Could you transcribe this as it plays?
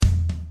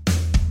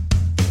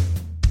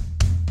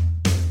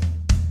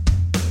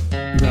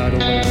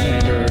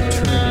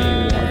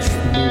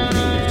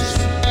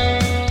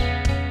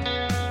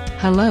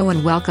Hello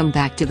and welcome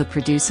back to The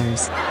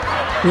Producers.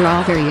 We're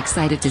all very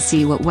excited to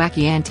see what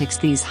wacky antics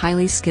these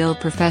highly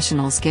skilled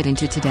professionals get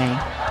into today.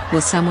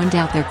 Will someone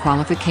doubt their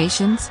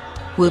qualifications?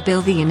 Will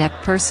Bill the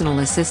inept personal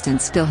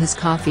assistant spill his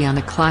coffee on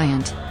a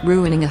client,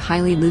 ruining a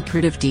highly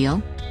lucrative deal?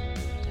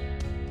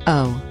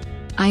 Oh.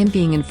 I am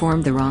being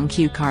informed the wrong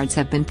cue cards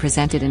have been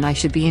presented and I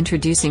should be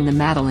introducing the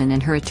Madeline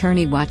and her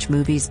attorney watch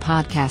movies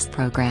podcast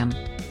program.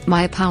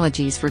 My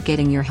apologies for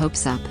getting your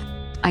hopes up.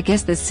 I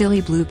guess this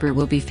silly blooper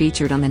will be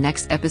featured on the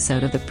next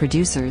episode of The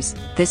Producers,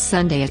 this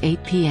Sunday at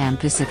 8 p.m.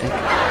 Pacific.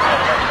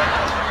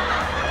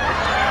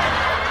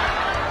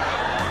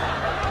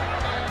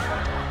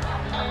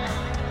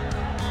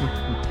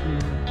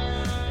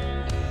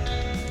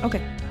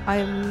 Okay, I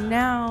am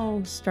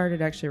now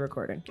started actually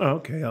recording. Oh,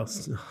 okay, I'll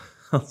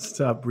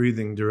stop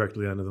breathing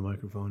directly onto the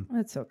microphone.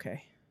 That's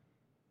okay.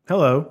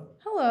 Hello.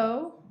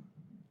 Hello.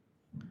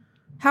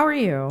 How are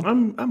you?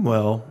 I'm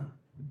well.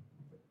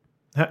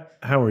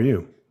 How are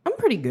you? I'm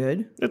pretty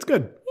good. It's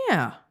good.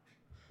 Yeah.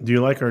 Do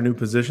you like our new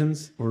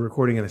positions? We're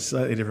recording in a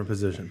slightly different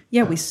position.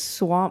 Yeah, we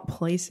swap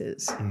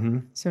places. Mm-hmm.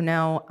 So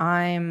now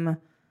I'm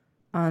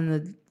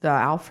on the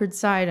Alfred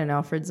side and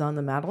Alfred's on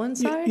the Madeline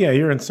side? Yeah,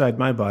 you're inside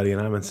my body and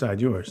I'm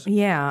inside yours.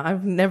 Yeah,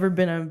 I've never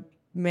been a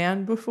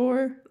man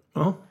before.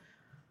 Oh,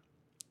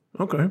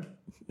 okay.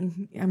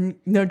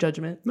 No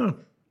judgment. No.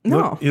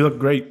 No. You look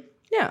great.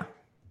 Yeah.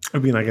 I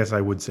mean, I guess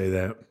I would say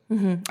that.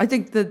 Mm-hmm. I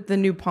think that the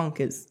new punk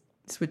is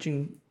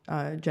switching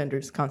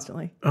genders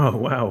constantly. Oh,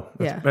 wow.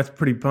 That's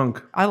pretty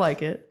punk. I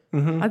like it.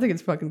 Mm-hmm. I think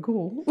it's fucking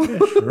cool. Yeah,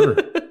 sure.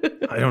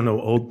 I don't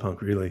know old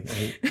punk, really.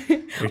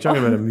 Are you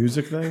talking about a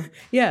music thing?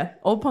 Yeah.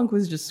 Old punk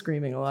was just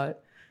screaming a lot,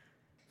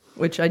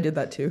 which I did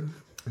that too.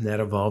 And that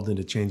evolved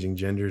into changing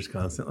genders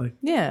constantly?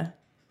 Yeah.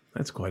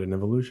 That's quite an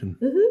evolution.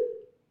 Mm-hmm.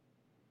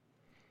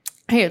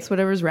 Hey, it's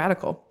whatever's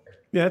radical.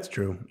 Yeah, that's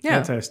true. Yeah.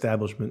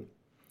 Anti-establishment.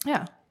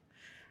 Yeah.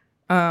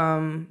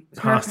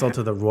 Hostile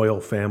to the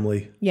royal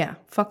family. Yeah.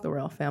 Fuck the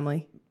royal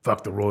family.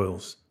 Fuck the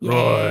royals.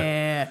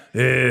 Yeah.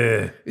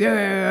 Roy.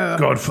 Yeah.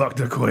 God fuck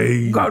the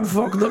queen. God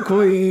fuck the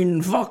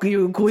queen. Fuck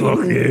you, queen.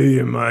 Fuck you,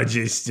 your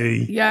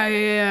majesty.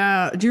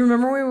 Yeah. Do you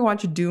remember when we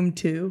watched Doom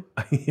 2?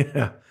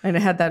 Yeah. And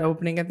it had that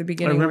opening at the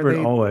beginning. I remember where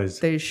it always.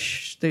 They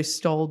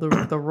stole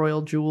the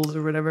royal jewels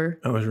or whatever.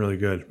 That was really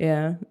good.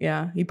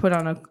 Yeah. He put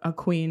on a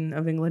Queen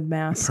of England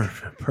mask.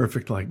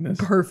 Perfect likeness.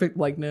 Perfect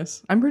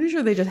likeness. I'm pretty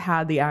sure they just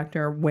had the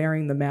actor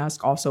wearing the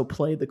mask also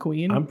play the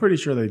Queen. I'm pretty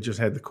sure they just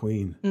had the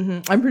queen.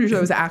 Mm-hmm. I'm pretty sure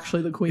it was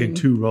actually the Queen. In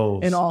two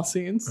roles. In all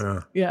scenes.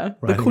 Yeah. The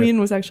Riding Queen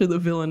was actually the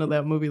villain of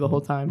that movie the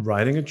whole time.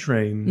 Riding a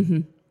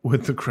train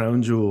with the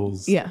crown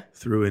jewels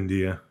through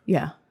India.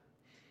 Yeah.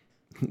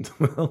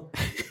 Well,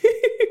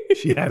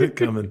 she had it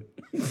coming.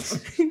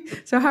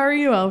 So how are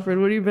you, Alfred?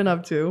 What have you been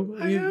up to?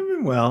 I've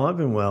been well.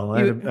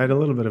 I had a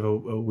little bit of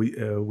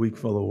a week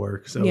full of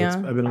work, so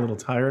I've been a little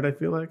tired, I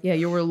feel like. Yeah,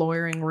 you were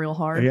lawyering real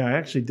hard. Yeah, I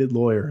actually did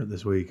lawyer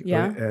this week.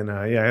 Yeah? And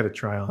I had a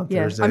trial on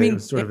Thursday. I mean, it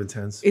was sort of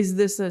intense. Is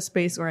this a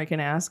space where I can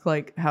ask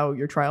like how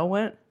your trial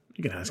went?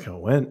 You can ask how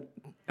it went.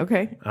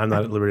 Okay. I'm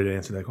not at liberty to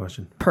answer that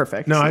question.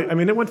 Perfect. No, I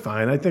mean, it went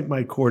fine. I think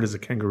my court is a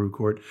kangaroo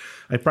court.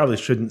 I probably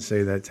shouldn't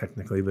say that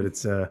technically, but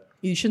it's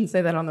You shouldn't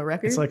say that on the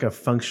record? It's like a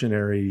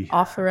functionary...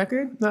 Off the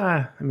record?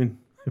 Nah, I mean...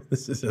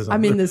 This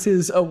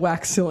is a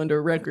wax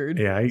cylinder record.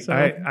 Yeah,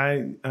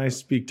 I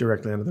speak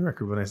directly onto the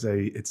record when I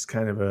say it's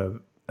kind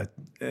of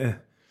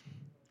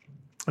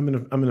I'm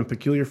in a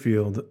peculiar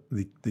field.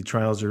 The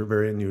trials are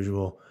very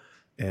unusual,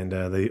 and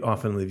they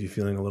often leave you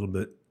feeling a little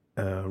bit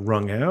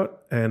wrung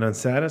out and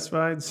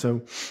unsatisfied.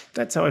 So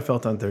that's how I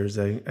felt on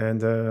Thursday,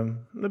 and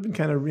I've been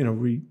kind of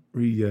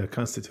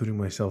reconstituting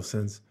myself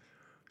since.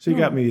 So you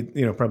got me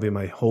probably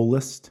my whole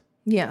list.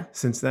 Yeah.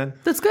 Since then.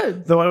 That's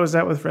good. Though I was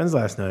out with friends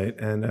last night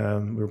and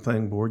we were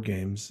playing board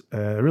games.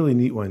 A really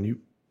neat one.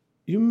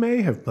 You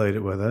may have played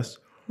it with us.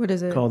 What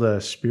is it?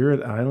 Called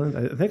Spirit Island.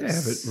 I think I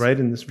have it right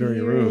in this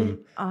very room.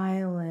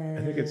 Island.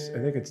 I think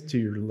it's to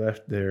your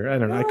left there. I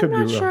don't know. I could be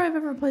I'm wrong. not sure I've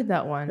ever played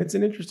that one. It's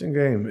an interesting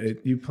game.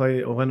 You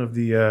play one of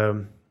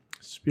the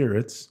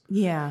spirits.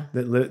 Yeah.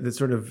 That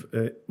sort of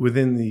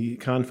within the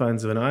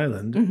confines of an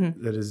island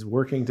that is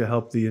working to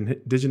help the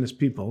indigenous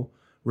people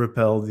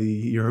repel the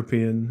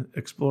European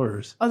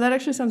explorers. Oh, that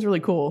actually sounds really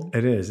cool.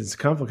 It is. It's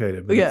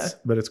complicated, but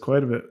it's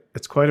quite a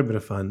bit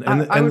of fun.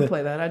 And I would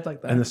play that. I'd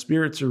like that. And the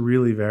spirits are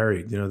really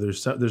varied.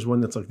 there's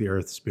one that's like the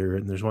earth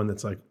spirit, and there's one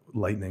that's like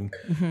lightning,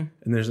 and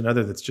there's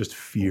another that's just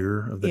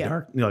fear of the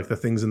dark. Like the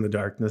things in the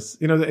darkness.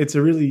 It's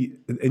a really,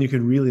 and you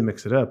can really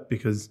mix it up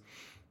because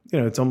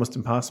it's almost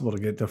impossible to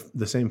get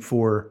the same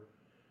four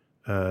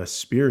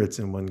spirits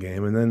in one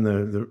game, and then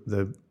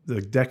the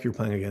deck you're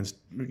playing against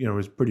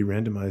is pretty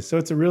randomized, so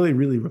it's a really,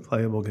 really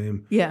replayable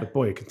game. But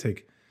boy, it can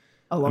take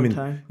a long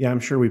time. Yeah, I'm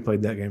sure we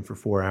played that game for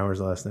 4 hours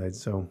last night.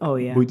 So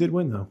we did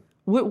win though.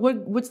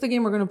 What's the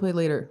game we're going to play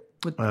later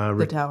with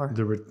the tower?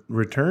 The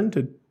Return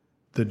to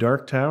the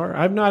Dark Tower.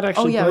 I've not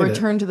actually. played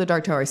Return to the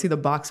Dark Tower. I see the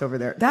box over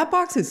there. That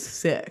box is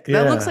sick.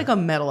 Yeah. That looks like a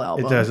metal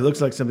album. It does. It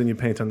looks like something you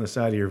paint on the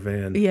side of your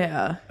van.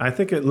 Yeah. I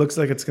think it looks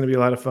like it's going to be a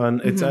lot of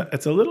fun. It's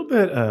a little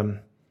bit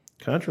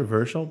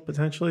Controversial,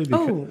 potentially.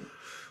 Because, Oh.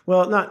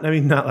 well, not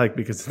like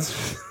because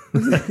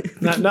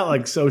it's not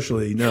like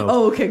socially. No.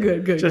 Oh, okay,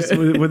 good. Just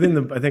within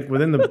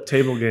the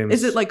table games.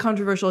 Is it like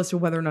controversial as to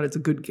whether or not it's a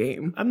good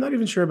game? I'm not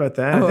even sure about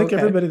that. Oh, I think okay.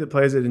 everybody that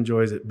plays it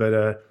enjoys it,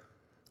 but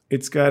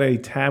it's got a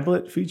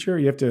tablet feature.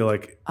 You have to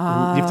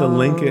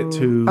link it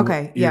to.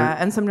 Okay, yeah,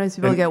 and sometimes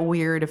people get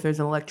weird if there's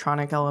an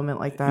electronic element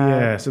like that.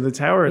 Yeah, so the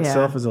tower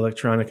itself is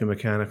electronic and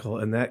mechanical,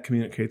 and that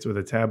communicates with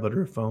a tablet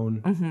or a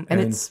phone. And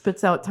it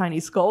spits out tiny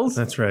skulls.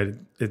 That's right.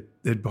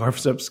 It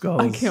barfs up skulls.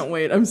 I can't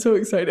wait. I'm so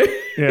excited.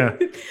 Yeah.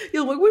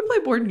 When we play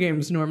board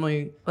games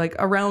normally, like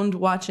around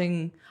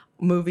watching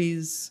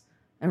movies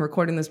and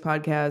recording this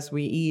podcast,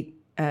 we eat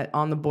at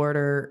On the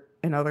Border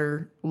and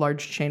other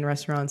large chain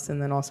restaurants,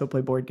 and then also play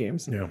board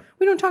games. Yeah.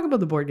 We don't talk about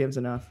the board games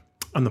enough.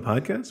 On the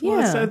podcast? Well,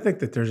 Yeah. I think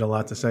that there's a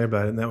lot to say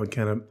about it, and that would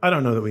kind of, I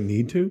don't know that we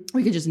need to.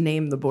 We could just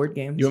name the board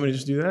games. You want me to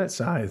just do that?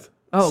 Scythe.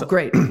 Oh,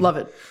 great. Love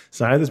it.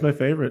 Scythe is my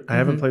favorite. I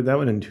haven't played that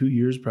one in 2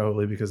 years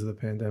probably because of the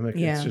pandemic.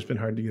 Yeah. It's just been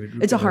hard to get a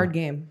group It's a together. hard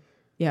game.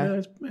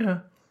 Yeah. Yeah.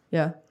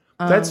 Yeah.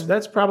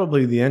 That's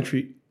probably the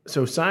entry.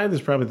 So Scythe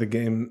is probably the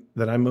game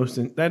that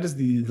that is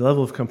the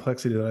level of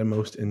complexity that I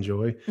most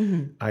enjoy.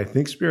 I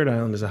think Spirit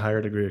Island is a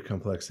higher degree of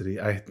complexity.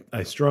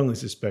 I strongly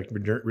suspect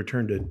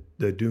Return to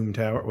the Doom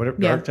Tower, whatever,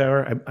 Dark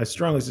Tower. I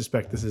strongly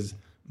suspect this is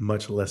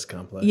much less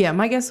complex. Yeah,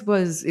 my guess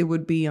was it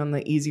would be on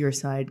the easier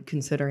side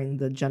considering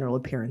the general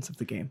appearance of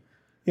the game.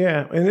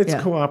 Yeah, and it's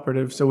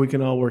cooperative, so we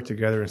can all work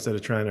together instead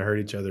of trying to hurt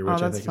each other. Which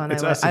That's I think fun.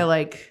 It's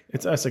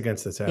it's us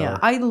against the tower. Yeah,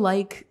 I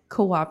like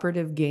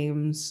cooperative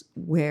games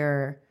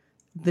where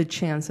the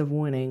chance of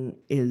winning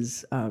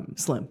is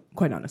slim,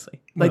 quite honestly.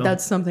 Like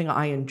that's something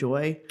I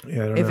enjoy.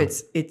 Yeah, I don't if know.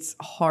 it's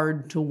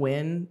hard to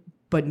win,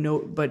 but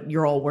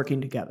you're all working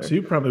together. So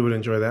you probably would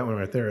enjoy that one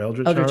right there,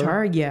 Eldritch Eldritch Horror.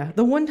 Horror, yeah.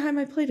 The one time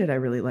I played it, I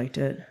really liked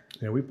it.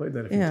 Yeah, we played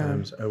that a few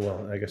times. Oh,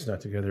 well, I guess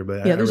not together,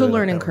 but Yeah, I there's really a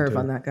learning like that one curve too.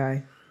 on that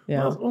guy.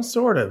 Yeah. Well,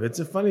 sort of. It's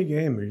a funny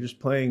game. You're just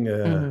playing,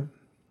 a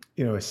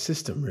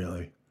system,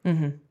 really.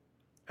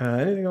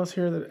 Anything else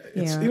here that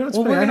it's, yeah. it's well,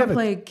 funny. we're I gonna have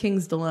play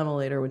King's Dilemma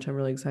later, which I'm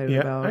really excited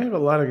yeah, about. I have a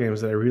lot of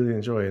games that I really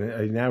enjoy, and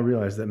I now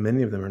realize that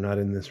many of them are not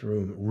in this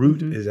room.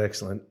 Root is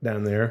excellent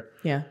down there.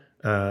 Yeah.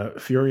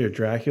 Fury of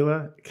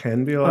Dracula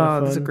can be a lot of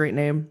fun. That's a great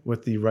name.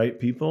 With the right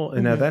people.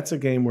 And now that's a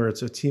game where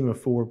it's a team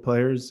of 4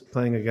 players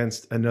playing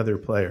against another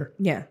player.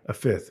 Yeah. A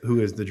 5th, who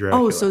is the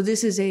Dracula. Oh, so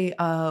this is a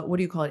what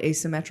do you call it?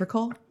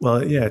 Asymmetrical?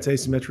 Well, yeah, it's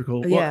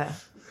asymmetrical. Yeah.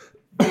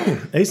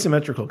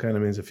 Asymmetrical kind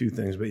of means a few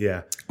things, but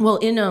yeah. Well,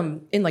 in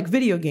like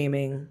video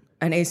gaming,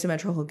 an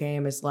asymmetrical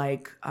game is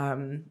like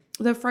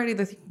the Friday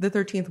the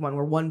 13th one,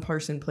 where one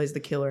person plays the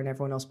killer and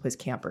everyone else plays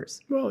campers.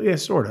 Well, yeah,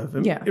 sort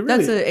of. Yeah, It really,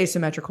 that's an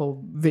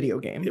asymmetrical video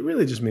game. It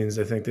really just means,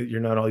 I think, that you're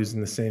not all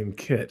using the same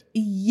kit.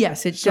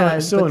 Yes, it So,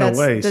 does. so but in a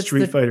way, that's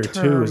Street the Fighter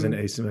 2 is term. an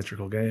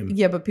asymmetrical game.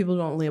 Yeah, but people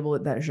don't label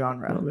it that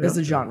genre. they It's a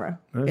don't. genre.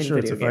 I'm in sure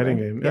it's a video fighting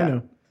gaming. game. Yeah. I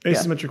know.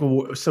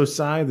 Asymmetrical. So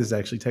Scythe is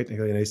actually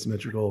technically an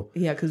asymmetrical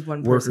Yeah, because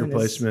one worker person is.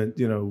 placement,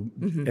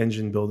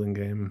 engine building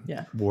game,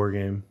 Yeah. war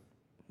game.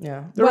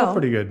 Yeah. They're all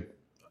pretty good.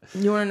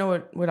 You want to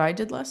know what I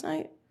did last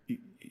night?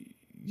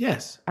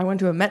 Yes, I went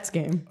to a Mets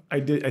game. I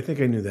did. I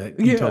think I knew that.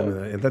 You told me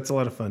that. And that's a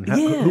lot of fun. Yeah.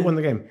 Who won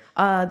the game?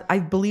 I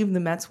believe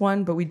the Mets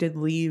won, but we did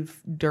leave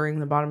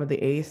during the bottom of the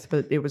 8th.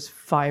 But it was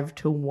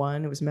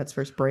 5-1. It was Mets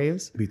versus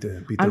Braves. Beat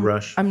the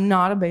rush. I'm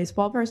not a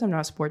baseball person. I'm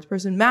not a sports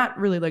person. Matt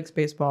really likes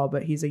baseball,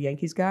 but he's a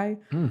Yankees guy.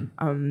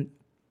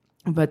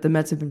 But the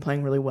Mets have been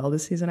playing really well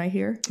this season, I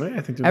hear. Oh, yeah, I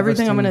think they're the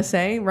Everything best I'm team. going to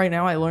say right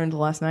now, I learned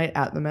last night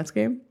at the Mets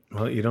game.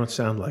 Well, you don't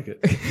sound like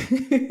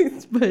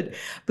it.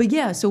 But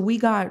yeah, so we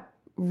got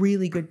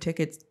really good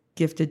tickets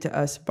gifted to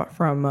us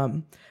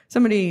from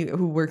somebody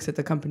who works at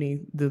the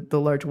company, the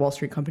large Wall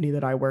Street company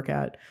that I work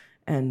at,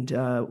 and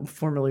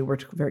formerly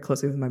worked very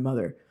closely with my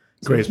mother.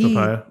 So Gray's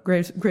Papaya.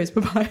 Gray's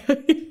Papaya.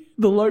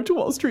 The large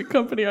Wall Street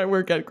company I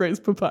work at, Gray's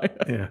Papaya.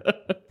 Yeah.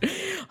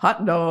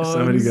 Hot dogs.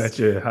 Somebody got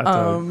you a hot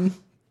dog.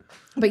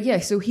 But yeah,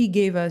 so he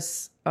gave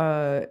us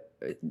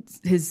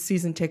his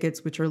season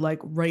tickets, which are like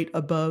right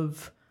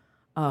above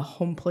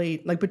home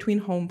plate, like between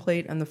home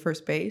plate and the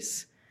first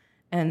base.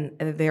 And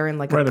they're in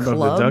like Right a above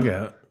club. the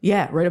dugout.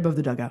 Yeah, right above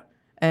the dugout.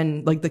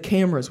 And like the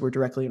cameras were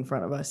directly in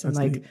front of us. And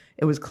like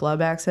it was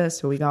club access.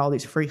 So we got all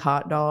these free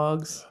hot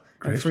dogs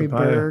and Gray's free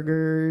Papaya.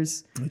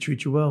 burgers. They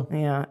treat you well.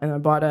 Yeah. And I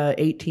bought a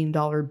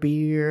 $18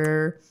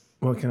 beer.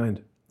 What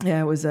kind?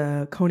 Yeah, it was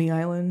a Coney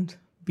Island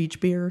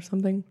beach beer or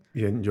something.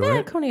 You enjoy Yeah,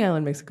 it? Coney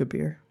Island makes a good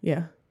beer.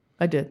 Yeah,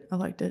 I did. I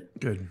liked it.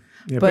 Good.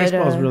 Yeah, But,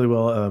 baseball's really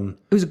well.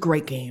 It was a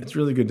great game. It's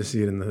really good to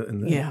see it in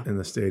the Yeah. in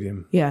the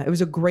stadium. Yeah, it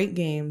was a great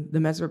game. The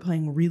Mets were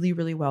playing really,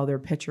 really well. Their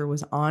pitcher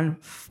was on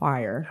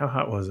fire. How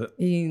hot was it?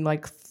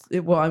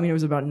 It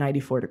was about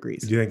 94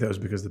 degrees. Do you think that was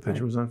because the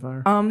pitcher was on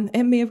fire?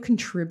 It may have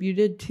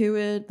contributed to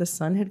it. The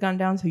sun had gone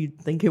down, so you'd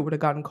think it would have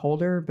gotten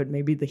colder, but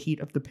maybe the heat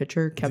of the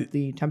pitcher kept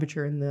the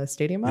temperature in the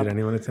stadium up. Did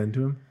anyone attend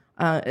to him?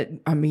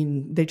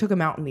 They took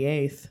him out in the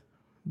 8th,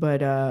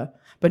 but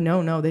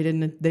no, they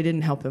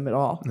didn't help him at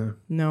all.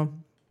 No.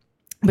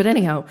 But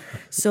anyhow,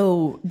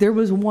 so there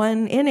was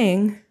one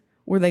inning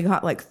where they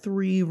got like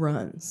 3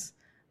 runs,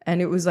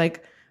 And it was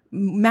like,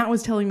 Matt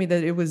was telling me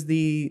that it was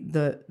the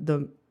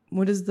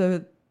what is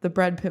the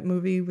Brad Pitt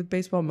movie with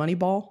baseball,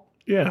 Moneyball?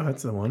 Yeah,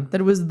 that's the one.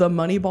 That it was the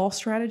Moneyball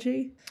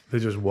strategy. They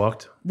just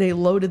walked. They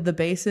loaded the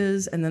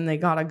bases, and then they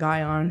got a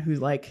guy on who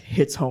like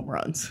hits home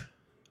runs.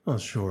 Oh,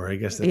 sure. I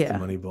guess that's the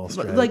Moneyball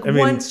strategy. Like I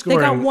mean, they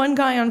got one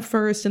guy on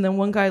first, and then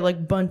one guy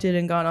like bunted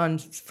and got on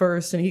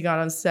first, and he got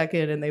on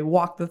second, and they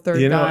walked the third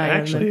guy.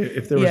 Actually, then,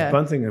 if there was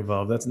bunting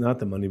involved, that's not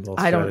the Moneyball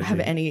strategy. I don't have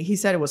any. He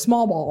said it was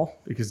small ball.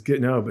 Because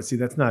but see,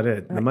 that's not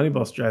it. The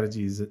Moneyball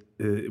strategies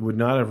would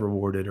not have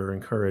rewarded or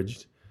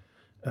encouraged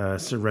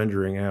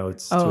surrendering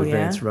outs to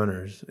advance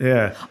runners.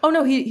 Yeah. Oh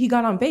no, he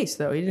got on base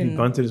though. He didn't. He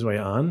bunted his way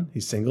on.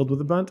 He singled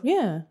with a bunt.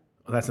 Yeah.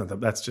 Well,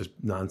 that's just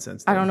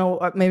nonsense. I don't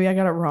know. Maybe I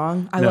got it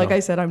wrong. Like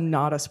I said, I'm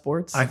not a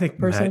sports. I think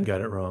person. Matt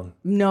got it wrong.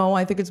 No,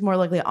 I think it's more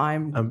likely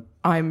I'm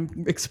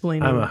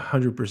explaining. I'm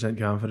 100%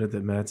 confident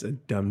that Matt's a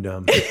dumb.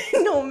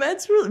 No,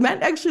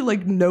 Matt actually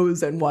like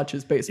knows and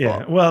watches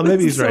baseball. Yeah, well,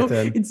 maybe he's right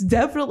then. It's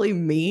definitely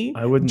me.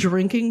 I wouldn't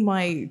drinking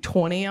my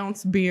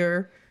 20-ounce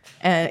beer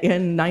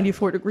in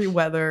 94-degree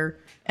weather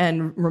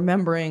and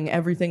remembering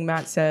everything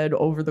Matt said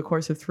over the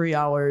course of 3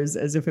 hours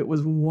as if it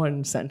was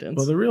one sentence.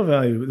 Well, the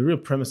real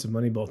premise of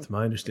Moneyball, to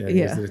my understanding,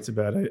 is that it's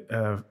about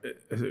a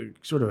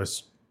sort of a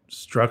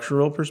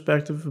structural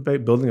perspective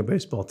about building a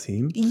baseball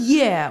team.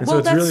 Yeah, and so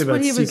it's really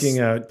about seeking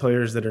out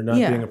players that are not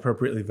being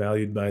appropriately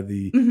valued by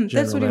the general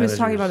That's what he was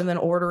talking managers. about, and then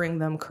ordering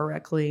them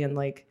correctly and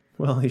like.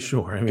 Well,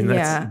 sure. I mean,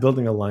 that's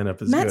building a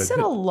lineup is Matt good. said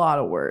a lot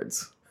of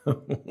words,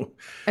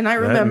 and I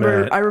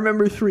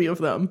remember 3 of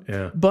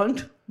them: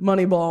 bunt,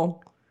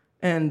 Moneyball,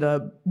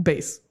 and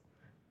base.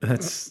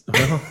 That's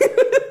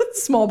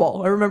small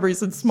ball. I remember he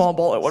said small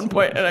ball at one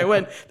point, and I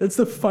went, "That's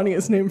the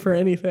funniest name for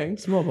anything."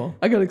 Small ball.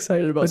 I got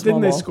excited about. But small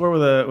didn't ball. they score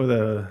with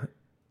a?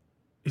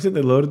 You said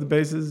they loaded the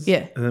bases.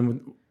 Yeah. And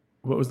then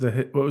what was the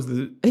hit? What was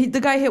the?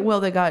 The guy hit well.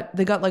 They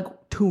got like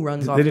 2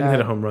 runs off. They didn't hit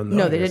a home run though.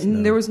 No, they didn't.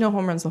 No. There was no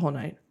home runs the whole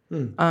night.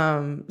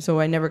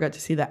 So I never got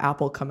to see the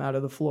apple come out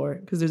of the floor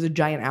because there's a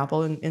giant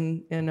apple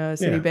in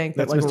Citibank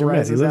that that's like Mr.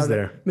 Met. He lives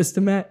there.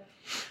 Mr. Met.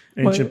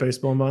 Ancient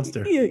baseball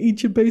monster. Yeah,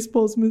 eat your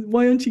baseballs.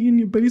 Why aren't you eating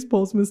your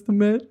baseballs, Mr.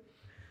 Met?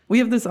 We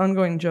have this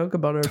ongoing joke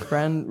about our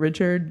friend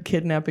Richard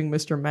kidnapping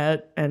Mr.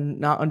 Met and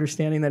not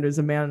understanding that it was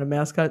a man in a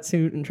mascot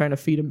suit and trying to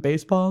feed him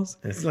baseballs.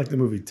 It's like the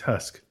movie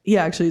Tusk.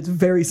 Yeah, actually, it's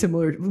very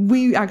similar.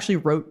 We actually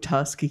wrote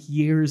Tusk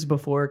years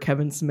before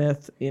Kevin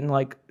Smith, in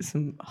like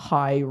some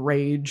high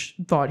rage,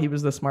 thought he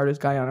was the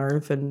smartest guy on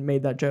earth and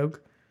made that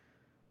joke.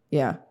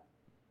 Yeah.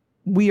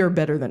 We are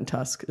better than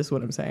Tusk, is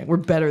what I'm saying. We're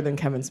better than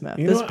Kevin Smith.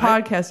 This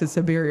podcast is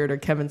superior to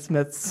Kevin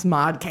Smith's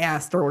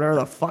Smodcast or whatever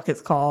the fuck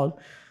it's called.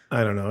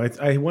 I don't know.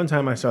 I one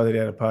time I saw that he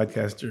had a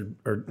podcast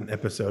or an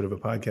episode of a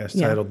podcast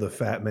titled "The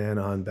Fat Man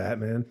on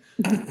Batman,"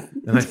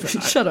 and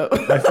Shut up.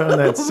 I found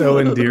that so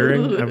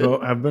endearing.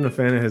 I've been a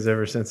fan of his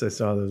ever since I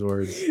saw those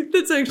words.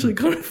 That's actually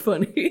kind of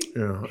funny. You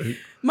know,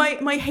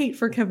 My hate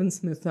for Kevin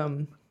Smith.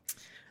 What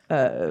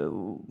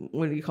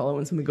do you call it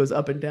when something goes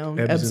up and down?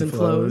 Ebbs and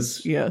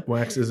flows. Yeah.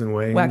 Waxes and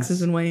wanes.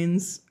 Waxes and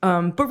wanes.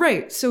 But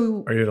right.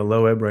 So are you at a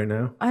low ebb right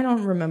now? I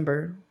don't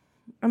remember.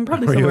 I'm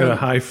probably Are somewhere. you at a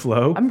high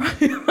flow? I'm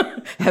probably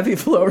heavy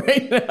flow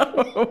right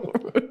now.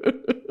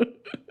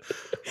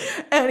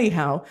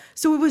 Anyhow,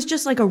 so it was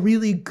just like a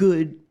really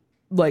good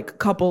like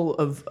couple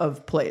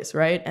of plays,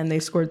 right? And they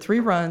scored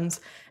 3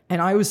 runs,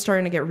 and I was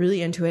starting to get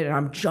really into it, and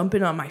I'm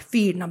jumping on my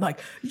feet, and I'm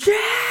like,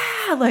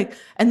 yeah, like,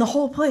 and the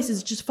whole place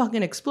is just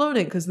fucking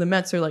exploding because the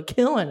Mets are like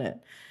killing it.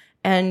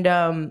 And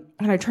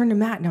I turned to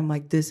Matt and I'm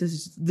like,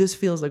 this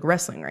feels like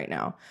wrestling right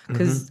now.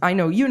 Because I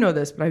know you know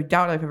this, but I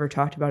doubt I've ever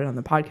talked about it on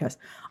the podcast.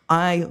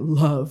 I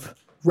love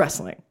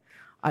wrestling.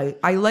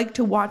 I like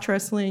to watch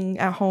wrestling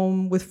at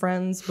home with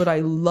friends, but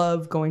I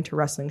love going to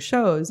wrestling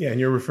shows. Yeah,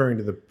 and you're referring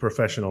to the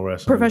professional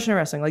wrestling. Professional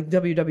wrestling, like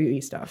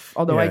WWE stuff.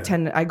 Although I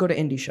go to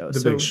indie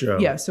shows. The big show.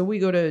 Yeah, so we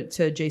go to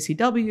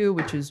JCW,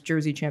 which is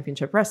Jersey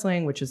Championship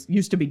Wrestling, which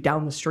used to be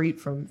down the street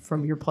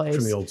from your place.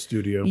 From the old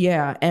studio.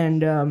 Yeah,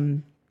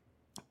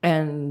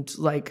 and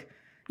like,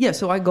 yeah,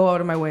 so I go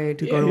out of my way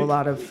to go to a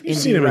lot of indie You've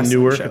seen him in wrestling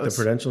Newark shows. at the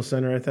Prudential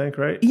Center, I think,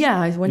 right? Yeah,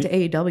 I went to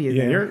AEW.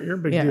 Yeah, there. you're a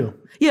big deal.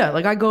 Yeah,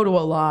 like I go to a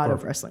lot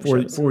of wrestling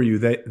shows. For you,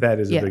 that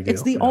is a big deal.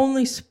 It's the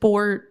only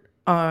sport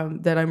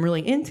that I'm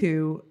really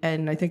into,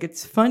 and I think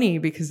it's funny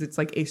because it's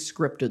like a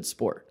scripted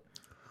sport.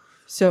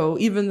 So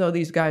even though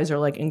these guys are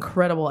like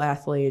incredible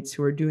athletes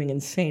who are doing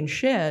insane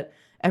shit,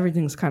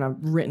 everything's kind of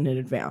written in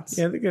advance.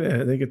 Yeah,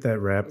 they get that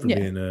rap for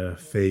being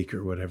fake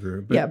or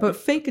whatever. But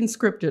fake and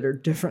scripted are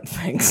different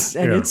things,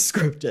 and it's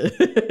scripted,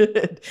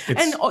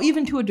 and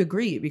even to a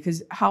degree,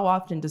 because how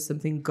often does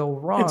something go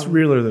wrong? It's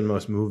realer than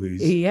most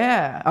movies.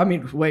 Yeah, I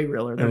mean, way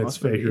realer than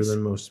most movies. And it's faker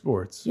than most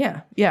sports.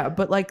 Yeah,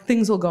 but like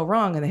things will go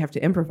wrong, and they have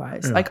to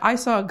improvise. Yeah. Like I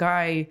saw a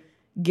guy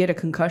get a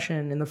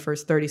concussion in the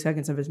first 30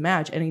 seconds of his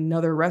match, and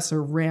another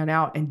wrestler ran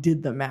out and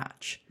did the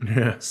match.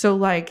 Yeah. So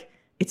like.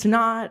 It's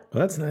not.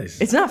 Well, that's nice.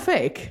 It's not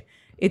fake.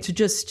 It's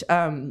just.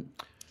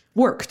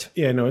 worked.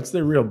 Yeah, no, it's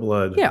their real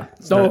blood. Yeah.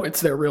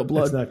 It's their real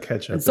blood. It's not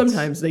ketchup. And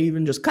sometimes they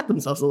even just cut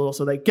themselves a little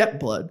so they get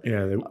blood.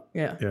 Yeah.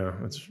 Yeah.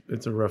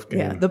 It's a rough game.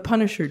 Yeah. The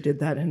Punisher did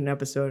that in an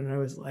episode, and I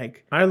was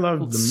like, I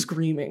loved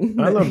screaming.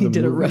 I love he the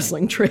did a movie.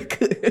 wrestling trick.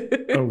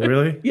 Oh,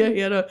 really? Yeah, he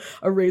had a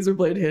razor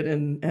blade hit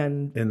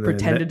and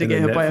pretended to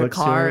get hit by a Netflix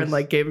car series? and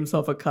like gave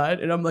himself a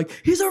cut. And I'm like,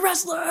 he's a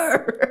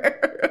wrestler.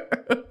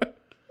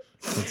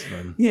 That's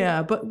fun.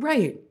 Yeah, but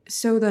right.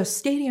 So the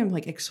stadium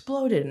like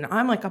exploded, and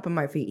I'm like up on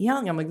my feet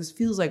yelling. I'm like, this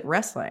feels like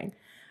wrestling.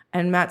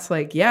 And Matt's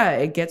like, yeah,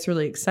 it gets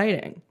really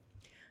exciting.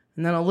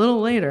 And then a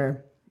little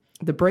later,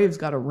 the Braves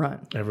got a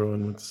run.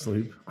 Everyone went to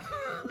sleep.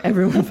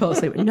 Everyone fell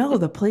asleep. No,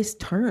 the place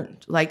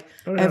turned. Like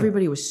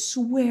everybody was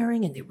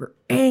swearing and they were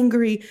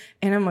angry.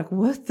 And I'm like,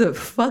 what the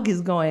fuck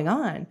is going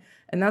on?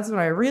 And that's when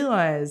I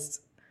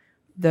realized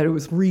that it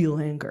was real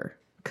anger.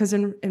 Because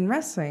in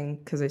wrestling,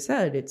 because I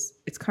said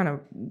it's kind of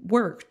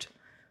worked.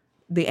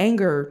 The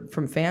anger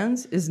from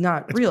fans is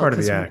not real. Part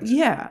of the act.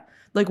 Yeah.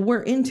 Like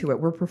we're into it.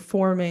 We're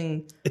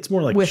performing. It's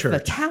more like with church. the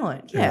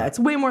talent. Yeah, it's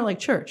way more like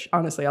church.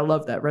 Honestly, I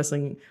love that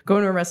wrestling.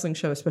 Going to a wrestling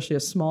show, especially a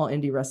small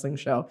indie wrestling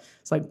show,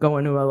 it's like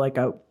going to a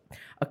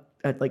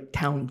like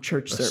town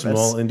church service.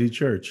 Small indie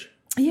church.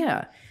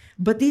 Yeah.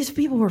 But these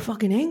people were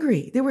fucking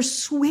angry. They were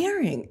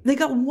swearing. They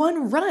got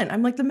one run.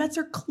 I'm like, the Mets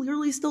are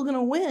clearly still going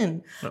to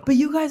win. Oh. But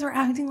you guys are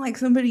acting like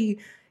somebody,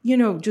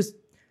 just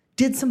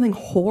did something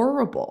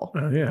horrible.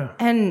 Yeah.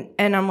 And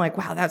I'm like,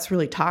 wow, that's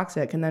really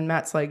toxic. And then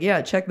Matt's like,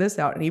 yeah, check this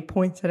out. And he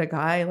points at a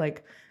guy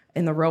like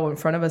in the row in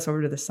front of us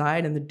over to the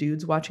side. And the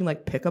dude's watching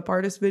like pickup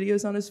artist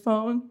videos on his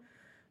phone.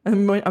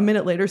 And a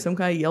minute later, some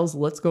guy yells,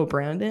 "Let's go,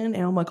 Brandon."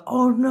 And I'm like,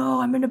 oh no,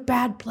 I'm in a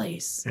bad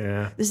place.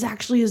 Yeah. This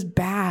actually is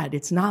bad.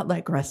 It's not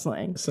like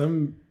wrestling.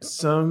 Some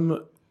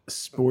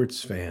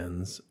sports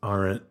fans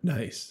aren't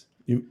nice.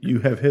 You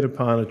have hit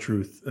upon a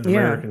truth, an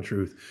American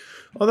truth.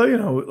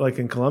 Although, like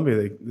in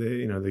Colombia,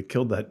 they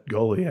killed that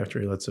goalie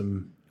after he let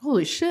some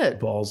holy shit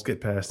balls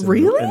get past him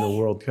really? in the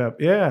World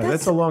Cup. Yeah,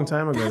 that's a long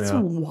time ago now. That's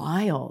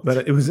wild.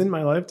 But it was in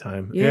my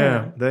lifetime.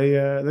 Yeah.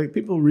 They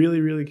people really,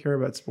 really care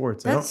about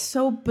sports. That's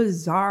so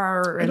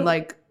bizarre. And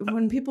like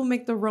when people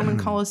make the Roman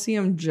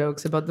Colosseum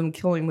jokes about them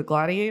killing the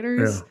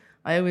gladiators,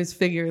 I always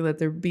figure that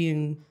they're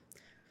being,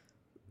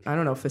 I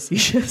don't know,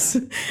 facetious.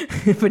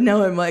 But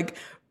now I'm like,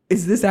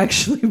 is this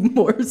actually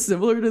more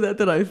similar to that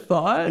than I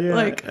thought? Yeah,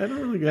 like, I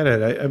don't really get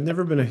it. I've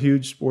never been a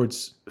huge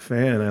sports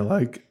fan. I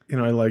like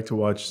to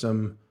watch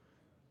some.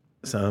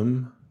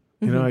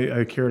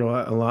 I cared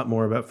a lot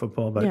more about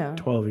football about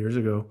 12 years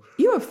ago.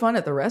 You have fun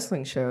at the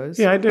wrestling shows.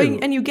 Yeah, I do.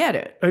 And you get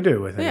it. I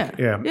do, I think.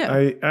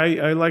 Yeah.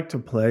 I like to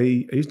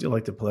play. I used to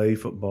like to play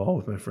football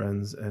with my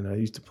friends, and I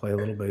used to play a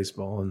little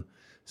baseball and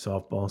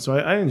softball. So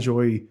I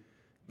enjoy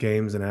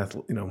games and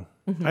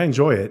I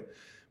enjoy it.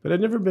 But I've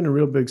never been a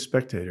real big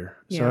spectator.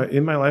 So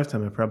in my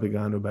lifetime, I've probably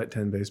gone to about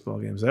 10 baseball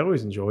games. I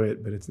always enjoy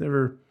it, but it's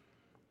never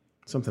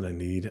something I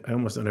need. I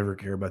almost don't ever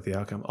care about the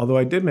outcome. Although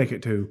I did make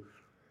it to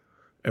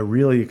a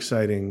really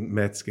exciting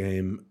Mets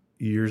game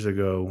years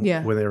ago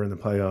when they were in the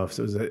playoffs.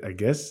 It was, I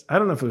guess, I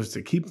don't know if it was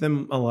to keep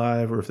them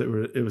alive or if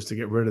it was to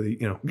get rid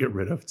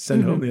of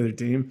send home the other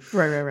team.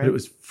 Right. But it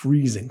was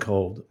freezing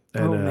cold.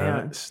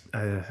 And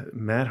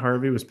Matt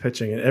Harvey was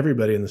pitching, and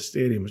everybody in the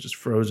stadium was just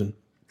frozen.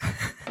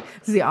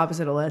 This is the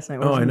opposite of last night.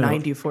 It was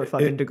 94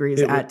 fucking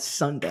degrees at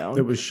sundown.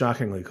 It was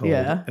shockingly cold.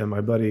 Yeah. And my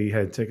buddy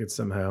had tickets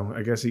somehow.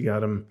 I guess he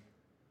got them.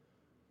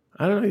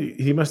 I don't know.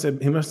 He must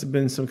have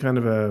been some kind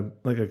of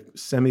a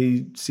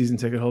semi-season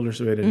ticket holder,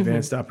 so he had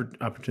advanced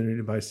opportunity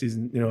to buy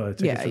season,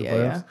 tickets to the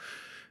playoffs.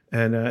 Yeah.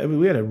 And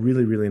we had a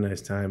really, really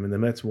nice time. And the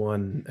Mets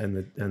won, and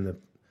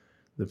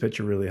the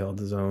pitcher really held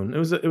his own. It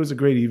was a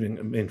great evening.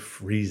 I mean,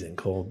 freezing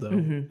cold though.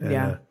 Mm-hmm.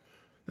 And,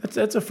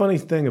 that's a funny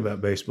thing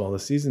about baseball. The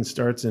season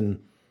starts in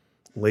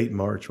late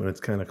March when it's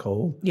kind of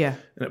cold. Yeah.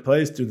 And it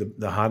plays through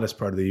the hottest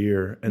part of the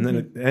year. And then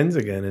it ends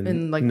again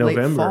in like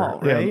November. Late fall,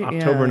 right? Yeah,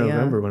 October,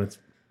 November when it's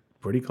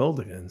pretty cold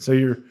again. So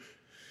you're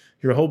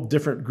a whole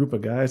different group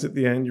of guys at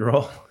the end. You're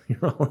all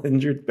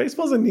injured.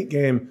 Baseball's a neat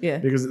game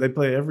because they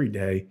play every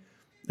day.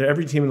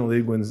 Every team in the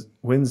league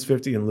wins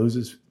 50 and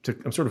loses.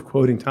 I'm sort of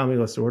quoting Tommy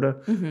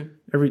Lasorda.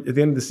 Mm-hmm. At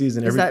the end of the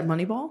season, is that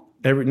Moneyball?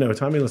 No,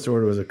 Tommy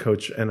Lasorda was a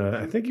coach, and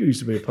I think he used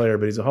to be a player,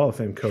 but he's a Hall of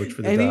Fame coach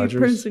for the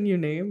Dodgers. Any person you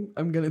name,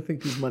 I'm gonna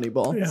think he's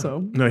Moneyball. Yeah.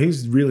 So no,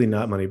 he's really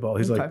not Moneyball.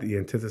 He's like the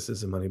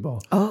antithesis of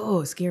Moneyball.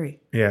 Oh, scary.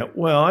 Yeah.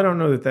 Well, I don't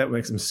know that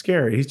makes him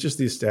scary. He's just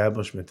the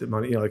establishment that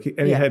money.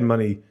 He had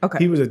money. Okay.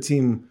 He was a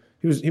team.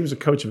 He was a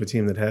coach of a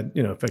team that had,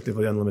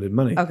 effectively unlimited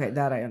money. Okay,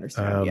 that I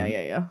understand.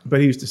 Yeah. But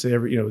he used to say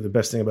the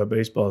best thing about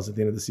baseball is at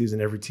the end of the season,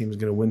 every team is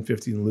going to win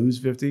 50 and lose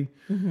 50.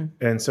 Mm-hmm.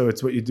 And so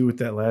it's what you do with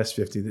that last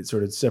 50 that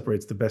sort of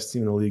separates the best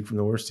team in the league from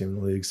the worst team in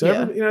the league.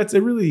 So, it's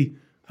a really,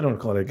 I don't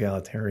want to call it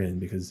egalitarian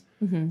because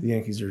the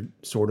Yankees are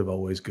sort of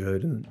always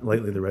good. And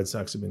lately the Red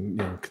Sox have been,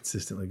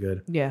 consistently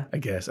good. Yeah. I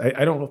guess.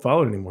 I don't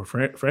follow it anymore.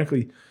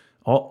 Frankly,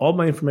 all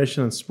my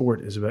information on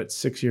sport is about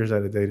 6 years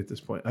out of date at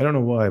this point. I don't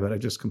know why, but I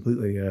just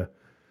completely...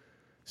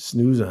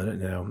 snooze on it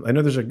now. I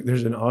know there's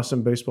an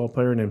awesome baseball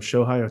player named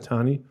Shohei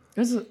Ohtani.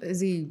 Is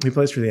he? He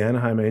plays for the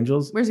Anaheim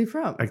Angels. Where's he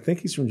from? I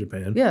think he's from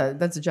Japan. Yeah,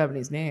 that's a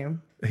Japanese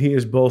name. He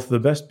is both the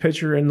best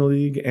pitcher in the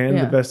league and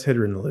the best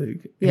hitter in the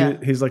league. Yeah.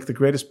 He's like the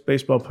greatest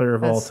baseball player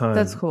of all time.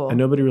 That's cool. And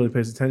nobody really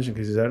pays attention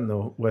because he's out in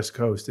the West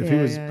Coast. If he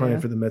was playing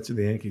for the Mets or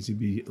the Yankees, he'd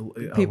be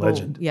a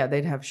legend. Yeah,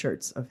 they'd have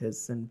shirts of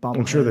his and bobbleheads.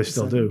 I'm sure they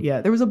still do.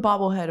 Yeah, there was a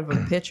bobblehead of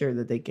a pitcher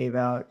that they gave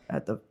out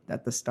at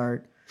the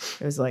start.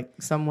 It was like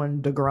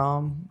someone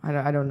DeGrom.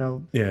 I don't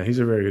know. Yeah, he's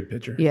a very good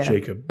pitcher. Yeah,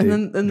 Jacob.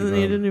 and then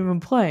he didn't even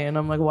play, and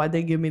I'm like, why'd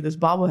they give me this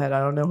bobblehead? I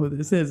don't know who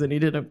this is, and he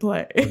didn't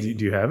play. Do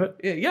you have it?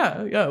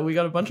 Yeah, we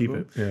got a bunch Keep of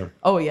them. it. Yeah.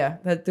 Oh yeah,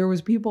 that there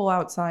was people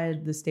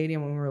outside the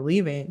stadium when we were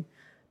leaving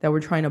that were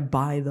trying to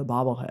buy the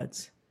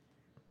bobbleheads,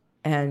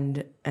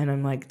 and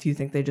I'm like, do you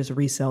think they just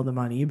resell them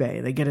on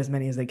eBay? They get as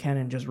many as they can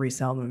and just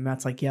resell them. And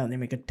Matt's like, yeah, and they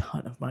make a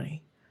ton of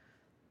money.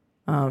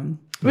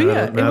 But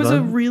it was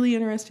a really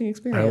interesting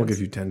experience. I will give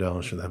you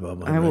 $10 for that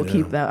bobblehead. I will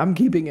keep that. I'm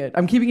keeping it.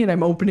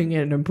 I'm opening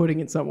it and I'm putting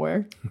it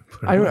somewhere.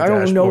 I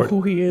don't know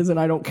who he is and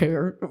I don't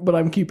care, but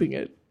I'm keeping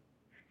it.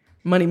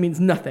 Money means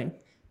nothing.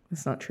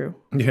 That's not true.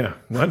 Yeah.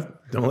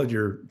 What?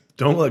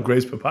 Don't let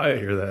Grace Papaya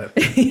hear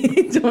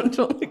that.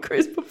 don't let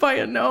Grace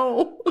Papaya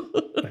know.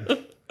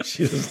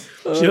 She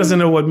doesn't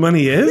know what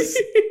money is.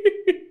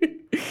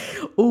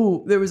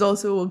 Ooh, there was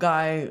also a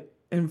guy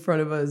in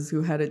front of us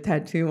who had a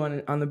tattoo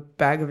on the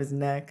back of his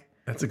neck.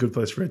 That's a good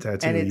place for a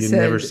tattoo. And You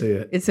never see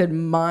it. It said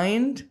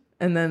mind,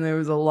 and then there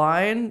was a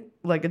line,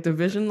 like a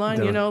division line,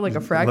 like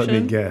a fraction.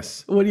 Let me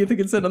guess. What do you think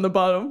it said on the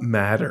bottom?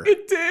 Matter.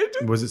 It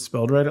did. Was it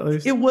spelled right at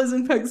least? It was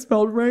in fact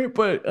spelled right,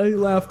 but I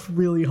laughed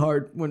really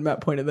hard when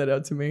Matt pointed that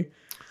out to me.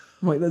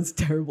 I'm like, that's a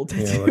terrible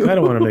tattoo. Yeah, like, I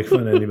don't want to make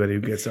fun of anybody who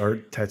gets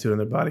art tattooed on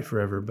their body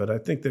forever, but I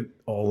think that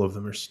all of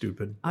them are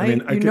stupid. I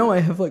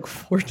have like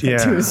 4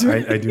 tattoos.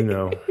 Yeah, I do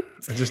know.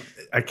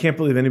 I can't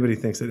believe anybody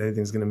thinks that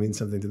anything's going to mean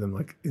something to them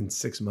like in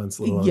 6 months,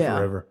 let alone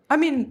forever. I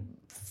mean,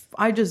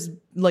 I just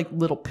like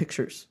little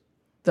pictures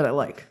that I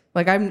like.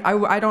 Like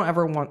I don't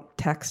ever want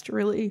text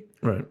really,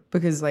 right?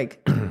 Because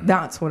like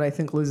that's what I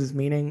think loses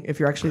meaning if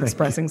you're actually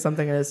expressing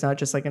something and it's not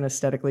just like an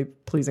aesthetically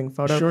pleasing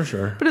photo.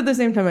 Sure. But at the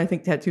same time, I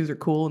think tattoos are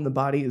cool and the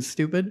body is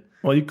stupid.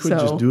 Well, you could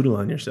just doodle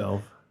on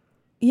yourself.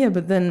 Yeah,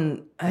 but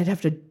then I'd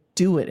have to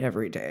do it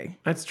every day.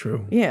 That's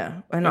true.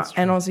 Yeah,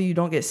 and also you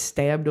don't get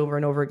stabbed over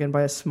and over again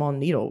by a small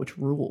needle, which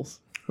rules.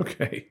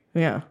 Okay.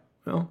 Yeah.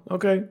 Well,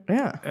 okay.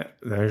 Yeah.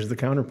 There's the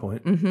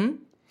counterpoint. Mm-hmm.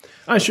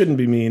 I shouldn't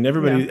be mean.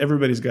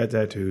 Everybody's got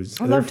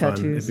tattoos. I love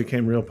tattoos. It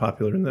became real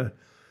popular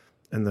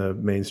in the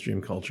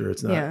mainstream culture.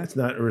 It's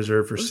not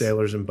reserved for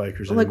sailors and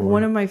bikers anymore. Like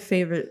one of my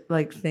favorite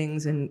like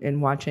things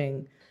in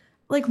watching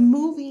like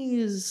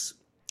movies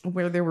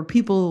where there were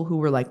people who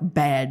were like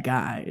bad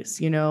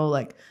guys,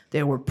 like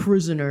they were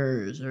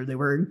prisoners or they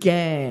were a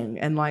gang,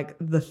 and like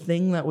the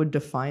thing that would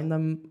define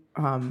them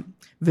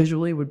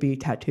visually would be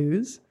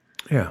tattoos.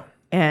 Yeah.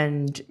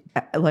 And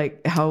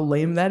like how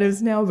lame that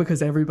is now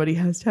because everybody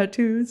has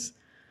tattoos.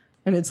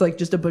 And it's like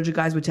just a bunch of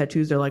guys with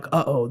tattoos. They're like,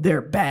 uh-oh,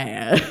 they're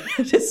bad.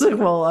 It's like,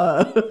 well,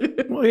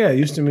 Well, yeah, it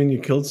used to mean you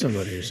killed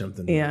somebody or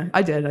something. Yeah,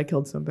 I did. I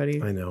killed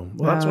somebody. I know.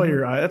 Well, that's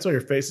why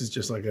your face is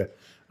just like a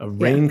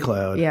rain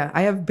cloud. Yeah,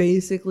 I have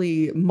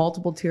basically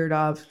multiple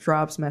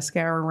teardrops,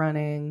 mascara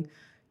running.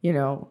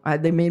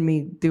 They made me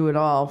do it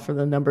all for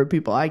the number of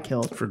people I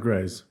killed. For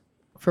Grace.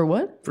 For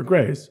what? For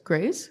Grace.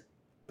 Grace?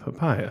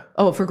 Papaya.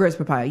 Oh, for Grace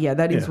Papaya. Yeah,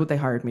 that is what they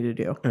hired me to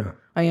do. Yeah.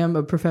 I am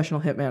a professional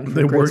hitman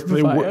for Grace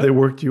Papaya. They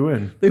worked you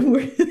in.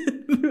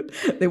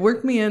 They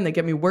worked me in. They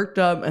get me worked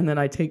up, and then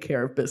I take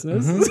care of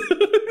business.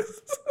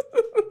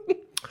 Mm-hmm.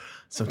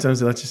 Sometimes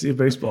they let you see a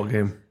baseball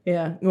game.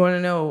 Yeah. You want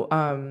to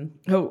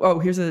know?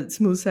 Here's a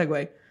smooth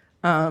segue.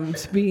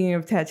 Speaking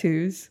of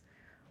tattoos,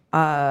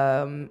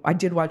 I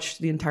did watch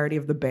the entirety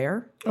of The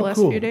Bear the last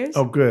few days.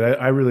 Oh, good.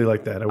 I really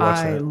like that. I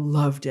watched that. I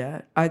loved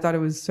it. I thought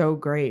it was so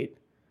great.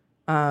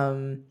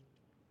 Yeah.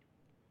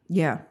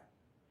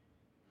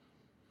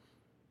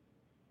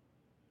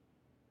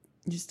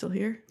 You still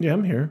here? Yeah,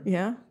 I'm here.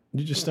 Yeah.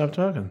 You just stopped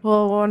talking.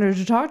 Well, I wanted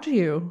to talk to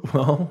you.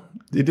 Well,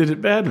 you did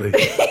it badly.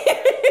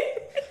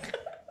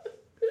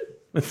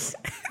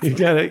 You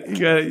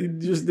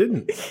just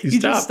didn't. You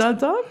stopped. Just stopped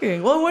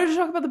talking. Well, I wanted to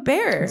talk about The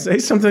Bear. Say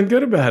something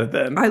good about it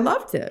then. I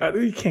loved it.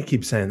 You can't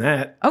keep saying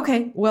that.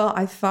 Okay. Well,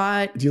 I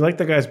thought. Do you like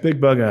the guy's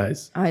big bug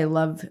eyes? I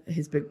love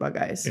his big bug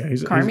eyes. Yeah,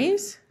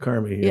 Carmy's?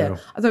 Carmy, yeah.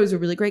 I thought it was a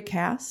really great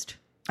cast.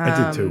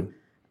 I did too.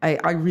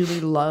 I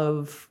really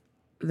love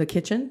the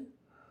kitchen,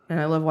 and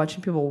I love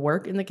watching people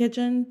work in the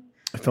kitchen.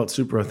 I felt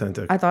super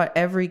authentic. I thought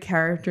every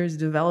character's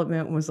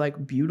development was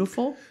like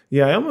beautiful.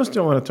 Yeah, I almost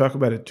don't want to talk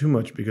about it too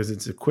much because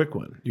it's a quick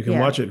one. You can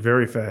watch it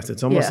very fast.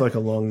 It's almost like a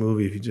long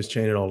movie if you just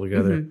chain it all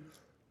together. Mm-hmm.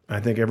 I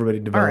think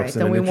everybody develops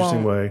in an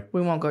interesting way.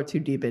 We won't go too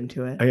deep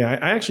into it. Yeah,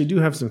 I actually do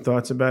have some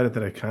thoughts about it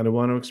that I kind of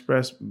want to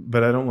express,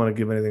 but I don't want to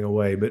give anything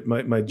away. But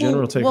my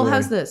general takeaway... Well,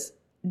 how's this?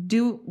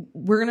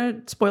 We're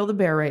going to spoil The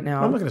Bear right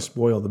now. I'm not going to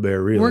spoil The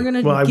Bear, really. We're going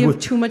to give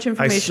too much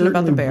information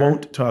about The Bear. I certainly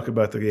won't talk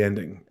about the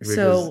ending.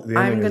 So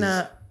I'm going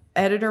to...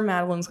 editor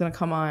Madeline's going to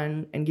come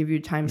on and give you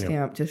a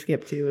timestamp to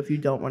skip to if you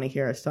don't want to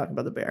hear us talk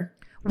about the bear.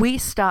 We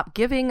stop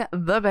giving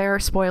The Bear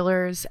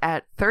spoilers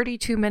at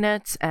 32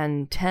 minutes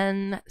and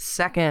 10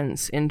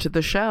 seconds into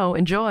the show.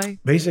 Enjoy.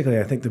 Basically,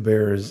 I think The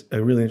Bear is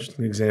a really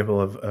interesting example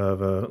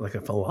of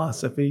a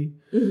philosophy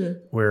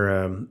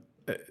where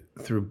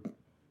through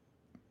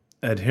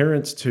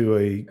adherence to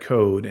a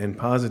code and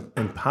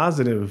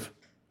positive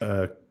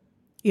what's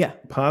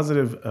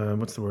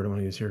the word I want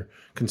to use here?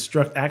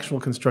 Actual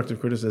constructive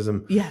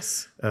criticism.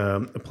 Yes.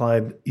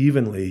 Applied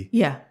evenly.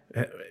 Yeah.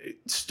 It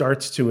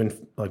starts to I'm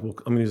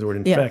going to use the word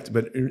infect,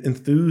 but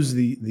enthuse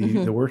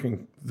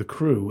the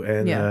crew,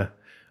 and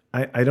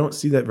I don't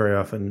see that very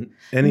often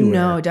anywhere.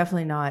 No,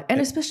 definitely not. And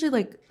especially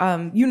like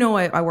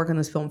I work on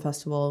this film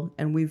festival,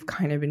 and we've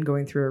kind of been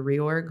going through a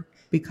reorg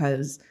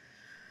because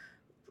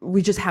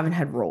we just haven't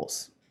had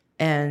roles,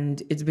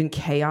 and it's been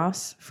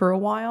chaos for a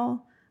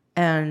while.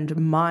 And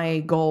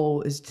my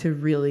goal is to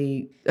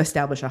really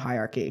establish a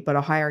hierarchy, but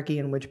a hierarchy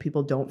in which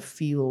people don't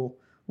feel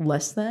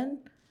less than,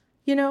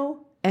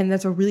 And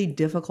that's a really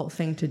difficult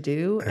thing to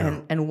do.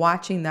 Yeah. And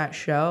watching that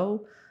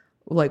show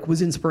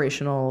was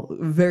inspirational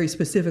very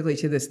specifically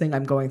to this thing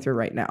I'm going through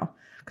right now.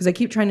 Because I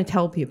keep trying to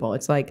tell people,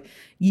 it's like,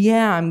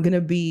 yeah, I'm going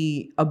to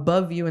be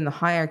above you in the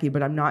hierarchy,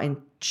 but I'm not in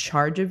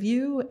charge of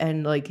you.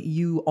 And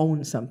you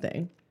own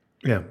something.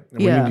 Yeah. And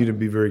we need you to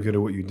be very good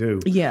at what you do.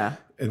 Yeah.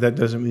 And that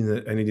doesn't mean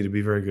that I need you to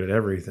be very good at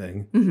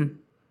everything.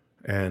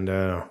 Mm-hmm. And,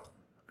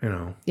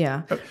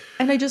 Yeah.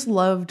 And I just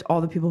loved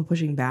all the people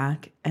pushing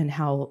back and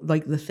how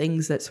the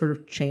things that sort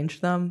of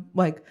changed them.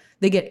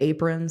 They get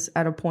aprons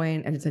at a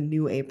point, and it's a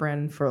new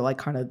apron for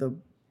kind of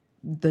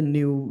the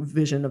new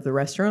vision of the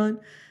restaurant.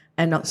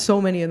 And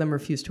so many of them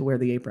refuse to wear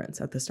the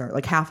aprons at the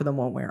start. Half of them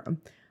won't wear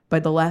them. By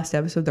the last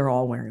episode, they're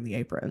all wearing the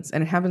aprons.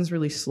 And it happens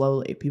really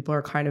slowly. People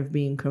are kind of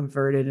being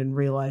converted and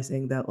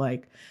realizing that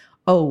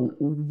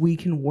we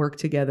can work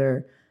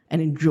together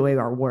and enjoy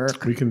our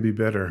work. We can be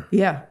better.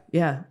 Yeah,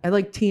 yeah.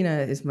 I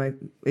Tina is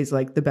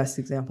the best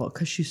example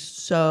because she's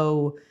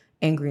so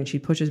angry and she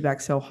pushes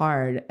back so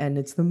hard. And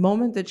it's the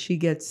moment that she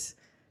gets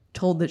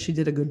told that she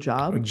did a good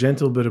job. A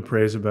gentle bit of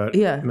praise about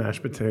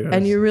mashed potatoes.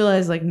 And you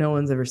realize no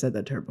one's ever said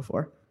that to her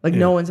before.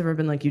 No one's ever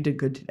been you did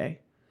good today.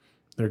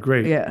 They're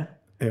great. Yeah.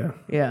 Yeah.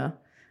 Yeah.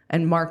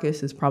 And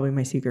Marcus is probably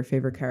my secret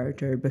favorite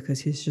character because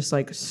he's just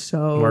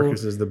so...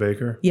 Marcus is the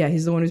baker? Yeah,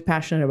 he's the one who's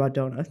passionate about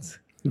donuts.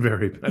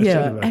 Very passionate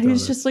about donuts. And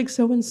he's just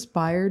so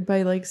inspired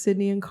by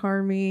Sydney and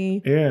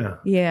Carmy. Yeah.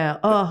 Yeah.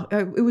 Oh,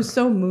 it was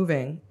so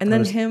moving. And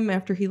then him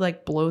after he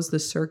blows the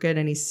circuit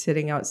and he's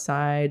sitting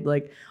outside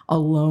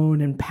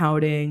alone and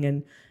pouting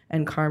and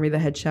Carmy, the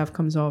head chef,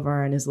 comes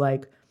over and is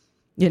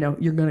you're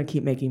going to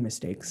keep making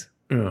mistakes.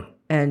 Yeah.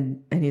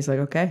 And he's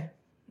okay.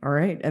 All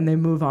right. And they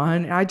move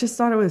on. I just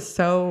thought it was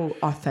so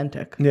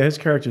authentic. Yeah, his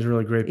character is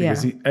really great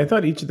because I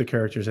thought each of the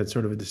characters had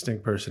sort of a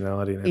distinct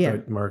personality. And I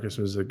thought Marcus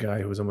was a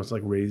guy who was almost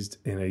raised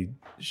in a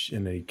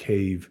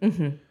cave.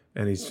 Mm-hmm.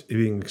 And he's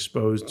being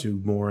exposed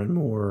to more and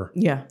more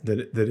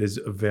that is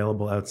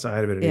available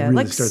outside of it. And he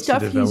really starts stuff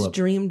to develop. He's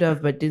dreamed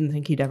of but didn't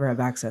think he'd ever have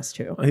access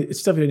to.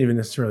 It's stuff he didn't even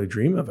necessarily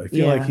dream of. I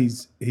feel like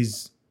he's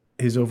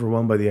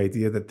overwhelmed by the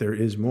idea that there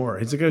is more.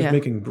 He's the guy who's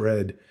making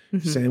bread,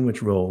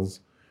 sandwich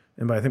rolls.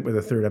 And by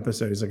the third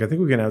episode, he's I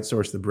think we can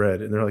outsource the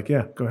bread. And they're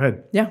yeah, go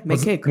ahead. Yeah,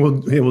 make cake.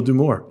 We'll do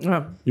more.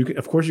 Oh.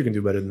 Of course you can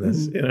do better than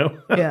this,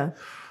 Yeah.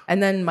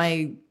 And then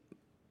my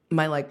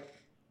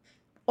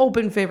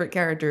open favorite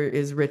character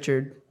is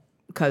Richard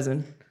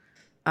Cousin,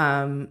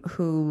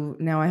 who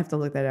now I have to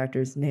look that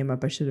actor's name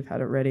up. I should have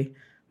had it ready.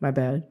 My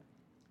bad.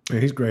 Yeah,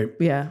 he's great.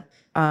 Yeah.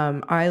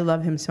 I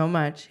love him so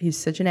much. He's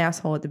such an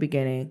asshole at the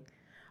beginning.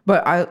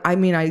 But I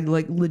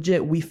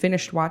legit, we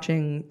finished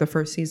watching the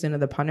first season of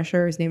The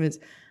Punisher. His name is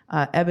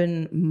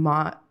Eben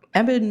Moss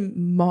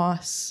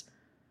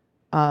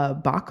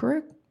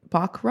Backrack?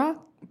 How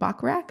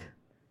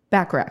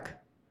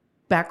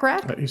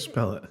do you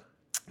spell it?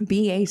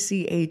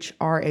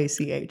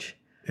 Bachrach.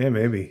 Yeah,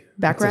 maybe.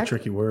 Backrack? That's a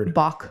tricky word.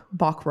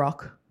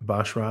 Bachrach.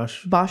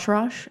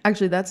 Boschrosh?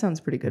 Actually, that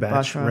sounds pretty good.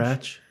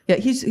 Boschrosh. Yeah,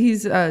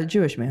 he's a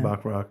Jewish man.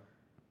 Bachrach.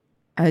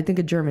 I think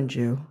a German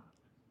Jew.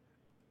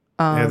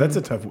 Yeah, that's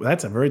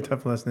a very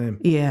tough last name.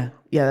 Yeah,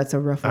 that's a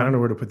rough one. I don't know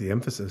where to put the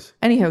emphasis.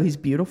 Anyhow, he's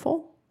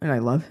beautiful, and I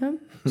love him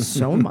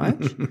so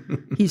much.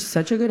 He's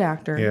such a good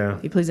actor.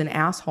 Yeah. He plays an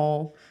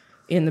asshole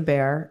in The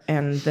Bear,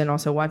 and then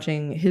also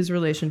watching his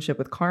relationship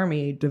with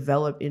Carmy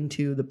develop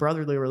into the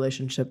brotherly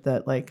relationship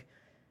that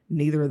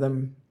neither of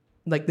them,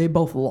 they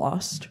both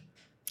lost.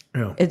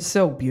 Yeah. It's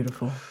so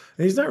beautiful.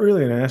 And he's not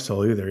really an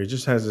asshole either. He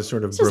just has a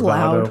sort of he's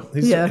bravado.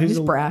 Loud. He's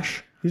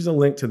brash. He's a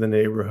link to the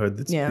neighborhood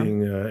that's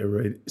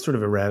being sort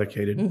of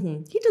eradicated.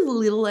 Mm-hmm. He does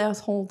little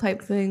asshole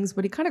type things,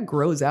 but he kind of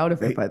grows out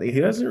of it by the end. He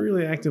doesn't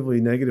really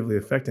actively negatively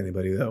affect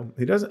anybody, though.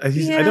 He doesn't. I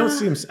don't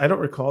see him. I don't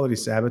recall that he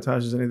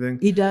sabotages anything.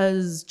 He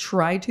does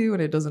try to,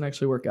 and it doesn't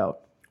actually work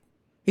out.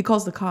 He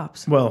calls the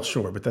cops. Well,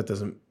 sure, but that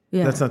doesn't.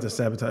 Yeah. That's not the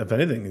sabotage. If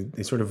anything,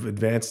 he sort of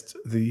advanced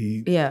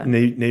the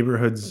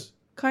neighborhood's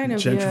kind of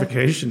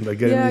gentrification by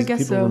getting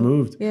these people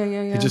removed.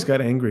 Yeah. He just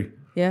got angry.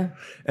 Yeah.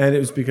 And it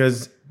was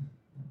because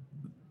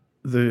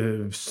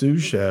the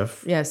sous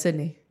chef Yeah,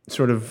 Sydney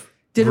sort of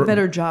did a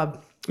better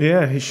job.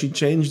 Yeah, she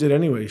changed it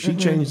anyway. She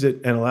changed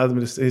it and allowed them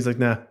to stay. He's like,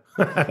 nah,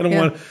 I don't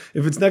want.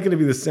 If it's not going to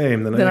be the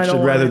same, then I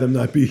should rather them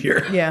not be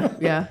here.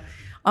 Yeah.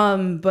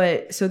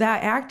 But so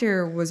that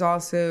actor was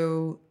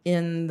also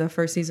in the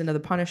first season of The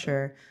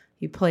Punisher.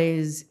 He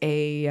plays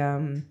a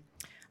man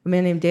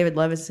named David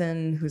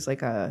Levison, who's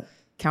like a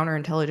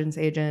counterintelligence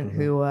agent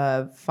who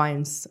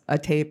finds a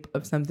tape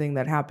of something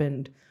that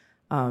happened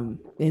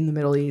in the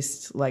Middle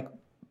East, like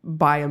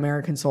by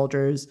American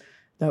soldiers,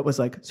 that was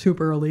like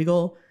super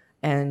illegal.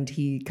 And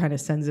he kind of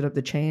sends it up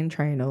the chain,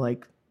 trying to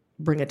like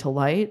bring it to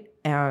light,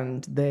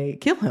 and they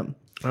kill him.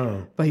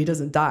 Oh, But he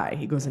doesn't die.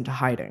 He goes into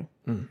hiding.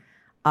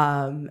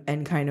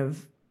 And kind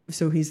of,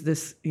 so he's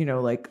this,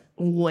 like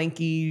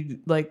lanky,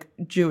 like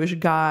Jewish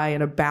guy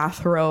in a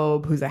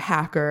bathrobe who's a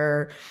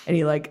hacker, and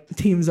he like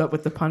teams up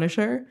with the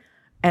Punisher,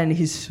 and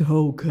he's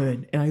so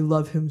good, and I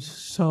love him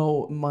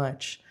so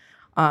much.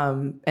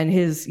 And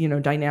his,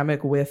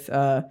 dynamic with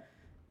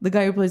the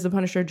guy who plays the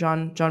Punisher,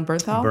 John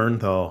Bernthal.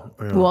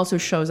 Bernthal, Who also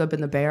shows up in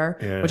The Bear,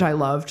 which I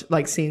loved,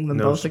 like seeing them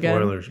both again.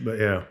 No spoilers, but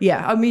yeah.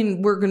 Yeah, I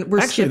mean, we're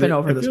Actually, skipping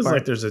over this part. It feels part.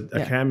 like there's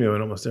a cameo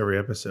in almost every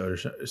episode.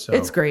 So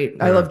It's great.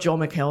 I love Joel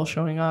McHale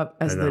showing up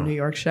as the New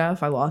York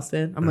chef. I lost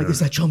it. I'm like, is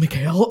that Joel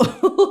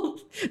McHale?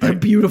 That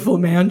beautiful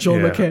man, Joel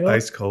McHale.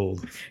 Ice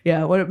cold.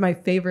 Yeah, one of my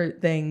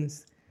favorite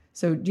things.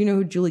 So do you know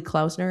who Julie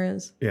Klausner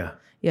is? Yeah.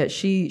 Yeah,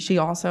 she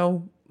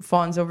also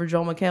fawns over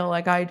Joel McHale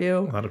like I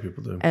do. A lot of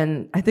people do.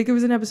 And I think it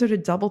was an episode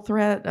of Double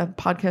Threat, a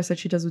podcast that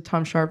she does with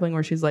Tom Sharpling,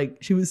 where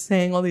she was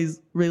saying all these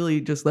really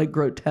just like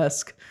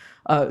grotesque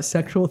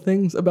sexual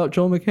things about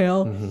Joel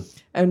McHale.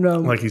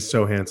 And like he's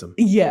so handsome.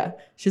 Yeah.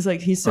 She's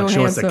like, he's so handsome.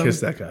 She wants to kiss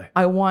that guy.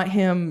 I want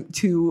him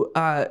to,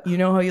 you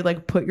know how you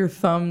like put your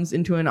thumbs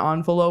into an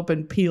envelope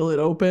and peel it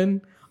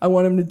open? I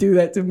want him to do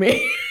that to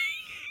me.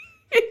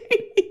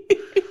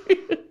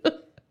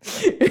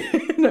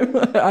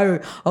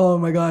 Oh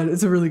my God,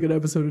 it's a really good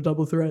episode of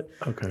Double Threat.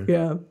 Okay.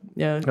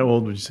 Yeah. How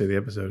old would you say the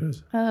episode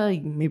is?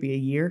 Maybe a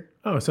year.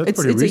 Oh, so it's It's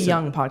pretty a recent.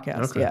 young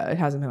podcast. Okay. Yeah, it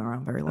hasn't been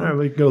around very long. All right,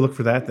 we can go look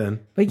for that then.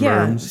 But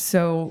yeah, Merms.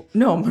 so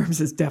no, Merms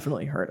has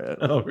definitely heard it.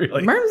 Oh,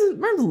 really?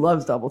 Merms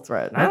loves Double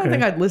Threat. I don't Okay.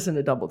 think I'd listen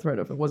to Double Threat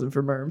if it wasn't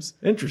for Merms.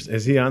 Interesting.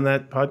 Is he on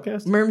that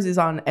podcast? Merms is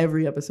on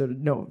every episode.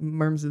 No,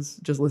 Merms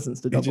just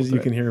listens to Double Threat. You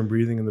can hear him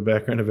breathing in the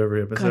background of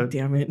every episode. God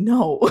damn it,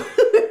 no.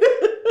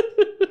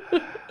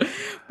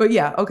 But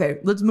yeah, okay,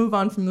 let's move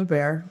on from The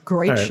Bear.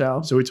 Great All right,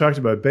 show. So we talked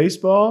about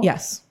baseball.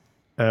 Yes.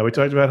 We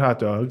talked about hot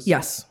dogs.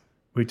 Yes.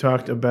 We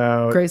talked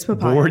about Gray's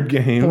Papaya. board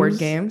games. Board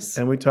games.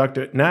 And we talked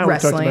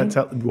Wrestling.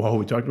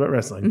 we talked about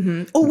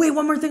wrestling. Oh, wait,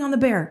 one more thing on The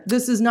Bear.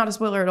 This is not a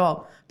spoiler at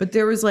all. But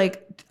there was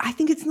like, I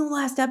think it's in the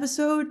last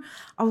episode.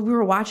 We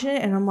were watching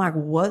it and I'm like,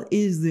 what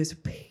is this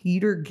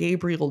Peter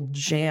Gabriel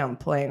jam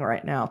playing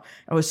right now?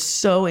 I was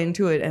so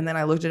into it. And then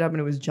I looked it up and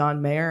it was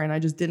John Mayer. And I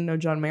just didn't know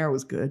John Mayer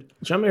was good.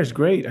 John Mayer's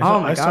great. My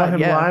I saw God, him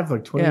yeah. live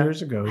like 20 Yeah.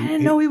 years ago. I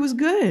didn't know he was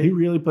good. He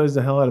really plays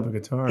the hell out of a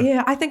guitar.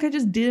 Yeah, I think I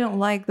just didn't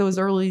like those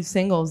early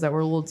singles that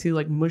were a little too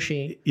like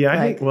mushy. Yeah, I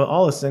Like, think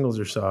all his singles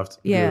are soft.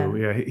 Yeah. Blue.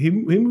 Yeah. He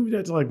moved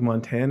out to like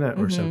Montana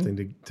or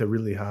something to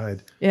really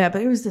hide. yeah,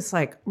 but it was this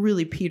like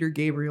really Peter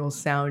Gabriel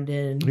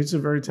sounding He's a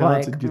very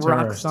like talented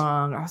rock guitarist.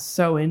 song. I was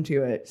so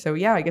into it. So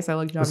yeah, I guess I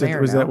like John Was,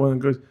 Mayer. was now. that one that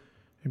goes,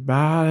 "Your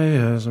body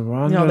is a No,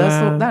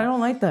 wonderland. I don't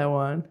like that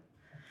one.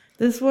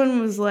 This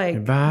one was like,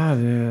 Your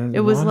body is it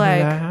a was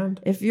like, wonderland."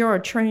 if you're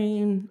a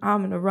train,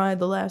 I'm gonna ride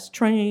the last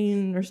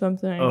train or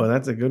something. Oh,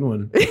 that's a good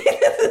one.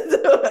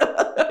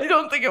 I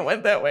don't think it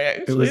went that way.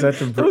 Actually, Was that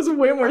the- that was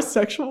way more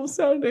sexual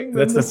sounding.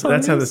 Than That's the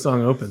that's how the is.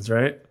 song opens,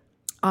 right?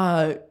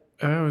 Uh,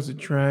 I was a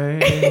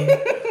train.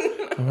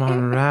 I want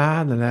to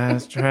ride the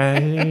last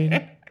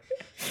train.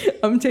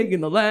 I'm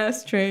taking the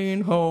last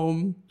train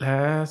home.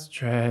 Last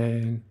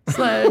train.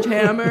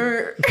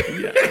 Sledgehammer.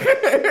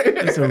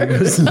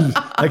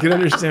 I can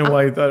understand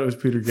why you thought it was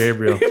Peter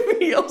Gabriel.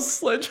 Real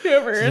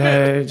sledgehammer in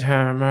it.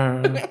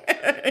 Sledgehammer.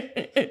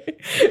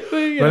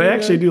 Yeah, But I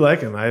actually do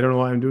like him. I don't know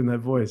why I'm doing that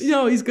voice.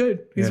 No, he's good.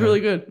 He's Yeah. really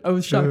good. I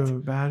was shocked.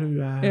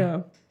 Yeah. Yeah.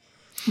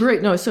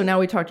 Great. No, so now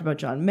we talked about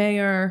John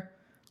Mayer.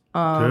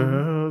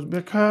 Girls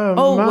become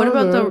Oh, what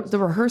about mothers. the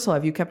rehearsal?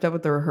 Have you kept up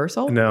with the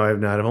rehearsal? No, I've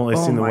not. I've only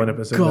seen the my one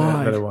episode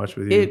God. that I watched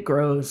with you. It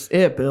grows.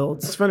 It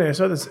builds. It's funny. I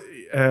saw this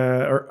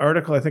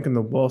article, I think, in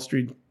the Wall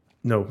Street.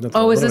 No. Not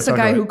Oh, what is am I this a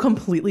talking guy about? who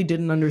completely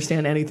didn't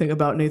understand anything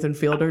about Nathan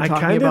Fielder I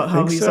talking kinda about how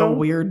think he's so. a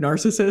weird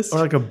narcissist? Or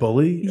like a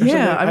bully? Or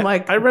Yeah, something? I'm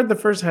like- I read the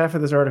first half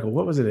of this article.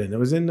 What was it in? It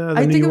was in the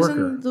I New think it was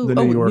Yorker. in the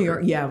New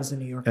Yorker. Yeah, it was the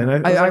New Yorker.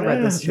 And I I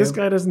read this too. This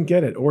guy doesn't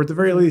get it. Or at the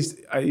very least,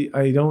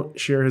 I don't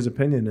share his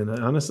opinion. And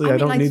honestly, I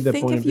don't need that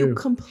point of I think if you view.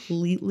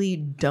 completely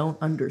don't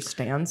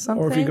understand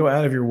something, Or if you go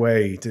out of your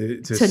way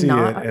to see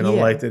not- it in a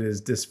yeah. light that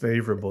is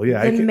disfavorable.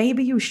 Yeah, then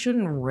maybe you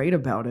shouldn't write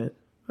about it.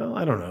 well,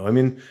 I don't know. I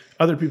mean,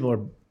 other people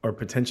are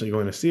potentially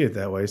going to see it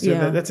that way. So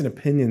Yeah. that's an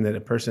opinion that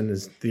a person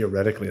is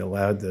theoretically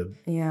allowed to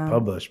Yeah.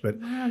 publish. But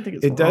I don't think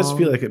it's it does wrong.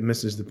 feel like it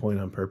misses the point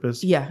on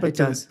purpose. Yeah, but it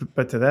does.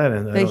 But to that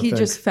end, I That don't he think.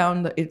 just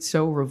found that it's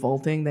so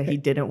revolting that he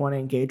didn't want to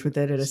engage with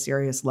it at a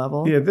serious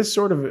level. Yeah, this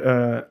sort of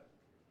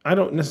I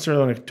don't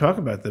necessarily want to talk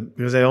about them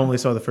because I only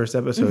saw the first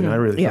episode and I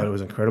really thought it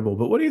was incredible.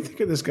 But what do you think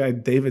of this guy,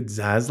 David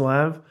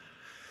Zaslav?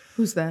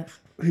 Who's that?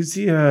 He's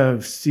the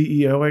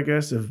CEO, I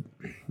guess, of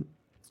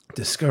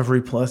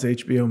Discovery Plus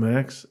HBO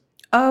Max.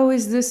 Oh,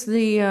 is this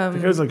the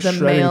was like the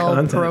shredding male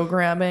content.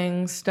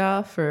 programming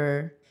stuff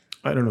or?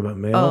 I don't know about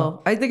male.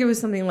 Oh, I think it was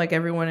something like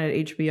everyone at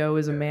HBO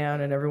is a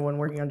man and everyone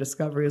working on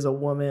Discovery is a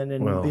woman,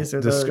 and Well, these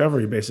are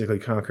Discovery basically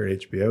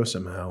conquered HBO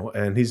somehow,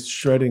 and he's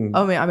shredding.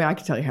 I mean, I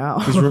can tell you how.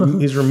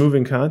 He's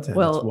removing content.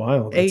 Well, it's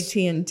wild.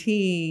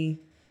 AT&T.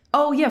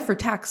 Oh yeah, for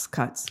tax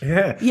cuts.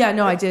 Yeah. Yeah,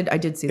 no, I did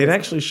see It this.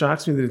 actually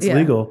shocks me that it's Yeah.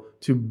 legal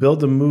to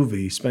build a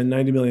movie, spend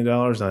 $90 million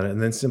on it,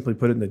 and then simply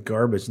put it in the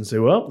garbage and say,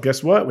 well,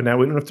 guess what? Now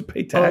we don't have to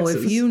pay taxes. Oh,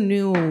 if you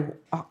knew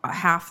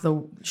half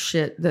the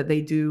shit that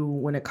they do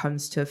when it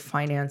comes to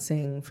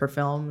financing for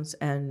films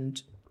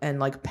and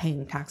like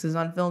paying taxes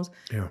on films,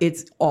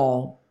 it's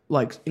all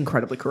like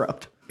incredibly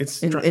corrupt.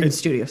 It's in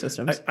studio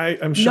systems.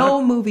 I'm shocked.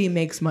 No movie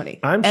makes money.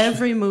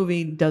 Every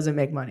movie doesn't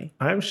make money.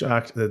 I'm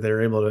shocked that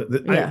they're able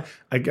to.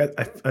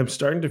 I'm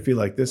starting to feel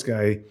like this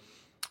guy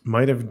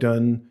might have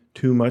done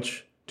too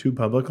much too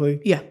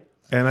publicly. Yeah.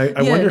 And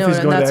I wonder if he's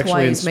going to that's actually.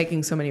 why he's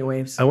making so many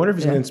waves. I wonder if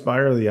he's going to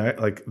inspire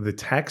the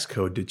tax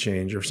code to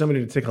change, or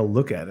somebody to take a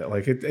look at it.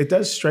 Like it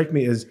does strike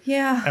me as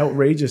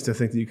outrageous to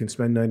think that you can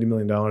spend $90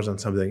 million on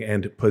something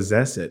and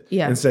possess it,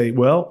 and say,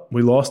 "Well,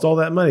 we lost all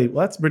that money."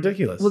 Well, that's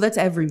ridiculous. Well, that's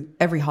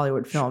every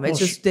Hollywood film. It's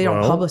just they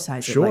don't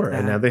publicize it like that.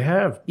 And now they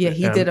have. Yeah,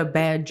 he did a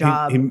bad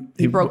job.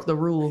 He broke the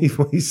rule. He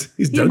broke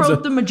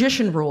the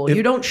magician rule.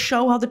 You don't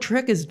show how the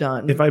trick is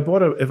done. If I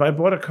bought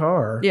a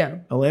car,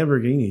 a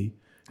Lamborghini.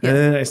 And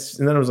then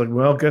I was like,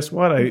 well, guess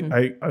what?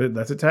 I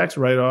that's a tax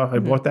write-off. I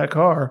bought that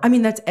car. I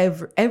mean, that's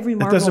every Marvel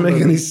movie. It doesn't make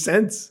any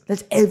sense.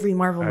 That's every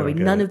Marvel movie.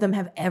 None of them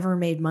have ever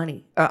made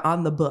money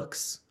on the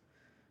books.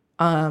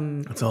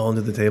 It's all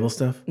under the table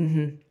stuff?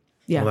 Mm-hmm.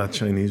 Yeah. All that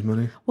Chinese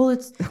money? Well,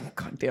 it's... Oh,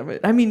 God damn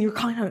it. I mean, you're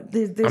kind of...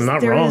 I'm not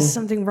wrong. There is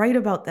something right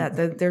about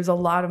that. There's a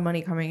lot of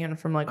money coming in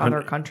from like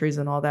other countries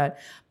and all that.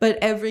 But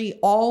every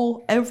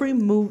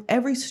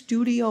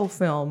studio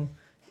film...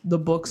 The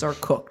books are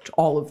cooked,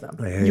 all of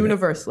them,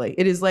 universally.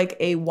 It is like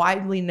a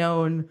widely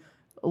known,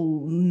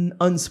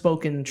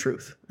 unspoken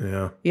truth.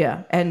 Yeah.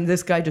 Yeah. And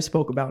this guy just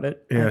spoke about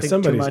it. Yeah. I think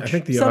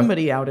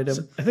somebody outed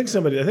him. I think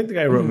the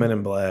guy who wrote Men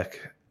in Black.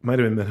 Might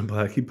have been Men in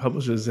Black. He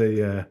publishes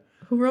a.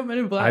 Who wrote Men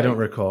in Black? I don't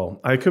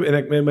recall. I could. And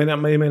it may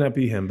not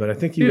be him, but I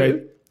think he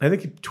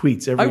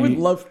tweets every. I would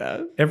love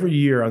that. Every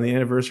year on the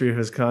anniversary of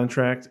his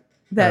contract.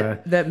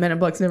 That Men in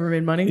Black's never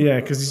made money?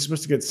 Yeah, because he's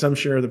supposed to get some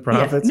share of the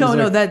profits.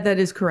 Yeah. That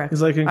is correct.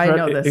 He's like, I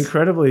know this.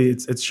 Incredibly,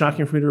 it's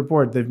shocking for me to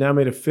report. They've now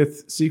made a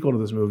 5th sequel to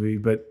this movie,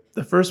 but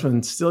the first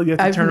one's still yet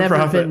to turn a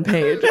profit. I've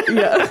never been paid.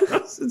 Yeah.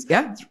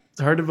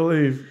 It's hard to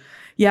believe.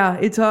 Yeah,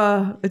 it's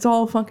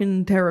all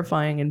fucking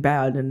terrifying and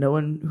bad, and no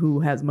one who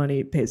has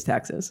money pays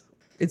taxes.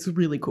 It's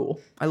really cool.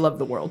 I love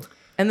the world.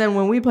 And then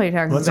when we pay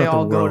taxes, they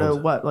all go to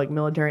what, like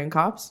military and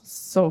cops?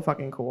 So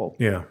fucking cool.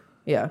 Yeah.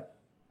 Yeah.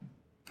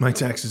 My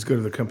taxes go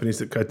to the companies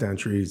that cut down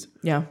trees.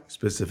 Yeah.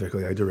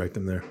 Specifically, I direct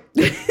them there.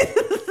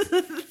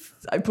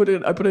 I put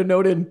a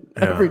note in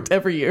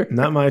every year.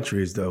 Not my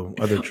trees though.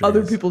 Other trees.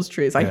 Other people's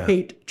trees. I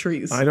hate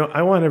trees.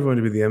 I want everyone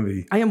to be the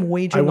envy. I am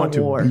waging a war. I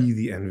want to be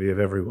the envy of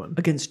everyone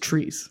against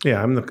trees.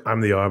 Yeah, I'm the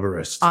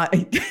arborist.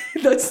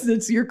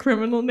 That's your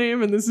criminal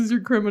name, and this is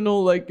your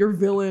criminal, like your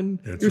villain,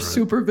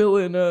 super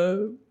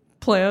villain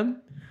plan.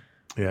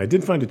 Yeah, I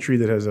did find a tree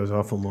that has those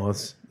awful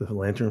moths, the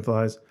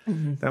lanternflies.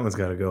 Mm-hmm. That one's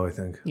got to go, I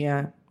think.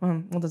 Yeah.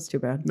 Well, that's too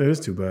bad. It is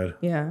too bad.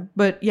 Yeah.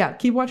 But yeah,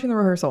 keep watching the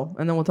rehearsal,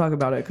 and then we'll talk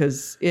about it,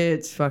 because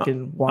it's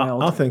fucking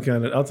wild. I'll think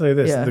on it. I'll tell you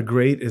this. Yeah. The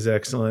Great is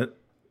excellent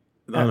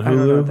on Hulu. I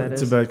don't know what that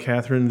is. About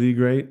Catherine the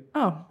Great.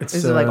 Oh.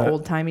 Is it like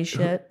old-timey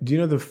shit? Do you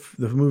know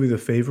the movie The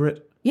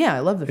Favorite? Yeah, I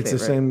love The Favorite.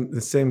 It's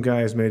the same guy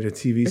has made a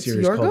TV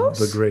series called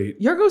The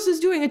Great. Yorgos is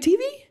doing a TV?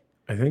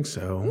 I think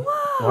so. Whoa.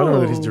 Well, I don't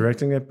know that he's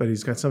directing it, but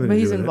he's got something to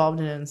do with it. But he's involved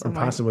in it in some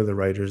way. Possibly the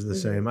writers are the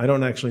same. I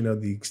don't actually know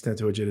the extent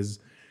to which it is,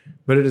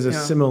 but it is a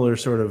similar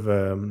sort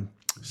of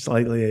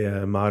slightly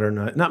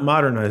modernized, not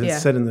modernized. Yeah.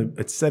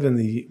 It's set in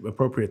the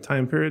appropriate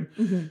time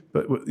period,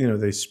 but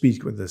they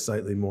speak with a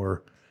slightly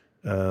more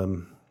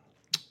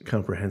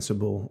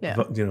comprehensible,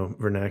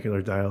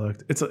 vernacular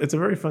dialect. It's a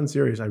very fun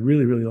series. I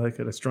really, really like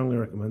it. I strongly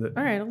recommend it.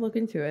 All right, I'll look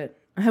into it.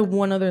 I have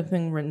one other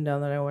thing written down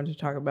that I wanted to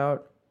talk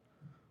about.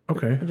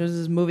 Okay. There's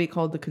this movie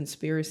called The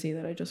Conspiracy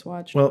that I just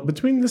watched. Well,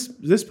 between this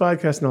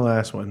podcast and the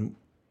last one,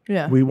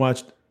 we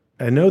watched.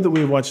 I know that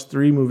we watched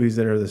 3 movies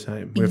that are the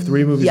same. We have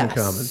 3 movies in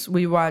common.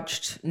 We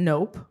watched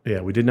Nope.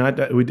 Yeah, we did not.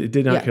 It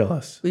did not kill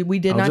us. We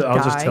did not die.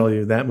 I'll just tell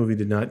you that movie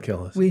did not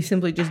kill us. We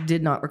simply just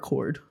did not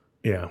record.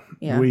 Yeah.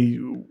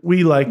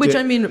 We liked it. Which,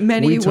 I mean,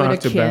 many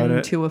would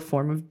akin to a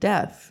form of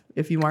death.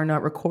 If you are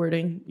not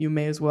recording, you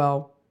may as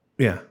well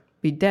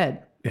be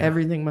dead. Yeah.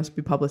 Everything must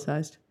be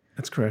publicized.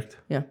 That's correct.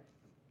 Yeah.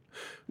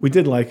 We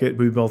did like it.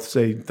 We both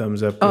say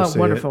thumbs up. Go Oh, see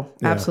wonderful.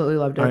 it. Yeah. Absolutely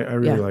loved it. I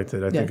really liked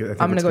it. I think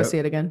I'm going to go see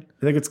it again.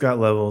 I think it's got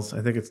levels.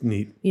 I think it's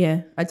neat.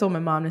 Yeah. I told my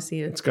mom to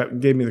see it.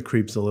 Gave me the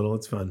creeps a little.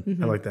 It's fun.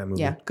 I like that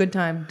movie. Yeah. Good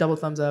time. Double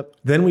thumbs up.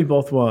 Then we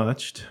both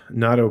watched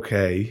Not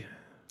Okay.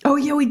 Oh,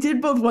 yeah. We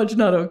did both watch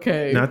Not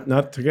Okay.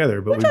 Not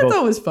together, but Which we I both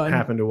thought was fun.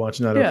 happened to watch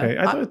Not Yeah. Okay.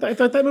 I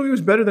thought that movie was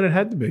better than it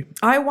had to be.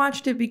 I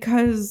watched it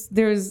because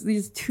there's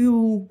these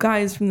two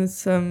guys from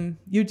this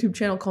YouTube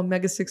channel called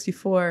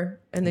Mega64,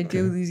 and they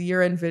do these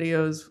year-end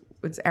videos.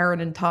 It's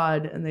Aaron and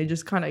Todd, and they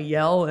just kind of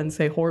yell and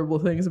say horrible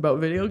things about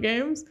video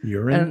games.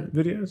 Urine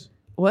videos?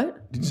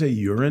 What? Did you say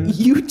urine?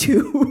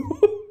 YouTube.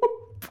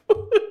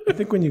 I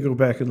think when you go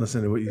back and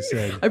listen to what you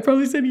said. I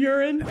probably said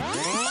urine.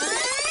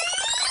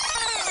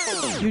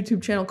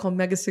 YouTube channel called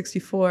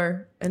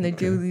Mega64, and they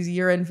do these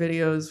year-end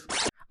videos.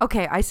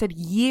 Okay, I said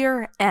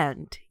year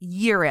end.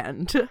 Year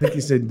end. I think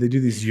you said they do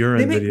these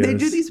urine videos. They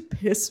do these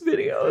piss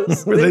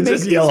videos. where they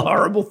just yell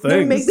horrible things.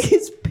 They make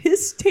these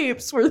piss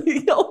tapes where they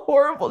yell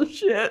horrible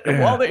shit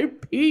while they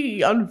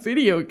pee on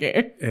video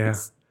games. Yeah.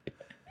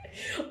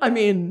 I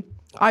mean,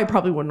 I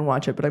probably wouldn't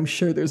watch it, but I'm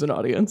sure there's an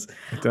audience.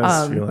 It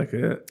does feel like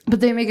it. But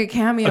they make a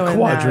cameo in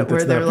Quadrant that where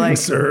that's they're not being like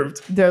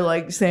served. they're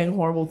like saying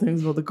horrible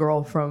things about the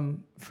girl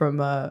from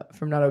Not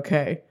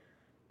Okay,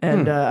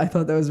 and I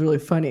thought that was really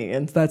funny,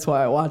 and that's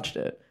why I watched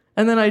it.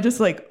 And then I just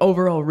like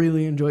overall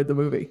really enjoyed the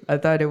movie. I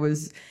thought it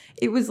was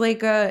like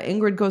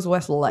Ingrid Goes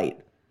West light.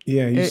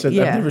 Yeah, you said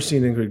yeah. I've never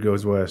seen Ingrid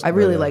Goes West. I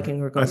really but, like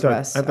Ingrid Goes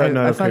West. I thought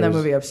Not I found Okay that was-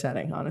 movie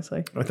upsetting,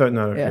 honestly. I thought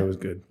Not Okay Yeah. was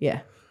good.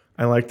 Yeah.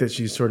 I like that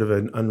she's sort of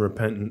an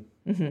unrepentant,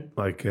 Mm-hmm.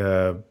 like,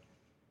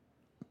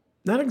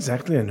 not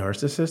exactly a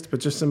narcissist, but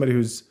just somebody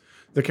who's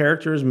the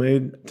character is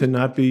made to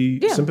not be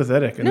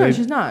sympathetic. And No,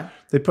 she's not.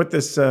 They put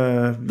this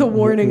The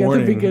warning at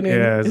the beginning.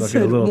 Yeah, it's it like a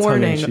said, little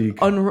warning, tongue-in-cheek.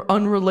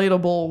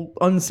 unrelatable,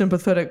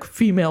 unsympathetic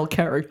female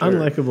character.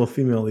 Unlikable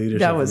female leader.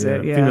 That was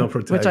it, yeah. Female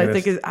protagonist. Which I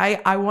think is,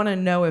 I want to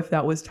know if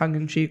that was tongue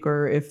in cheek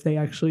or if they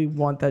actually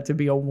want that to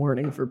be a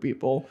warning for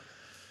people.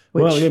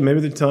 Which, Well, yeah, maybe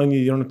they're telling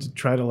you don't have to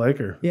try to like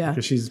her. Yeah.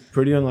 Because she's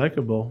pretty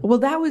unlikable. Well,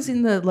 that was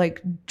in the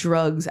like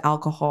drugs,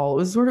 alcohol. It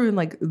was sort of in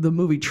like the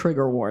movie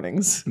trigger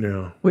warnings,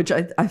 Yeah. which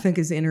I think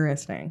is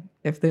interesting.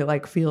 If they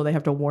like feel they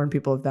have to warn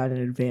people of that in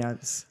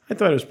advance. I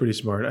thought it was pretty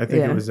smart. I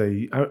think Yeah. it was a.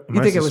 You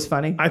think it was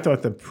funny? I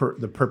thought the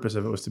purpose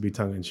of it was to be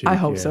tongue in cheek. I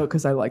hope so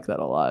because I like that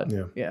a lot.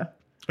 Yeah. Yeah.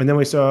 And then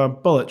we saw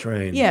Bullet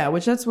Train. Yeah,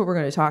 which that's what we're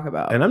going to talk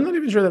about. And I'm not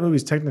even sure that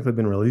movie's technically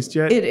been released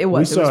yet. It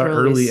was. We saw it was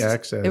released, early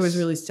access. It was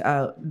released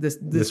this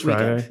This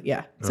weekend. Friday?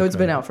 Yeah. So it's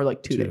Okay. been out for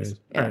like 2 days.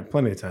 Yeah. All right,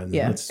 plenty of time. Then.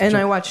 Yeah. Let's And ju-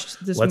 I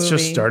watched this let's movie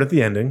just start at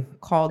the ending.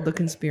 called The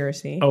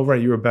Conspiracy Oh,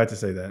 right. You were about to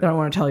say that that. I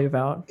want to tell you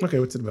about. Okay,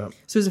 what's it about?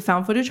 So it's a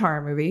found footage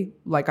horror movie,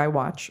 like I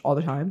watch all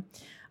the time,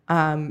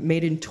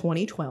 made in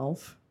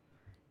 2012.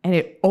 And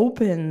it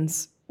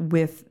opens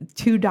with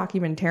two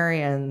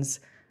documentarians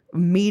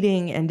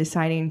meeting and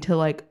deciding to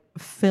like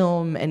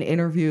film and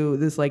interview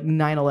this like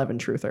 9/11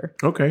 truther.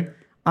 Okay.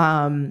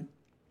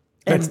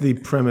 That's the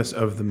premise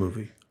of the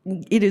movie.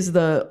 It is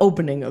the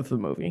opening of the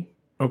movie.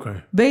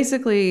 Okay.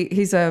 Basically,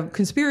 he's a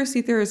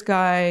conspiracy theorist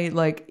guy.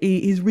 Like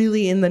he's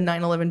really in the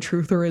 9/11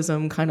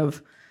 trutherism kind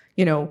of,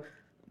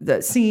 the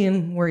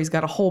scene where he's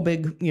got a whole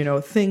big,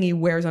 thing he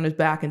wears on his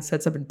back and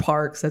sets up in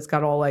parks that's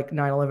got all like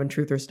 9/11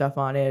 truther stuff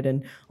on it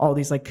and all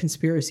these like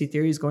conspiracy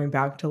theories going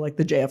back to like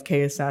the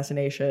JFK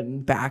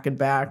assassination back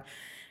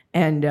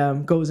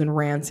and goes and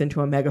rants into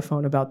a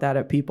megaphone about that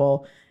at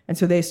people. And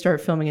so they start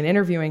filming and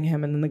interviewing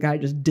him, and then the guy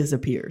just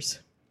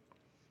disappears.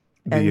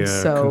 And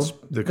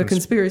the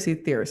conspiracy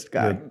theorist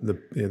guy, the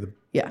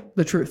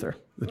truther.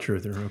 The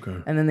truther. Okay.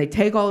 And then they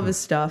take all of his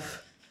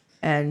stuff,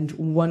 and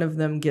one of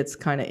them gets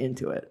kind of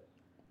into it.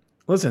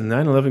 Listen,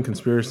 9/11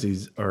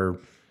 conspiracies are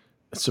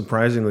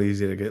surprisingly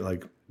easy to get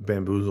like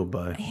bamboozled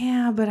by.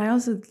 Yeah, but I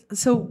also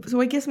so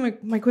I guess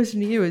my question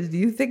to you is, do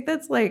you think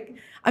that's like,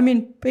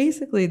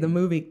 basically the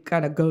movie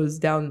kind of goes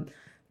down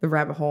the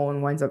rabbit hole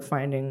and winds up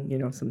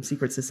finding, some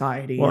secret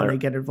society and they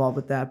get involved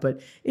with that, but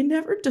it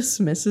never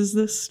dismisses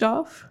this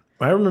stuff.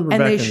 I remember And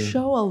back they in,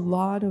 show a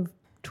lot of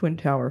Twin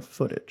Tower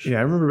footage. Yeah,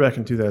 I remember back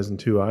in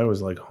 2002, I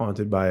was like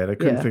haunted by it. I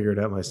couldn't Yeah. figure it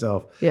out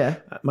myself. Yeah.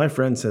 My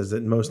friend says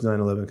that most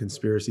 9/11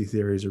 conspiracy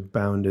theories are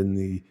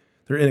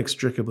they're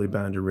inextricably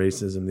bound to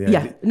racism.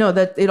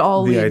 That it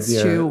all the leads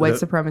idea- to white the-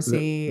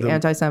 supremacy, the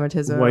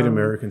anti-Semitism. White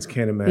Americans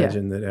can't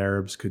imagine that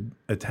Arabs could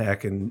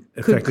attack and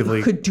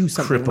effectively could do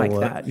something like cripple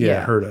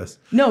that. hurt us.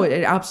 No,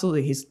 it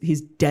absolutely.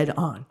 He's dead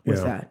on with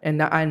Yeah. that,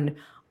 and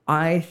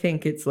I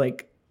think it's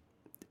like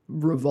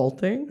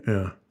revolting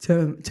Yeah.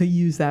 to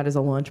use that as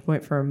a launch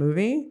point for a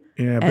movie.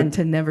 Yeah, but And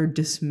to never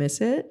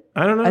dismiss it,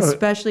 I don't know.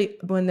 especially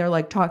when they're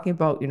like talking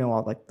about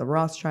all like the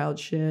Rothschild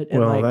shit. And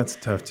Well, like, that's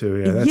tough too.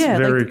 Yeah, that's Yeah,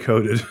 very like,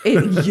 coded.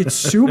 it's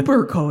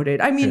super coded.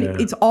 Yeah.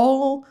 It's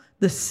all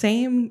the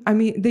same.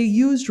 They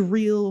used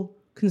real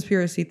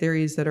conspiracy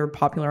theories that are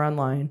popular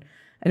online.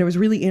 And it was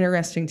really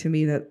interesting to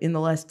me that in the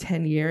last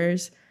 10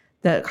 years,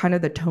 that kind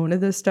of the tone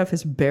of this stuff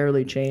has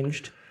barely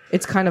changed.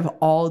 It's kind of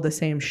all the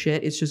same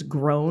shit. It's just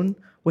grown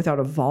without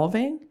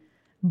evolving.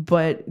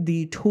 but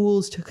the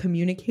tools to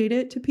communicate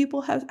it to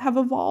people have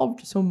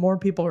evolved, so more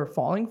people are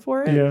falling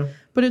for it. Yeah.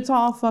 But it's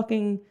all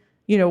fucking,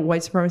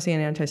 white supremacy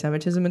and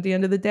anti-Semitism at the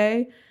end of the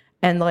day.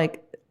 And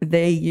like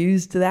they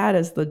used that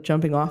as the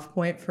jumping off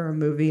point for a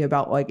movie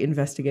about like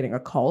investigating a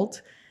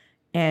cult.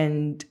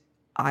 And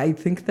I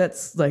think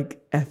that's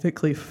like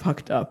ethically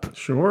fucked up.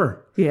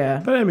 Sure.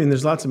 Yeah. But I mean,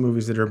 there's lots of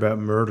movies that are about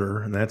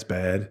murder, and that's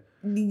bad.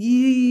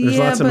 Yeah, There's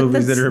lots of but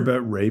movies that are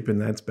about rape, and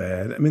that's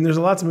bad. I mean, there's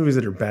lots of movies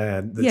that are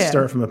bad that Yeah.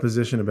 start from a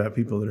position about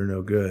people that are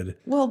no good.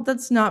 Well,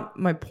 that's not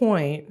my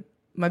point.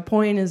 My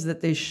point is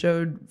that they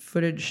showed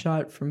footage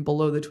shot from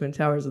below the Twin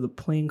Towers of the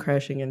plane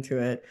crashing into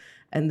it,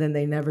 and then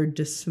they never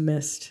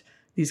dismissed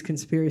these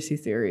conspiracy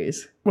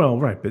theories. Well,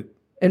 right, but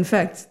In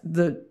fact,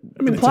 the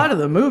it's plot of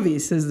the movie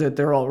says that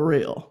they're all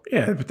real.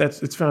 yeah, but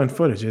it's found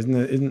footage, isn't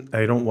it?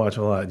 I don't watch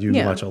a lot. You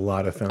Yeah. watch a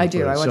lot of found I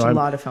footage. do. I watch So a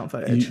lot of found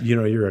footage.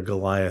 You're a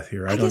Goliath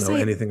here. I don't guess know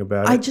anything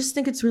about I it. just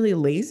think it's really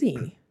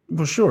lazy.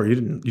 Well, sure,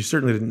 you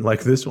certainly didn't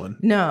like this one.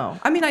 No,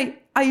 I mean,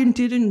 I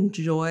did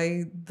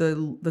enjoy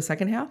the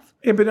second half.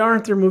 Yeah, but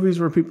aren't there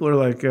movies where people are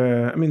like,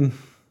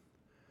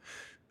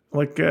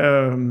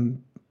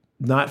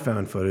 not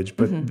found footage,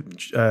 but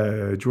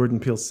Jordan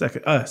Peele's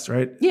second Us,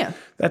 right? Yeah.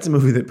 That's a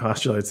movie that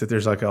postulates that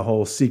there's like a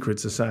whole secret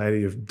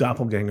society of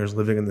doppelgangers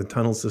living in the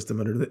tunnel system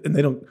and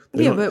they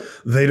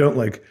don't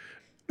like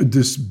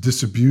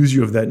disabuse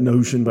you of that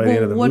notion by the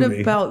end of the what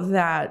movie. about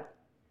that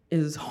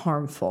is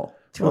harmful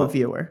to a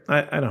viewer?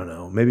 I don't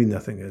know. Maybe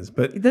nothing is,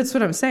 but That's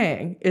what I'm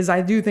saying. Is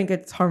I do think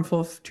it's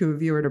harmful to a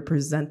viewer to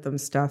present them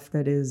stuff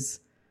that is.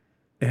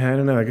 I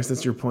don't know. I guess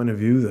that's your point of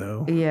view,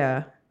 though.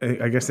 Yeah.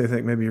 I guess they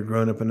think maybe you're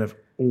grown up enough,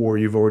 or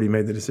you've already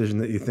made the decision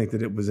that you think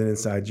that it was an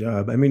inside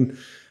job. I mean,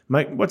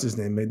 Mike, what's his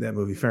name, made that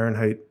movie,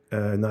 Fahrenheit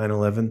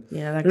 9/11.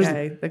 Yeah,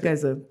 that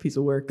guy's a piece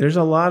of work. There's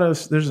a lot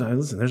of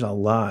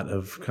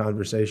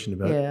conversation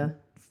about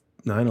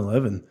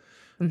 9/11,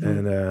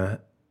 and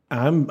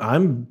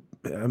I'm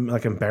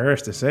like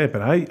embarrassed to say it,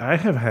 but I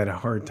have had a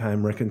hard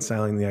time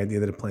reconciling the idea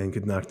that a plane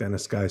could knock down a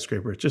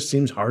skyscraper. It just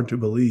seems hard to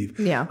believe.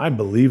 Yeah. I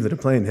believe that a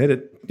plane hit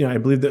it. I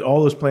believe that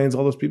all those planes,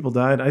 all those people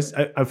died.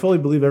 I fully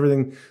believe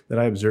everything that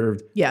I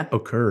observed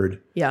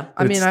occurred. Yeah.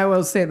 I mean, I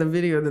will say the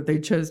video that they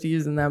chose to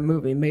use in that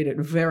movie made it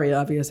very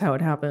obvious how it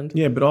happened.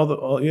 Yeah, but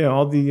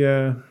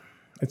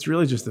it's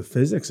really just the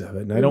physics of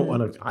it. And I don't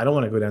want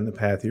to go down the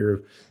path here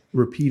of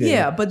repeating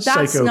but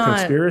that's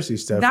conspiracy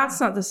stuff. That's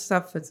not the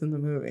stuff that's in the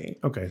movie.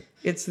 Okay.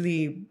 It's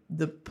the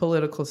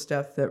political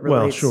stuff that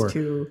relates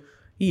to.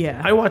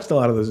 Yeah. I watched a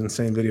lot of those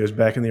insane videos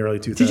back in the early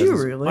 2000s. Did you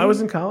really? I was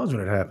in college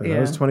when it happened. Yeah. I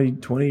was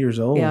 20 years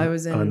old. Yeah, I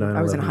was in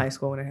 9/11. high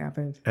school when it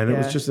happened. And it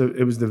was just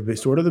it was the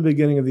sort of the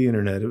beginning of the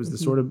internet. It was the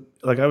sort of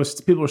like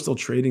people were still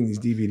trading these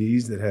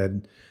DVDs that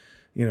had,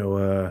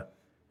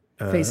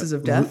 Faces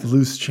of Death,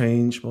 loose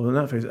change. Well,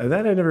 not faces.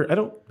 That I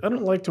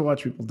don't like to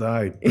watch people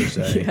die per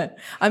se. Yeah,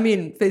 I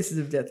mean, Faces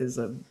of Death is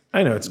a.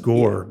 I know it's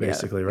gore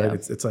basically, right? Yeah.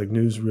 It's like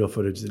newsreel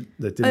footage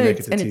that didn't make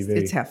it to TV.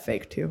 It's half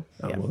fake too.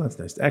 Oh, well, that's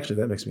nice.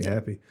 Actually, that makes me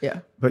happy. Yeah.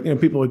 But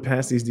people would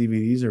pass these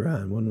DVDs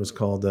around. One was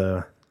called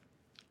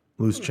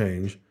Loose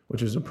Change,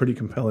 which is a pretty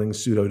compelling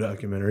pseudo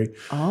documentary.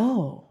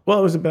 Oh. Well,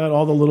 it was about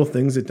all the little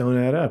things that don't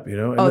add up,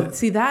 And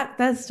see that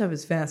stuff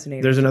is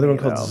fascinating. There's another one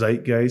called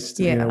Zeitgeist,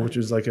 Yeah. which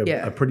was like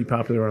a pretty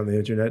popular on the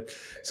internet.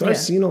 So I've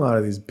seen a lot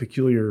of these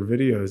peculiar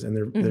videos, and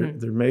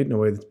they're made in a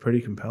way that's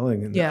pretty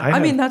compelling. And I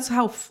mean, that's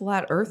how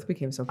Flat Earth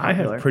became so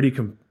popular. I have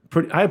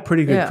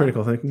pretty good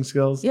critical thinking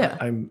skills. Yeah.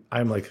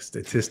 I'm like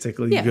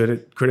statistically good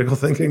at critical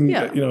thinking.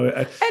 Yeah.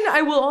 And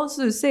I will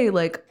also say,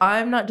 like,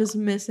 I'm not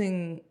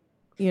dismissing,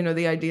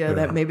 the idea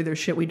that maybe there's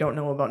shit we don't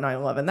know about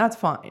 9/11. That's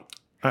fine.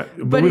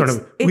 but we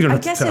don't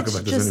have to talk about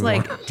this just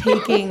anymore.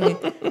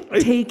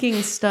 Like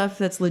taking stuff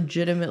that's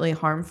legitimately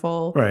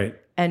harmful, Right.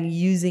 and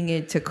using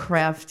it to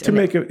craft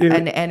make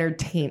an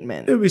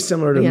entertainment. It would be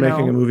similar to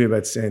making a movie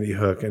about Sandy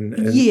Hook, and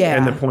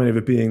the point of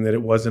it being that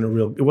it wasn't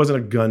a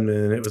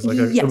gunman. It was like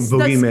a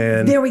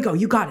boogeyman. There we go.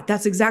 You got it.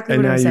 That's exactly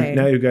and what I'm saying.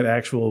 Now you've got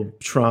actual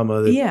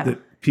trauma that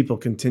people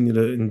continue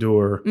to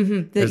endure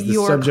that as the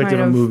you're subject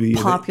kind of a movie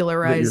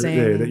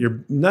popularizing. that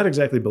you're not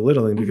exactly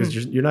belittling because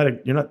you're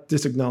not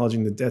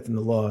disacknowledging the death and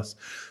the loss,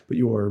 but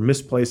you are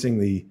misplacing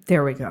the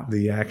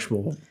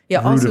actual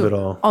root of it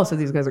all. Also,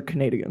 these guys are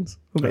Canadians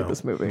who made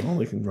this movie.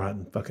 Only can rot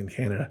in fucking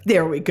Canada.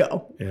 There we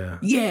go.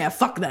 Yeah,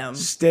 fuck them.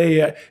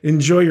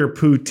 Enjoy your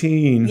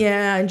poutine.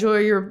 Yeah,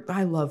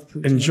 I love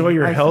poutine. Enjoy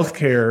your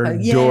healthcare,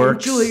 dorks.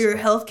 Enjoy your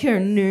healthcare,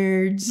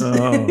 nerds.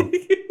 Oh.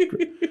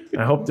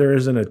 I hope there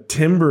isn't a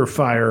timber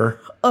fire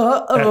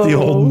at the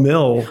old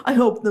mill. I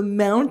hope the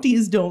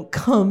Mounties don't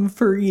come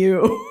for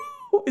you.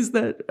 Is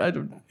that? I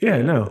don't.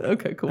 Yeah, no.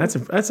 Okay, cool.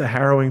 That's a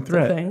harrowing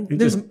threat.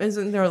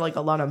 Isn't there like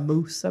a lot of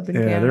moose up in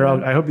Canada? They're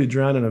all. I hope you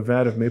drown in a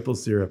vat of maple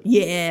syrup.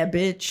 Yeah,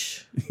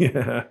 bitch.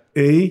 Yeah.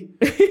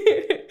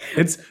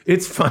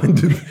 It's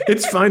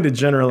fine to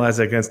generalize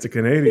against a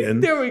Canadian.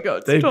 There we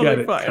go. They've totally got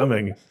it fine.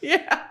 coming.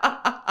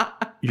 Yeah.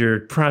 Your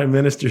prime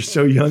minister's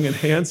so young and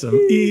handsome.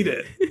 Eat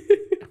it.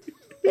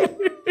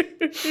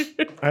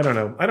 I don't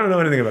know. I don't know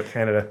anything about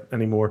Canada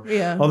anymore.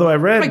 Yeah. Although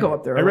I go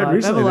up there a I read lot.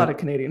 recently I have a lot that of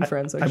Canadian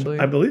friends, actually.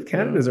 I believe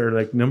Canada's our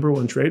like number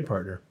one trade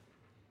partner,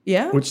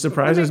 Yeah. which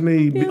surprises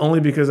me only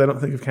because I don't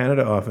think of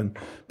Canada often.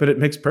 But it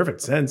makes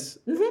perfect sense.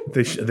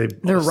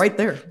 They're right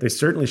there. They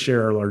certainly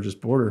share our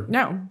largest border.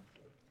 No.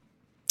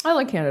 I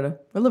like Canada.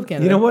 I love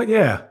Canada. You know what?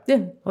 Yeah.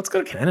 Yeah. Let's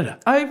go to Canada.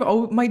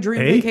 My dream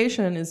Hey?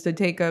 vacation is to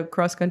take a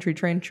cross-country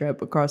train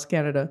trip across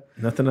Canada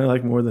Nothing I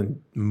like more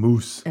than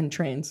moose. and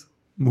trains.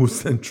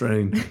 Moose and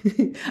train.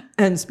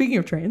 And speaking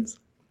of trains,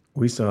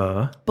 We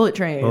saw Bullet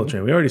Train. Bullet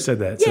Train. We already said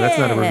that, so that's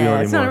not a reveal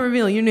anymore. It's not a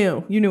reveal. You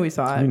knew we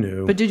saw it. You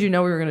knew. But did you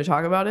know we were going to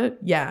talk about it?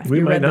 Yeah. We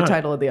you might read the not.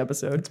 title of the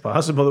episode. It's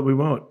possible that we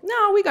won't.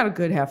 No, we got a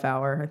good half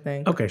hour, I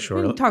think. Okay,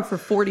 sure. We can talk for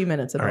 40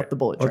 minutes about the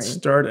Bullet Train. Let's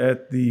start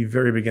at the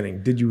very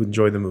beginning. Did you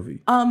enjoy the movie?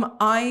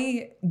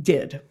 I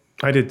did.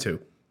 I did too.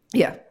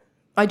 Yeah,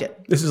 I did.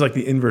 This is like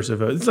the inverse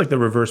of it's like the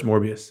reverse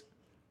Morbius.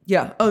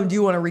 Yeah. Oh, do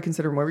you want to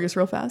reconsider Morbius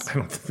real fast?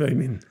 I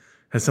mean,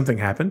 has something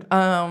happened?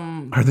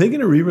 Are they going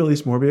to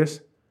re-release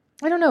Morbius?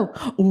 I don't know.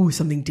 Oh,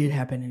 something did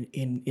happen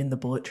in the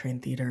Bullet Train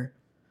theater.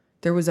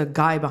 There was a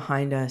guy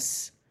behind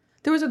us.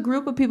 There was a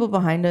group of people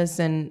behind us,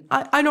 and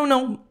I don't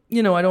know.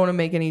 You know, I don't want to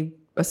make any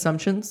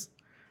assumptions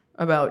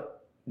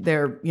about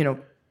their,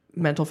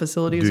 mental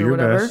facilities Do or your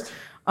whatever.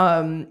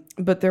 best.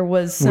 But there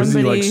was somebody. Was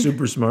he like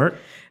super smart?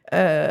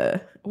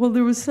 Well,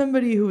 there was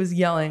somebody who was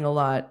yelling a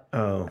lot.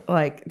 Oh.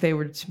 Like they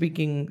were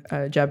speaking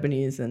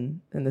Japanese, and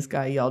this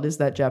guy yelled, "Is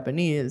that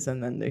Japanese?"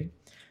 And then they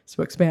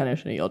spoke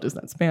Spanish, and he yelled, "Is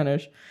that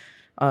Spanish?"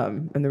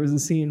 And there was a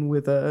scene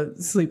with a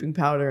sleeping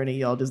powder, and he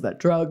yelled, "Is that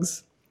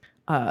drugs?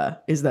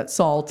 Is that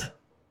salt?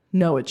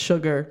 No, it's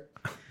sugar."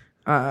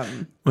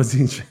 Was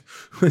he?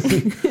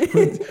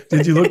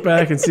 Did you look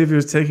back and see if he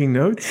was taking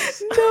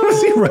notes? No.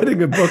 Was he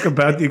writing a book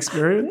about the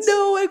experience?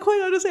 No, I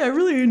quite honestly, I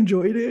really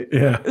enjoyed it.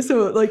 Yeah.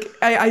 So,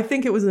 I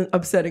think it was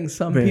upsetting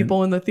some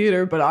people in the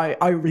theater, but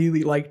I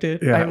really liked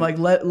it. Yeah. I'm like,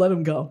 let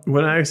him go.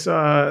 When I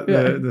saw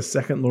the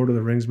second Lord of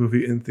the Rings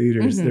movie in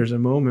theaters, there's a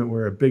moment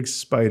where a big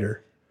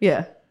spider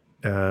Yeah.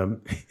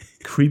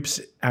 creeps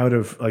out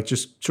of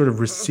just sort of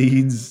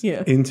recedes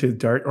into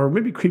dark, or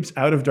maybe creeps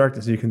out of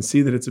darkness. You can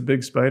see that it's a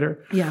big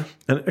spider. Yeah.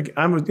 And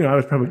I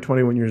was probably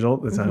 21 years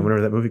old at the time,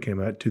 whenever that movie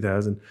came out,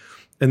 2000.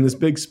 And this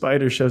big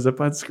spider shows up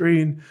on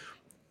screen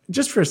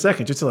just for a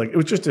second, it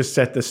was just to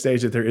set the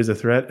stage that there is a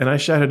threat. And I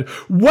shouted,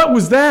 "What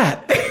was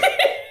that?"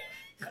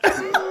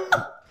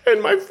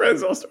 And my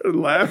friends all started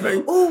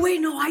laughing. Oh, wait,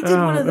 no, I did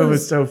one of those. It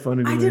was so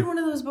funny to me. I did one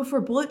of those before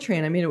Bullet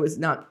Train. I mean, it was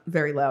not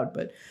very loud,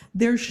 but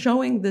they're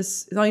showing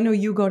this. I know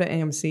you go to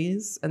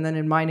AMC's, and then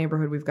in my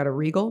neighborhood, we've got a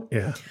Regal.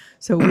 Yeah.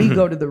 So we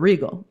go to the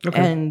Regal. Okay.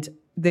 And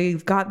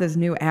they've got this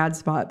new ad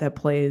spot that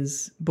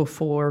plays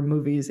before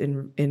movies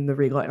in the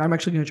Regal. And I'm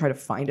actually going to try to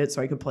find it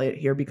so I can play it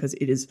here because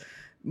it is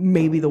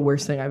maybe the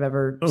worst thing I've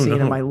ever seen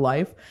in my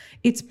life.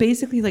 It's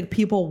basically like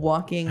people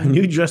walking. And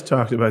you just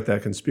talked about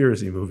that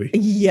conspiracy movie.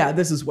 Yeah,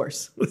 this is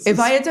worse. If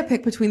I had to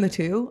pick between the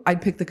two, I'd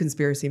pick the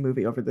conspiracy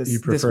movie over this. You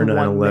prefer this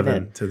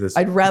 9/11 to this.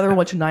 I'd rather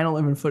watch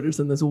 9/11 footage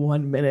than this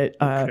 1 minute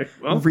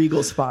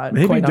Regal spot.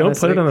 Maybe quite don't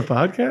honestly. put it on the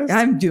podcast.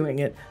 I'm doing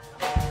it.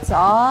 It's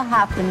all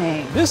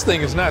happening. This thing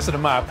is nicer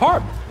than my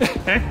apartment.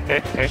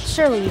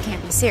 Surely you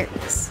can't be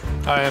serious.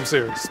 I am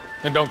serious.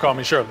 And don't call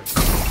me Shirley.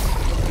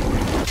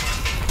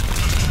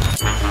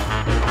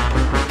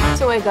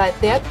 So I got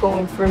that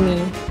going for me,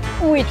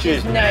 which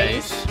is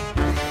nice.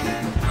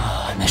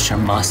 Mr.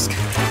 Musk.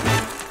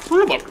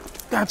 Really?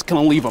 That's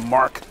gonna leave a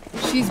mark.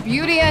 She's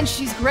beauty and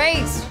she's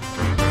grace.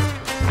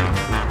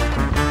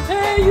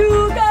 Hey,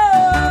 you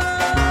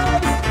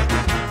guys!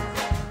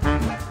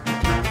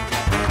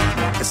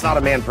 It's not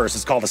a man purse,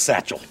 it's called a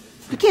satchel.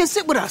 You can't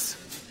sit with us.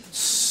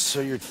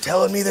 So you're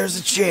telling me there's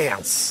a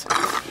chance?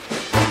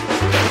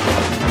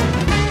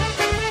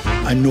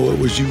 I know it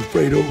was you,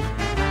 Fredo.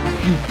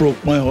 You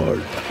broke my heart.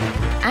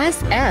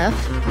 As F,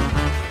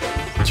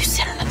 you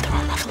sit on a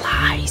throne of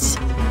lies.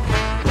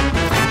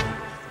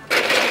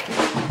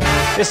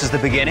 This is the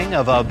beginning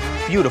of a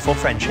beautiful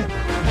friendship.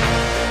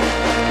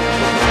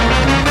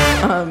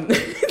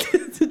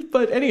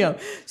 But anyhow,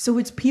 so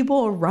it's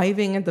people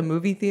arriving at the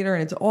movie theater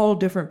and it's all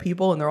different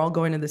people and they're all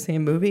going to the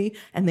same movie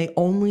and they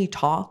only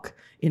talk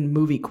in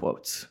movie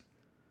quotes.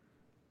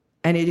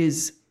 And it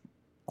is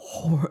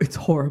it's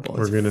horrible.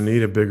 We're going to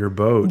need a bigger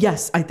boat.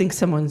 Yes, I think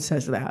someone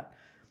says that.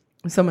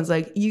 Someone's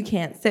like, "You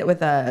can't sit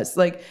with us."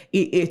 Like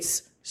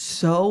it's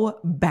so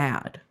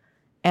bad.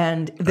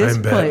 And this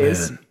I'm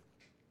plays Batman.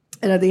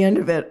 and at the end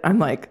of it, I'm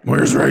like,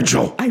 "Where's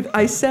Rachel?"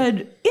 I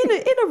said in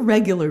a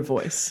regular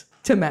voice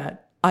to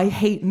Matt, "I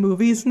hate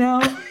movies now."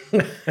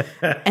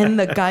 And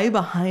the guy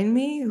behind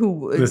me,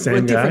 who The same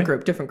a different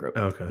guy? group.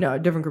 Okay. No, a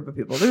different group of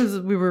people.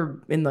 We were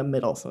in the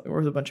middle, so there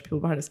was a bunch of people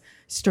behind us.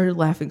 Started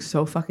laughing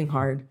so fucking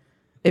hard.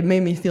 It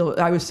made me feel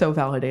I was so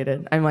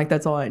validated. I'm like,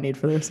 that's all I need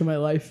for the rest of my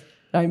life.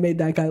 I made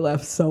that guy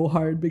laugh so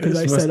hard because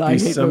I said I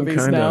hate some movies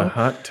kind now. of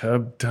hot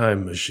tub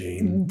time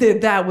machine.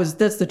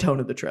 That's the tone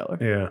of the trailer.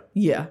 Yeah.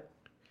 Yeah.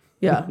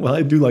 Yeah. Well,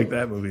 I do like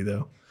that movie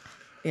though.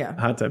 Yeah.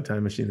 Hot Tub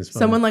Time Machine is fun.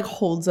 Someone like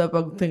holds up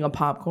a thing of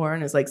popcorn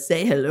and is like,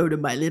 say hello to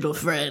my little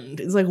friend.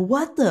 It's like,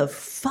 what the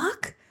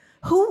fuck?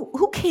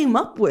 Who came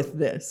up with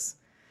this?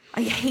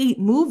 I hate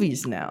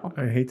movies now.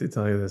 I hate to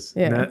tell you this.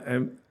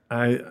 Yeah.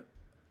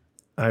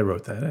 I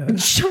wrote that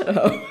ad. Shut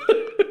up.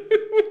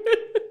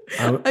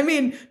 I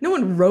mean, no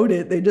one wrote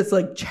it. They just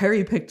like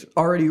cherry picked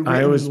already written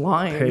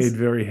lines. I was paid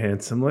very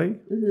handsomely.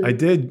 Mm-hmm. I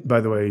did, by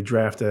the way,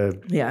 draft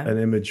an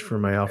image for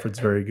my Alfred's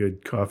Very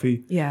Good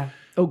coffee. Yeah.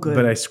 Oh, good.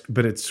 But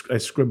I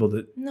scribbled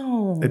it.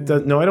 No. It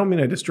does. No, I don't mean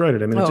I destroyed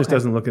it. I mean it just okay.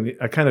 doesn't look any.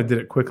 I kind of did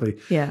it quickly.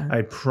 Yeah.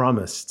 I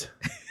promised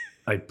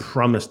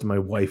my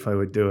wife I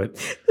would do it.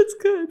 That's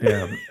good.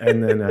 Yeah,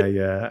 and then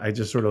I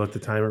just sort of let the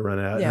timer run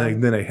out,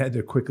 and then I had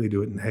to quickly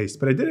do it in haste.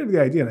 But I did have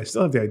the idea, and I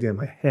still have the idea in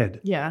my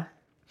head. Yeah.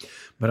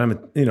 But I'm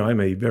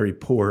a very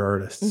poor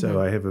artist,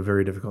 so I have a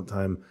very difficult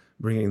time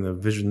bringing the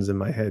visions in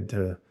my head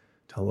to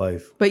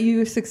life. But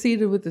you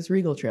succeeded with this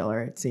Regal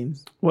trailer, it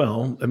seems.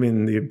 Well, I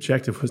mean, the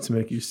objective was to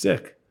make you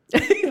sick.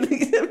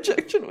 The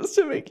objection was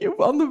to make you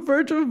on the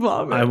verge of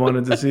vomit. I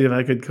wanted to see if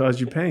I could cause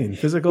you pain,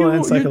 physical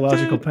and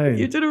psychological pain.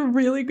 You did a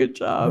really good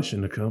job.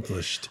 Mission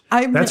accomplished.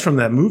 That's from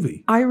that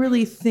movie. I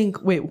really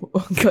think. Wait,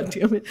 God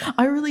damn it!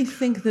 I really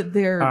think that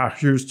they're.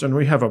 Houston,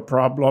 we have a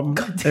problem,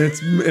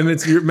 and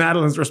it's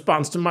Madeline's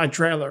response to my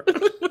trailer.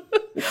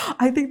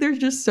 I think they're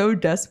just so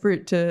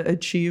desperate to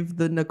achieve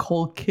the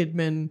Nicole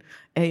Kidman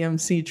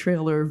AMC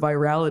trailer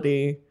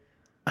virality.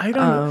 I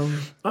don't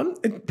know.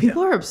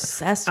 People are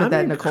obsessed with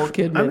that Nicole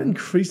Kidman. I'm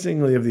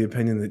increasingly of the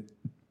opinion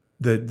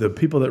that the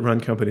people that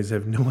run companies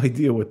have no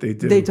idea what they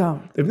do. They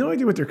don't. They have no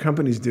idea what their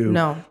companies do.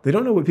 No. They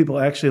don't know what people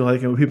actually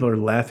like and what people are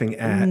laughing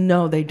at.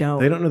 No, they don't.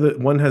 They don't know that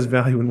one has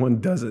value and one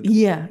doesn't.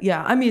 Yeah.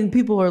 I mean,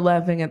 people are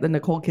laughing at the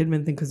Nicole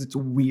Kidman thing because it's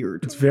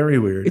weird. It's very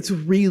weird. It's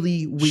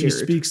really weird. She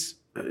speaks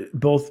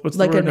both, what's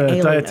like the word? An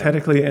alien.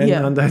 Dietetically and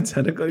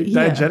non-dietetically?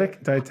 Yeah.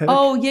 Dietetic?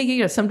 Oh,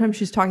 yeah. Sometimes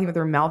she's talking with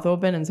her mouth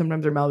open and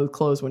sometimes her mouth is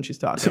closed when she's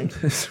talking.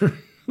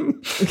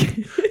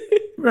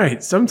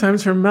 Right.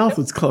 Sometimes her mouth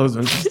is closed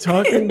when she's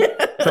talking,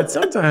 but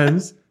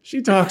sometimes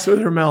she talks with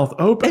her mouth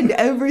open. And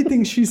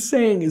everything she's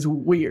saying is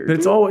weird. But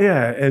it's all,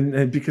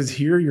 and because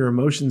here your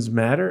emotions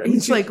matter. I mean,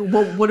 it's like,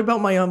 well, what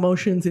about my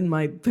emotions in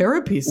my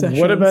therapy sessions?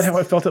 What about how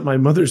I felt at my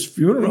mother's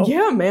funeral?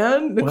 Yeah,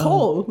 man.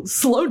 Nicole,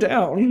 slow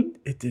down.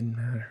 It didn't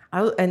matter.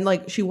 And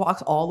like she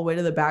walks all the way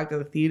to the back of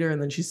the theater and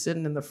then she's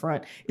sitting in the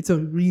front. It's a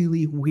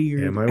really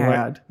weird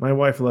ad. My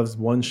wife loves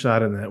one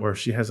shot in that where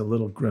she has a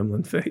little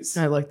gremlin face.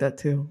 I like that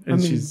too.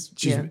 And she's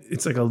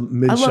it's like a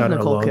mid shot or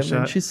a long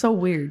shot. She's so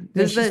weird.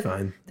 Yeah, she's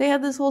fine. They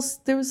had this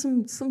there was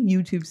some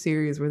YouTube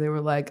series where they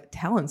were like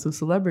talents of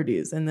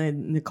celebrities, and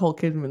then Nicole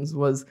Kidman's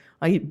was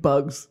I eat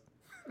bugs.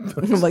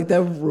 I'm like,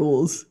 that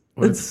rules.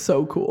 That's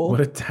so cool. What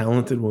a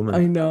talented woman.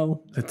 I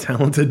know. A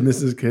talented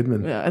Mrs.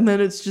 Kidman. Yeah, and then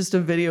it's just a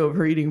video of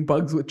her eating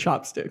bugs with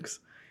chopsticks.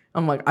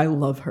 I'm like, I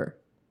love her.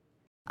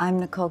 I'm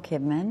Nicole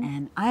Kidman,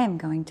 and I am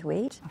going to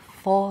eat a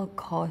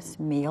 4-course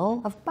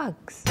meal of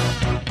bugs.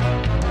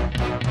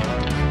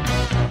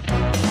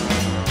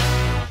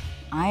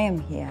 I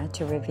am here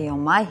to reveal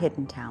my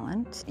hidden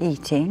talent,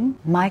 eating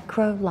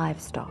micro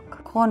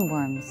livestock,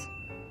 cornworms.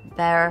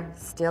 They're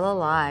still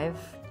alive.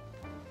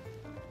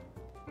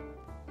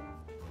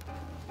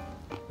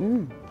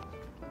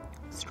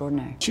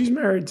 Extraordinary. She's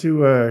married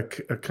to a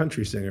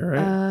country singer,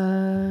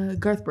 right?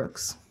 Garth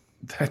Brooks.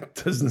 That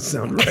doesn't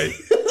sound right.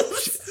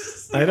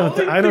 I don't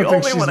the think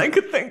only she's one I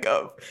could think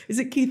of. Is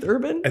it Keith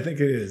Urban? I think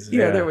it is.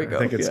 Yeah, there we go. I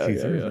think it's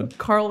Keith Urban.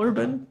 Carl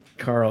Urban.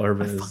 Carl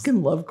Urban. I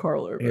fucking love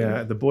Carl Urban.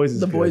 Yeah, The Boys is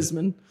The good.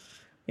 Boysman.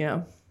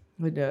 Yeah.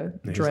 With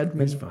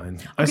Dreadman. He's fine.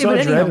 I saw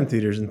Dread in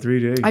theaters in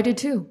 3D. I did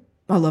too.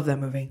 I love that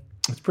movie.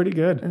 It's pretty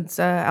good. It's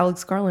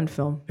Alex Garland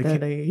film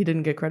that he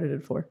didn't get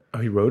credited for. Oh,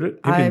 he wrote it?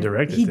 He didn't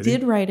direct it, He did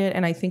did write it,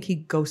 and I think he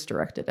ghost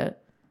directed it.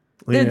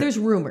 Well, There's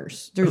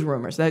rumors. There's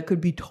rumors. That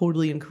could be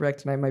totally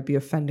incorrect, and I might be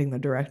offending the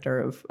director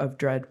of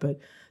Dread. But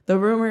the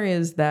rumor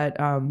is that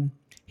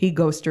he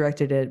ghost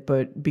directed it,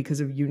 but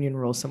because of union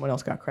rules, someone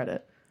else got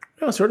credit.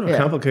 Well, sort of a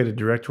complicated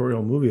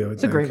directorial movie, I would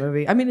think. It's a great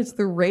movie. I mean, it's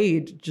The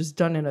Raid, just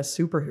done in a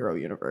superhero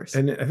universe.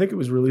 And I think it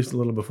was released a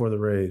little before The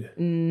Raid.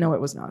 No,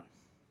 it was not.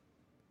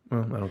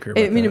 Well, I don't care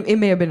about that. I mean, it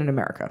may have been in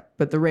America,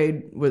 but The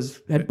Raid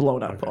had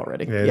blown up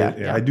already.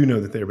 Yeah. I do know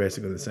that they're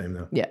basically the same,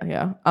 though.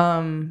 Yeah.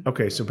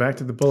 Okay, so back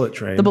to The Bullet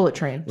Train. The Bullet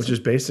Train. Which is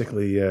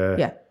basically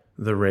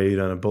The Raid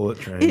on a bullet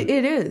train.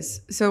 It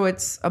is. So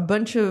it's a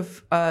bunch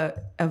of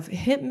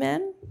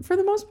hitmen for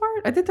the most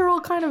part. I think they're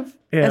all kind of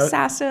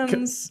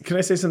assassins. Can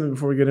I say something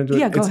before we get into it?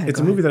 Yeah, go ahead.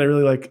 It's a movie that I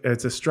really like.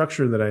 It's a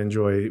structure that I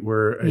enjoy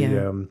where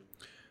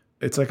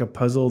it's like a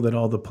puzzle that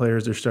all the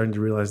players are starting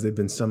to realize they've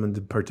been summoned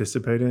to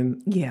participate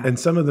in. Yeah. And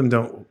some of them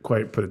don't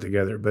quite put it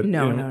together. But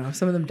No.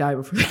 Some of them die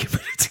before they can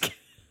put it together.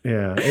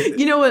 Yeah.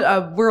 You know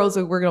what?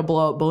 We're gonna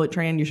blow up Bullet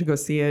Train. You should go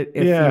see it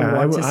if you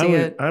want to see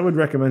it. I would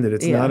recommend it.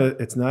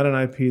 It's not an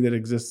IP that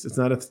exists. It's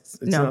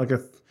not like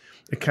a.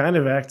 It kind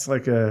of acts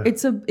like a.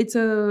 It's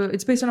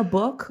based on a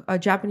book, a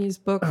Japanese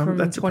book from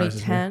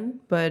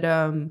 2010.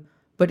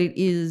 But but it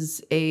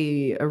is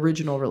a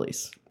original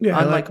release.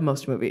 Yeah, unlike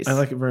most movies. I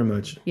like it very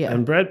much. Yeah.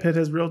 And Brad Pitt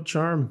has real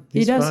charm.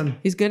 He's he does. fun.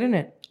 He's good in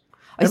it.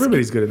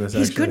 Everybody's good in this.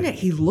 He's actually. good in it.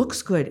 He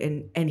looks good,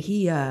 and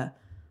he. I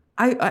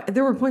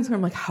there were points where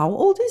I'm like, how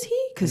old is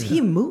he? Because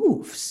he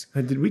moves.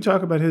 Did we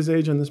talk about his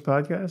age on this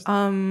podcast?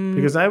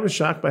 Because I was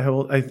shocked by how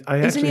old.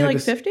 Isn't he like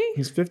 50?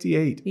 He's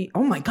 58.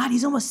 Oh my God,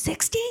 he's almost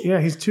 60.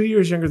 Yeah, he's 2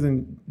 years younger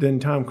than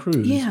Tom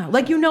Cruise. Yeah,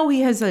 like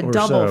he has a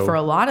double so. for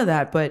a lot of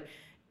that, but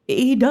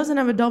he doesn't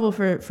have a double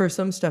for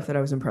some stuff that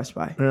I was impressed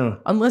by. Yeah.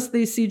 Unless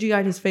they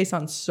CGI'd his face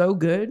on so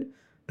good,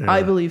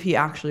 I believe he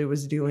actually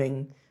was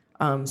doing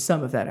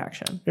some of that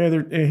action. Yeah,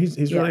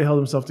 he's really held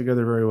himself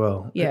together very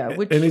well. Yeah,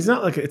 and he's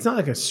not like it's not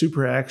like a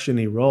super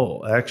actiony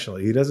role.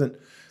 Actually,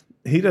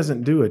 he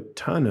doesn't do a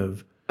ton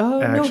of.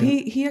 Action. No,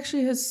 he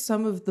actually has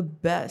some of the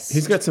best.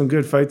 He's got some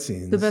good fight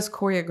scenes. The best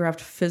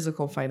choreographed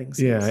physical fighting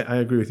scenes. Yeah, I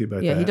agree with you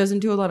about that. Yeah, he doesn't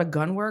do a lot of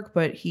gun work,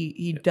 but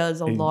he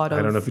does a lot of.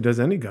 I don't know if he does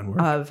any gun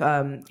work of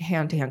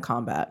hand-to-hand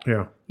combat.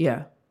 Yeah.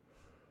 Yeah.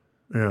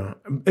 Yeah,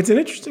 it's an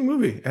interesting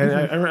movie, and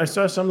I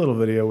saw some little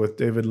video with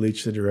David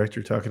Leitch, the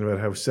director, talking about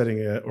how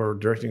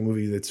directing a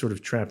movie that's sort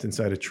of trapped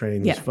inside a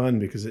train is fun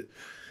because it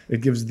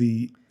gives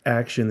the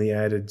action the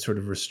added sort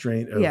of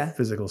restraint of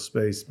physical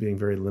space being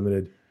very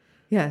limited.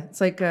 Yeah, it's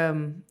like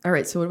all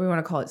right. So what do we want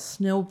to call it?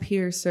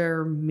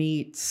 Snowpiercer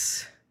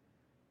meets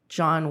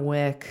John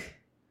Wick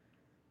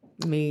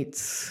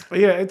meets.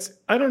 Yeah,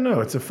 I don't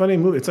know. It's a funny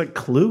movie. It's like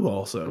Clue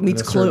also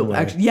meets Clue.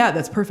 Actually, yeah,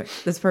 that's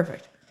perfect. That's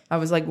perfect. I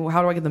was like, well,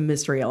 how do I get the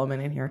mystery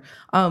element in here?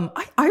 I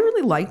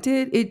really liked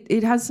it.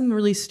 It has some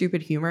really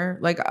stupid humor.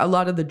 Like a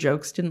lot of the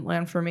jokes didn't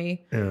land for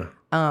me. Yeah.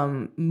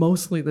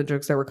 Mostly the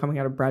jokes that were coming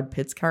out of Brad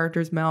Pitt's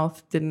character's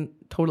mouth didn't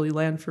totally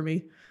land for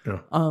me. Yeah.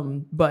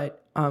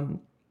 But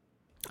I'm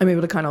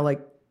able to kind of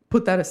like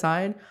put that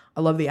aside. I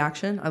love the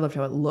action. I loved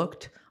how it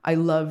looked. I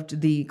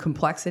loved the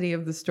complexity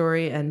of the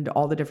story and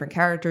all the different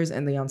characters,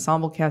 and the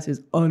ensemble cast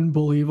is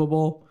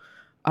unbelievable.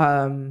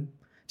 To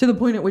the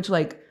point at which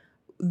like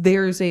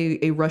there's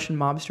a Russian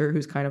mobster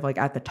who's kind of like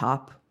at the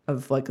top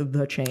of like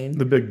the chain.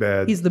 The big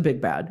bad. He's the big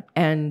bad.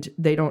 And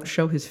they don't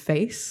show his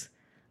face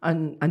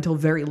until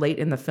very late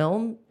in the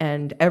film.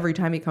 And every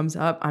time he comes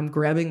up, I'm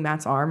grabbing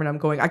Matt's arm and I'm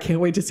going, I can't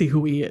wait to see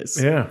who he is.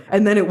 Yeah.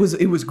 And then it was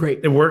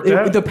great. It worked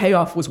out. The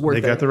payoff was worth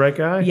it. They got the right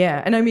guy?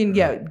 Yeah. And I mean,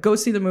 go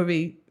see the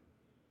movie.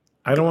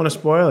 I don't want to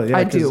spoil it. Yeah,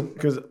 I do.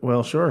 Because,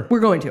 well, sure. We're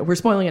going to. We're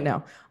spoiling it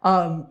now.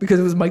 Because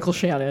it was Michael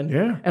Shannon.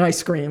 Yeah. And I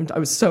screamed. I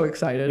was so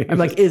excited. I'm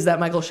like, is that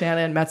Michael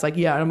Shannon? Matt's like,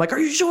 yeah. And I'm like, are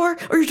you sure?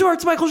 Are you sure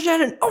it's Michael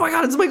Shannon? Oh my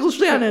God, it's Michael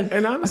Shannon.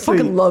 And honestly, I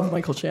fucking love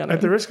Michael Shannon.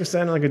 At the risk of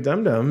sounding like a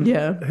dum-dum,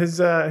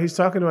 he's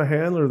talking to a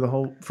handler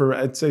for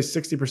I'd say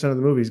 60% of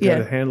the movie. He's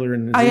got a handler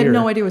in his ear. I had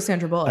no idea it was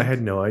Sandra Bullock. I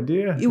had no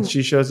idea.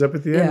 She shows up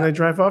at the end and they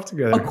drive off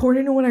together.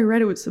 According to what I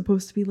read, it was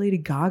supposed to be Lady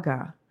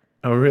Gaga.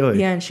 Oh, really?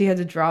 Yeah, and she had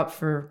to drop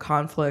for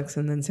conflicts,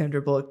 and then Sandra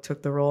Bullock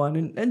took the role on,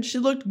 and she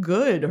looked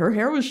good. Her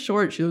hair was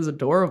short. She was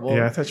adorable.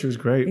 Yeah, I thought she was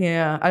great.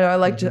 Yeah, I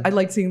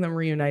liked seeing them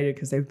reunited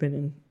because they've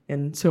been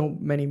in so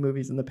many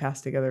movies in the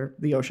past together.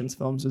 The Ocean's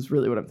films is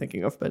really what I'm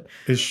thinking of. But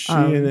is she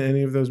in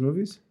any of those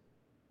movies?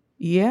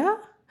 Yeah.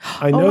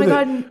 I know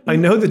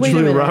that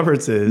Julia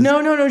Roberts is.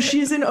 No.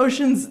 She's in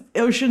Ocean's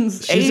 8.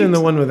 She's in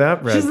the one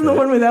without Brad Pitt. She's in the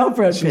one without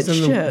Brad Pitt.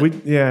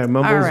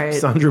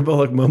 Sandra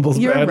Bullock mumbles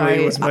You're badly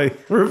right. was my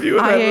review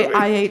of that movie.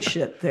 I ate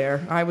shit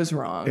there. I was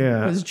wrong.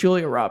 Yeah. It was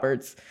Julia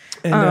Roberts.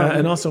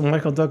 And also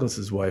Michael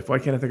Douglas's wife. Why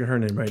can't I think of her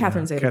name right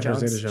Catherine now?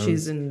 Zeta-Jones.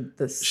 She's in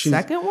the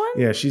second one?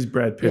 Yeah, she's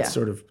Brad Pitt's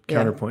sort of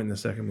counterpoint in the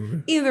second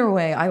movie. Either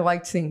way, I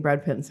liked seeing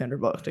Brad Pitt and Sandra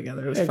Bullock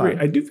together. It was fun.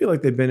 I do feel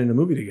like they've been in a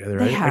movie together.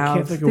 They have. I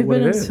can't think of what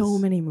it is. They've been in so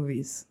many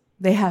movies.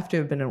 They have to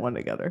have been in one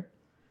together.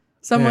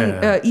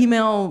 Someone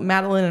email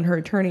Madeline and her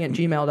attorney at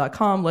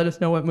gmail.com. Let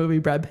us know what movie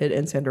Brad Pitt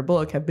and Sandra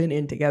Bullock have been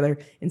in together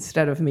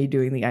instead of me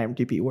doing the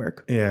IMDb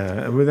work.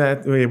 Yeah, with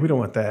that, we don't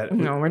want that.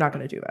 No, we're not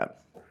going to do that.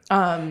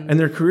 And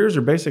their careers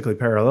are basically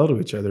parallel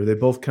to each other. They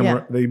both came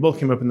up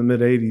in the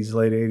mid 80s,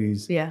 late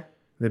 80s. Yeah.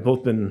 They've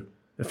both been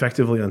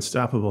effectively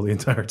unstoppable the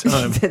entire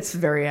time. That's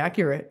very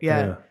accurate.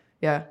 Yeah.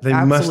 They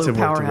must have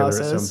worked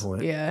together at some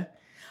point. Yeah.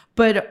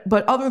 But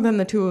other than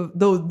the two of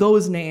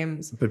those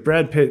names. But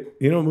Brad Pitt,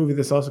 you know what movie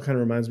this also kind of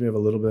reminds me of a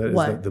little bit?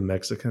 What? Is The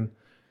Mexican.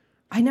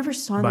 I never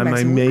saw The By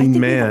Mexican. my main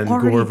man,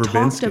 Gore Verbinski. Talked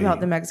Verbinski. about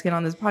The Mexican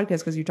on this podcast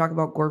because you talk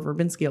about Gore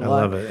Verbinski a lot.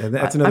 I love it. And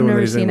that's another I've one never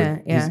that he's seen in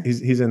it. Yeah.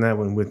 He's in that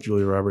one with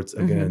Julia Roberts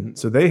again. Mm-hmm.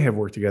 So they have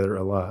worked together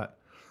a lot.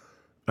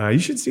 You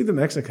should see The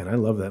Mexican. I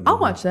love that movie. I'll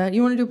watch that.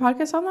 You want to do a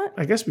podcast on that?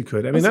 I guess we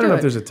could. I mean, I don't know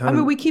if there's a ton. I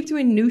mean, we keep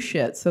doing new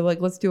shit. So, like,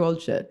 let's do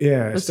old shit.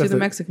 Yeah. Let's do The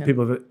Mexican.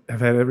 People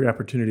have had every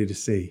opportunity to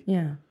see.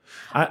 Yeah.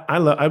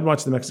 I'd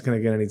watch The Mexican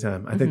again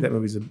anytime. I think that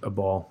movie's a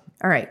ball.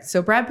 All right.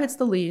 So, Brad Pitt's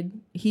the lead.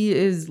 He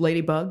is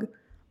Ladybug,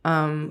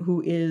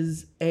 who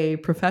is a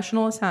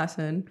professional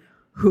assassin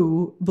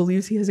who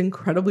believes he has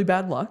incredibly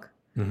bad luck.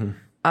 Mm-hmm.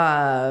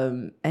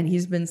 And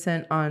he's been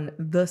sent on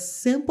the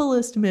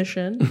simplest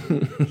mission.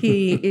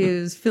 He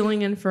is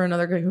filling in for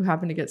another guy who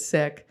happened to get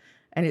sick.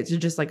 and it's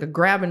just like a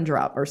grab and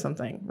drop or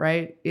something,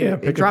 right?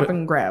 Drop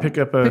and grab. Pick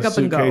up a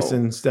suitcase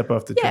and step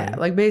off the train. Yeah,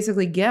 like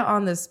basically get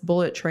on this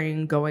bullet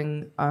train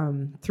going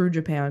through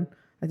Japan,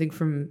 I think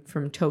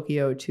from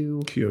Tokyo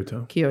to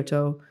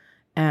Kyoto,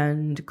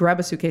 and grab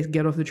a suitcase,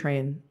 get off the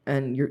train,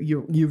 and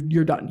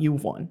you're done.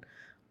 You've won.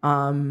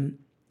 And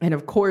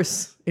of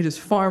course, it is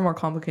far more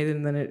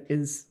complicated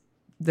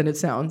than it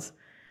sounds.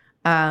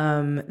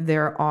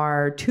 There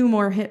are 2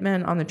 more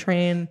hitmen on the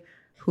train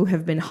who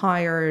have been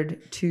hired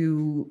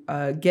to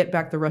get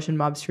back the Russian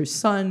mobster's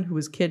son, who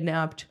was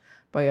kidnapped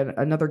by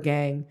another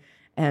gang,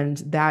 and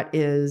that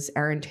is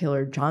Aaron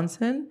Taylor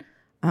Johnson,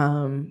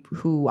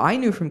 who I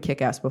knew from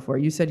Kick-Ass before.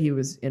 You said he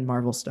was in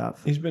Marvel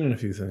stuff. He's been in a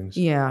few things.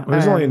 Yeah. Well, he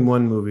was only in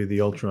one movie,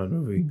 the Ultron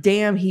movie.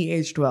 Damn, he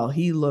aged well.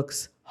 He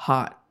looks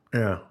hot.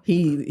 Yeah.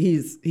 He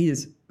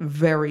is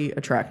very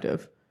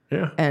attractive.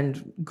 Yeah.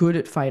 And good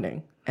at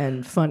fighting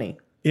and funny.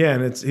 Yeah,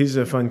 and he's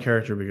a fun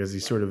character because he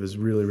sort of is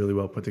really, really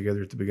well put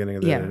together at the beginning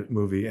of the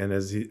movie, and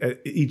as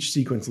each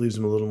sequence leaves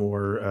him a little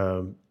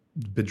more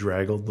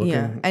bedraggled looking.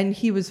 Yeah, and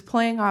he was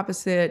playing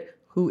opposite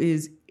who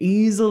is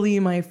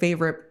easily my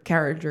favorite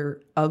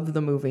character of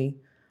the movie,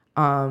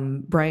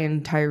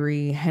 Brian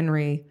Tyree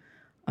Henry.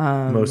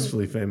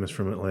 Mostly famous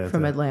from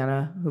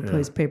Atlanta. Who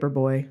plays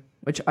Paperboy,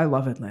 which I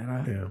love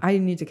Atlanta. Yeah. I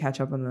need to catch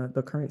up on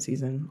the current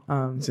season.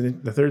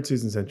 The third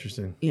season's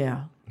interesting.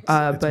 Yeah.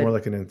 It's more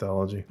like an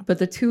anthology. But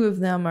the 2 of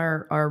them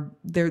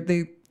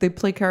they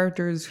play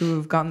characters who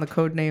have gotten the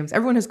code names.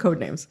 Everyone has code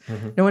names.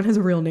 Mm-hmm. No one has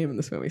a real name in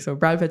this movie. So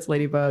Brad Pitt's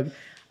Ladybug,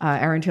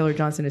 Aaron Taylor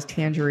Johnson is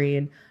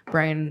Tangerine,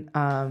 Brian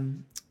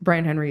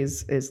Henry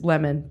is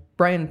Lemon,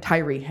 Brian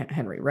Tyree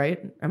Henry,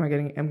 right? I'm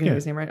getting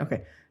his name right?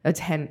 Okay.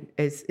 That's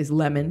is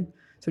Lemon.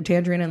 So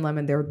Tangerine and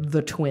Lemon, they're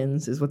the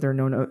twins, is what they're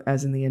known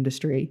as in the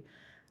industry.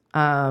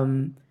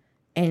 And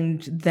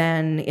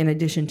then in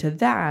addition to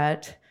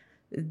that,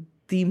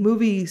 the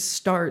movie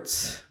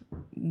starts,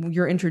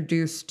 you're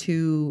introduced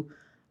to,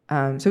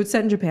 so it's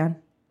set in Japan.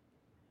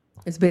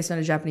 It's based on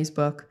a Japanese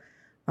book.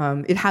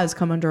 It has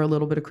come under a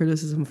little bit of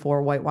criticism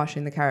for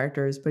whitewashing the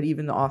characters, but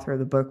even the author of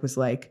the book was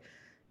like,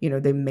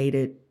 they made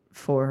it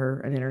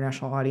for an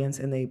international audience,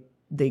 and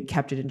they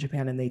kept it in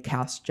Japan, and they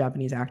cast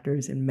Japanese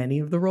actors in many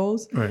of the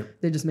roles. Right.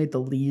 They just made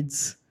the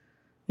leads,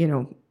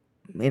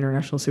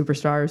 international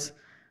superstars,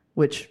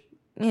 which,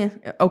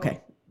 okay.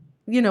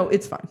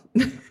 It's fine.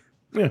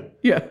 Yeah.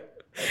 Yeah.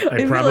 I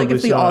feel like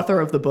if the author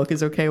of the book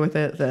is okay with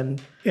it, then...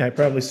 Yeah, I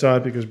probably saw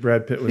it because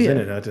Brad Pitt was in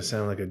it, not to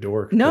sound like a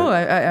dork. No,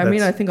 I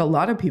mean, I think a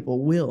lot of people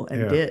will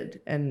and did.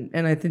 And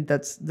I think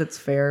that's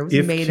fair. It was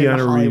made in a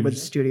Hollywood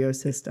studio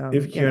system.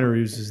 If Keanu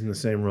Reeves is in the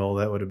same role,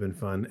 that would have been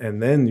fun. And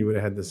then you would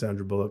have had the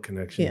Sandra Bullock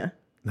connection. Yeah.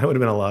 That would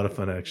have been a lot of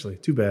fun, actually.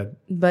 Too bad.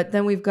 But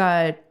then we've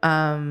got...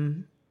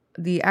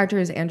 the actor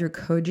is Andrew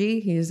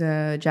Koji. He's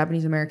a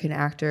Japanese-American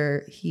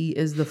actor. He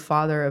is the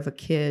father of a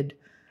kid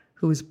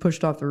who was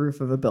pushed off the roof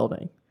of a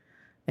building.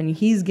 And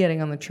he's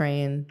getting on the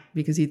train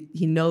because he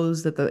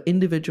knows that the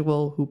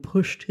individual who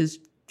pushed his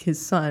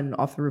son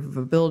off the roof of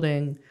a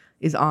building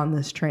is on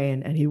this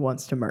train, and he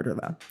wants to murder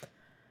them.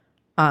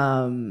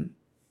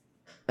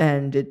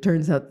 And it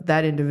turns out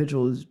that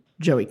individual is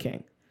Joey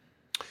King.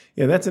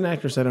 Yeah, that's an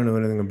actress I don't know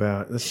anything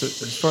about.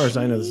 As far as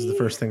I know, this is the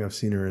first thing I've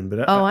seen her in.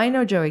 But I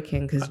know Joey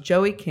King because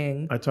Joey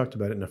King... I talked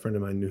about it, and a friend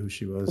of mine knew who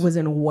she was. Was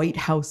in White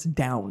House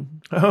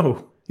Down.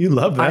 Oh, you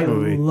love that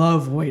movie. I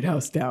love White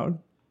House Down.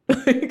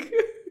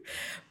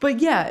 But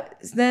yeah,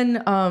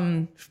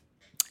 then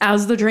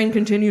as the train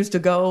continues to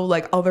go,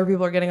 like other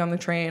people are getting on the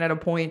train. At a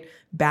point,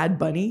 Bad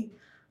Bunny,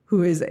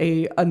 who is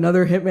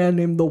another hitman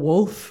named The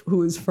Wolf,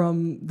 who is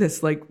from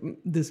this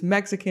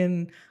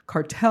Mexican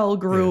cartel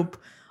group,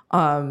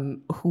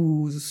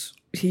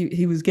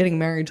 he was getting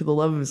married to the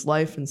love of his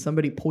life, and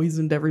somebody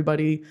poisoned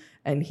everybody,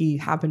 and he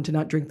happened to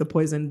not drink the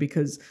poison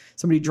because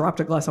somebody dropped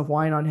a glass of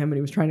wine on him, and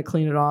he was trying to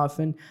clean it off.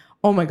 And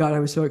oh my God, I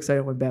was so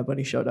excited when Bad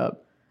Bunny showed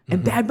up.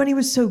 And Bad Bunny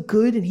was so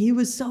good, and he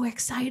was so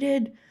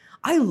excited.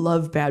 I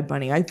love Bad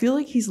Bunny. I feel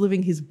like he's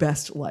living his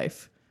best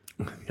life.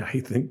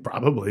 I think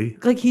probably.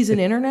 Like he's an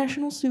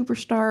international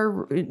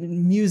superstar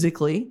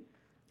musically.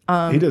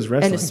 He does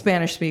wrestling. And a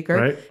Spanish speaker.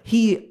 Right?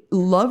 He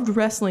loved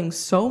wrestling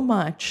so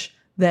much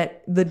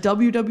that the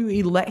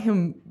WWE let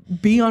him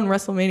be on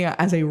WrestleMania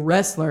as a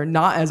wrestler,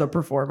 not as a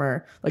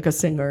performer, like a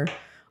singer.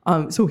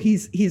 So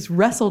he's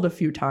wrestled a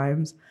few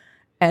times.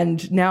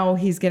 And now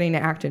he's getting to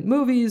act in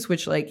movies,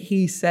 which like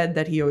he said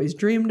that he always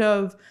dreamed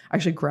of. I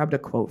actually grabbed a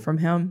quote from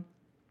him.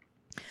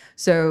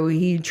 So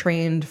he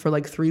trained for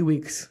like 3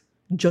 weeks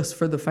just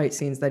for the fight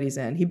scenes that he's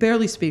in. He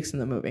barely speaks in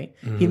the movie.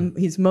 Mm-hmm.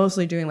 He's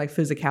mostly doing like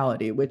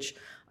physicality, which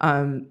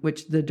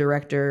the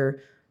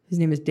director, his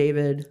name is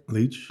David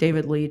Leitch.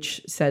 David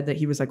Leitch said that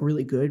he was like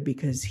really good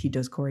because he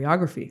does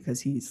choreography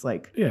because he's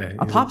like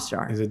a pop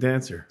star. He's a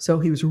dancer. So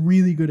he was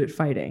really good at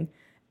fighting.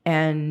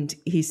 And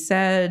he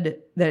said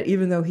that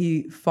even though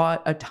he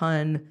fought a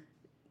ton,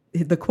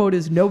 the quote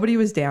is, "Nobody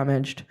was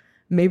damaged.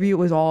 Maybe it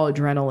was all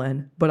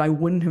adrenaline, but I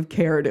wouldn't have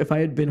cared if I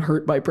had been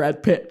hurt by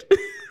Brad Pitt,"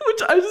 which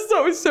which I just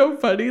thought was so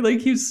funny. Like,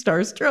 he was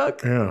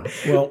starstruck. Yeah.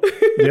 Well,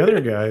 the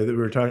other guy that we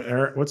were talking,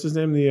 what's his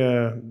name?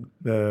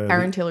 The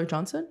Aaron Taylor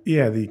Johnson.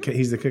 Yeah,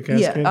 he's the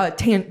kick-ass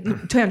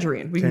kid.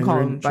 Tangerine. We can call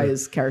him by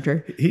his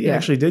character. He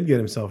actually did get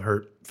himself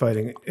hurt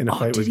fighting in a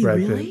fight with Brad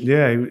Pitt.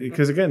 Yeah,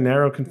 because again,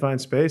 narrow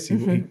confined space.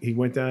 He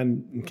went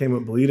down and came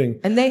up bleeding.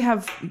 And they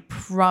have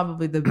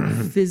probably the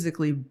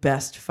physically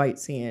best fight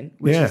scene,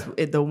 which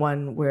is the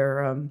one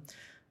where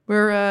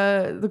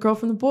the girl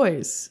from The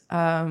Boys.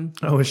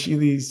 Is she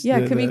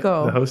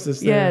Kimiko, the hostess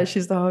there? Yeah,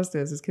 she's the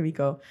hostess. It's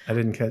Kimiko. I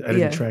didn't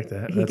track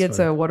that. He gets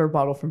a water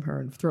bottle from her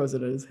and throws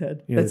it at his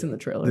head. Yeah, that's in the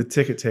trailer. The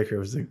ticket taker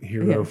was the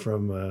hero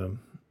from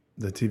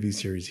the TV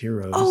series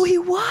Heroes. Oh, he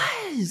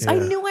was. Yeah. I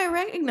knew I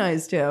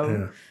recognized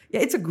him. Yeah,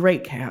 it's a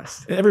great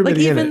cast.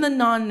 Everybody, like, even the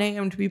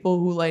non-named people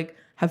who like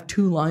have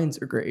 2 lines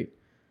are great.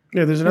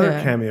 Yeah, there's another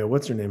cameo.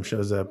 What's her name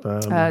shows up?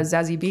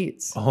 Zazie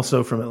Beetz.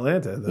 Also from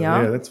Atlanta, though.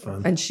 Yeah, that's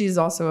fun. And she's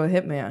also a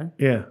hitman.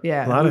 Yeah.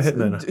 Yeah. A lot of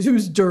hitmen.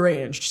 Who's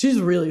deranged. She's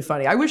really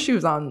funny. I wish she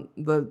was on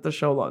the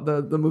show,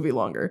 the movie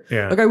longer.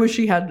 Yeah. Like, I wish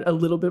she had a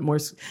little bit more.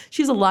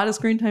 She's a lot of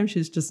screen time.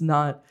 She's just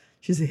not.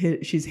 She's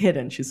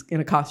hidden. She's in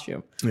a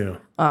costume. Yeah.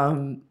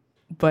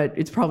 But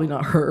it's probably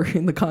not her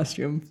in the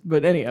costume.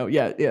 But anyhow,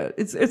 yeah.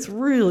 It's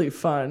really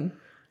fun.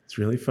 It's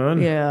really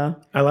fun. Yeah.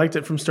 I liked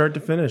it from start to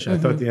finish. I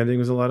thought the ending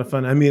was a lot of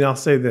fun. I mean, I'll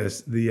say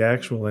this. The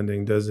actual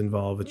ending does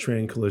involve a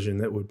train collision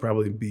that would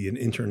probably be an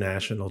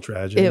international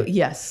tragedy.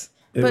 Yes.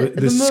 But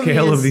the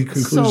scale of the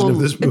conclusion of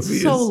this movie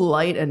is so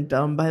light and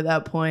dumb by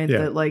that point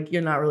that, like,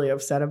 you're not really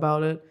upset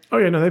about it. Oh,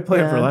 yeah. No, they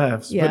play it for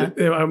laughs. Yeah.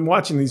 But I'm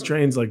watching these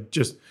trains, like,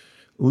 just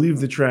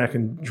leave the track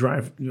and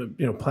drive,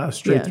 plow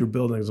straight through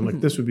buildings. I'm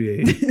like, this would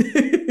be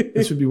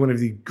this would be one of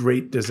the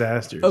great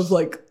disasters. Of,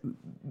 like,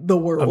 the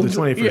world of the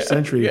 21st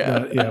century,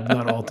 if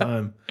not all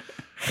time.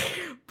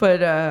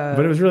 But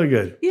it was really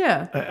good.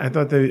 Yeah, I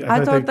thought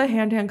the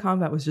hand-to-hand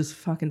combat was just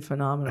fucking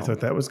phenomenal. I thought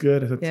that was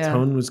good. I thought the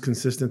tone was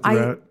consistent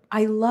throughout.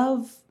 I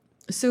love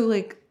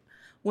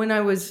when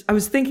I was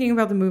thinking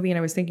about the movie and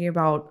I was thinking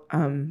about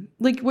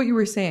like what you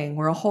were saying,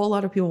 where a whole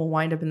lot of people will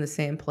wind up in the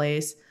same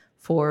place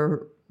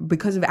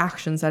because of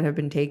actions that have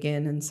been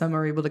taken, and some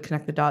are able to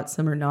connect the dots,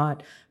 some are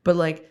not. But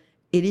like,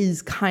 it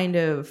is kind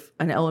of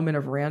an element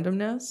of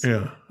randomness.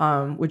 Yeah.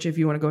 Which, if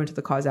you want to go into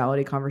the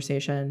causality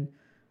conversation,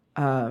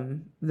 that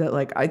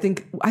like I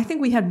think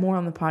we had more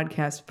on the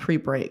podcast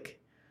pre-break.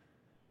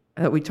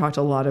 That we talked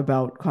a lot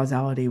about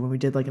causality when we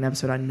did like an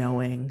episode on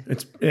knowing.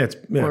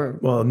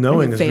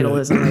 Knowing is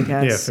fatalism, really, I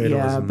guess. Yeah, fatalism.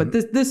 Yeah, but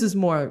this is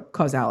more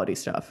causality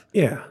stuff.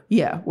 Yeah.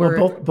 Yeah.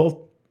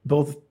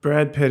 Both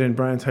Brad Pitt and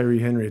Brian Tyree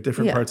Henry at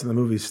different parts of the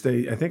movie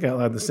state, I think, out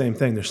loud the same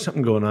thing. There's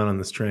something going on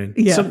this train.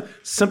 Yeah.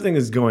 Something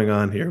is going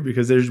on here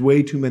because there's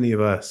way too many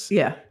of us.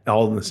 Yeah.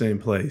 All in the same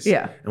place.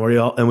 Yeah.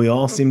 And we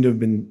all seem to have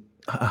been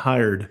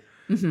hired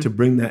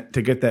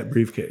to get that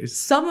briefcase.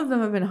 Some of them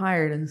have been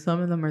hired, and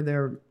some of them are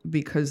there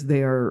because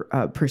they are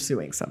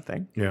pursuing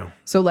something. Yeah.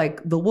 So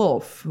like the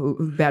wolf,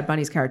 who Bad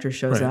Bunny's character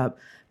shows up.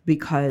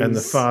 Because and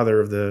the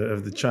father of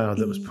the child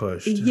that was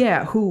pushed.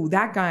 Yeah,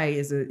 that guy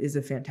is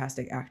a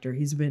fantastic actor.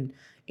 He's been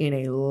in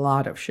a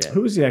lot of shit.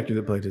 Who was the actor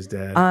that played his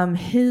dad?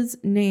 His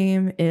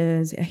name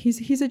is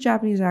he's a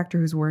Japanese actor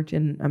who's worked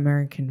in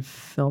American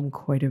film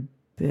quite a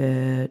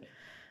bit.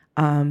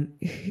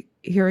 Hiroyuki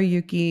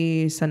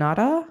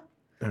Sanada.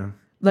 Yeah.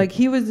 Like,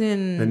 he was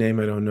in the name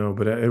I don't know,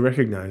 but I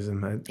recognize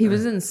him. He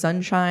was in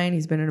Sunshine.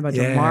 He's been in a bunch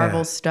of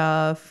Marvel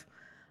stuff.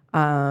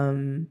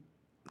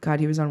 God,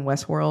 he was on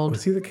Westworld.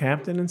 Was he the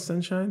captain in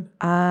Sunshine?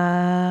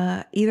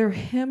 Either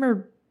him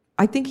or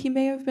I think he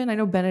may have been. I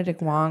know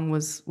Benedict Wong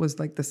was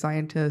like the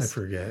scientist. I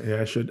forget.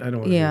 Yeah, I don't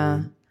want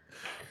to.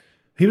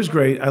 He was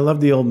great. I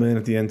loved the old man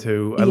at the end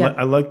too.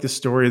 I liked the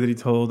story that he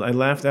told. I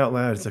laughed out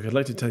loud. It's like, I'd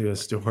like to tell you a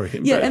story.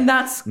 Yeah, and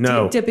that's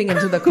dipping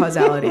into the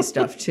causality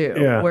stuff too.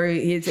 Yeah. Where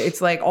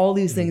it's like all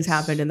these things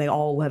happened and they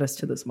all led us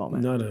to this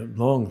moment. Not a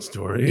long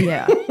story.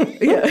 Yeah.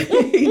 Yeah.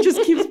 He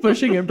just keeps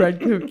pushing and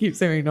Brad keeps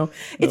saying no.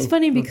 It's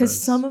funny because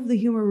some of the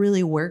humor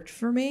really worked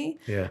for me.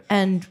 Yeah.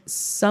 And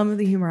some of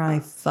the humor I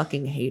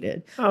fucking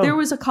hated. Oh. There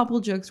was a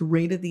couple jokes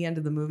right at the end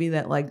of the movie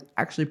that like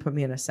actually put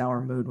me in a sour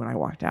mood when I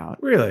walked out.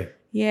 Really?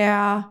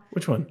 Yeah.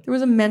 Which one? There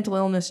was a mental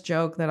illness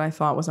joke that I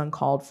thought was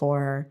uncalled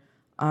for.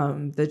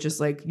 That just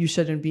like, you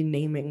shouldn't be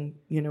naming,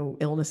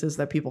 illnesses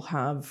that people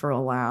have for a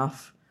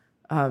laugh,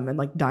 and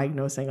like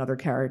diagnosing other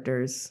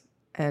characters.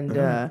 And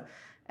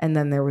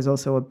then there was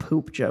also a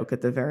poop joke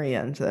at the very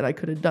end that I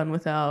could have done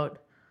without.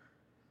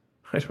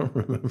 I don't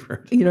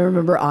remember. You don't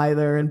remember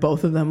either, and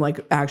both of them like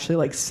actually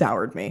like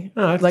soured me.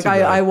 Oh, like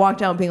I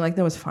walked out being like,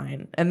 that was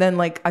fine, and then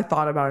like I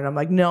thought about it, and I'm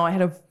like, no, I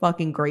had a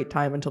fucking great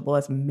time until the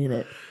last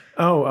minute.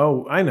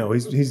 Oh, I know.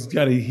 He's just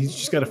got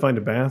to find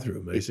a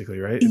bathroom, basically,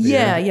 right?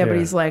 Yeah, but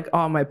he's like,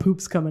 oh, my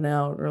poop's coming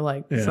out, or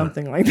like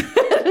something like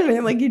that. I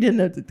mean, like, you didn't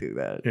have to do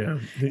that. Yeah,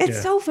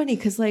 it's so funny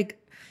because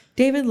like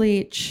David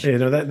Leitch. Yeah,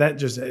 no,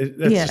 that's just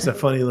a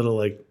funny little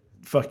like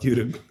fuck you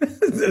to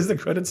as the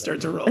credits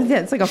start to roll. Yeah,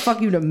 it's like a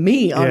fuck you to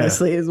me,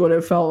 honestly, is what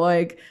it felt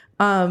like.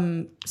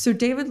 So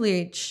David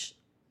Leitch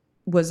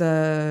was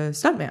a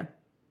stuntman.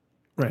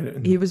 Right.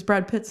 And He was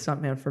Brad Pitt's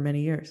stuntman for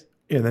many years.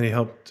 yeah, and then he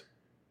helped.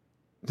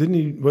 Didn't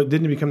he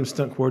become the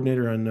stunt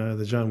coordinator on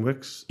the John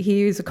Wicks?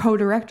 He was a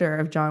co-director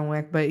of John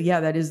Wick, but yeah,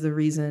 that is the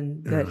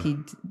reason that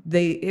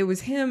it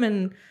was him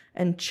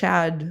and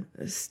Chad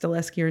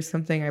Stileski or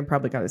something. I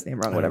probably got his name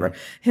wrong, whatever.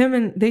 Him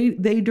and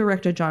they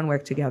directed John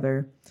Wick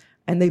together,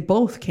 and they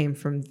both came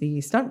from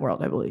the stunt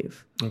world, I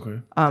believe.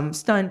 Okay.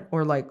 Stunt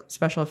or like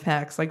special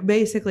effects. Like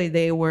basically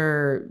they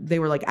were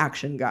like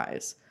action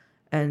guys.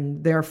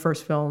 And their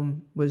first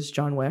film was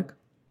John Wick.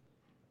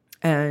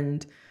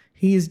 And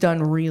he's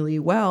done really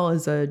well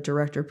as a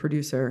director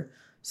producer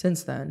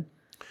since then.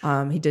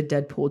 He did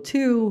Deadpool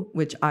 2,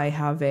 which I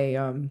have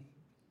an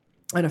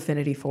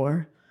affinity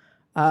for.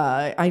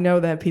 I know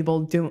that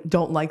people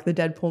don't like the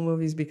Deadpool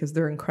movies because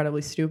they're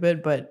incredibly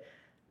stupid, but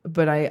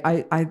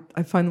I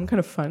find them kind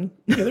of fun.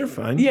 Yeah, they're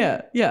fun.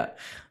 Yeah.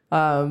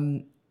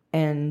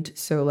 And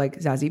so like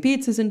Zazie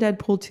Beetz is in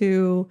Deadpool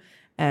 2,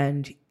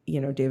 and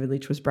David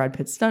Leitch was Brad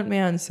Pitt's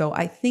stuntman. So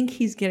I think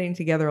he's getting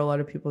together a lot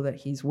of people that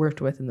he's worked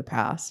with in the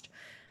past.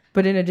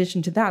 But in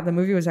addition to that, the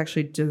movie was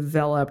actually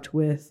developed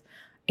with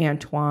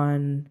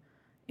Antoine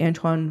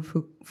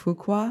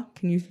Fuqua.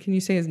 Can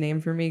you say his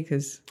name for me?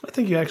 Because I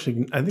think did I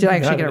actually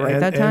get it right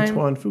that time?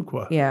 Antoine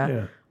Fuqua.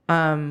 Yeah.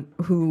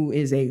 Who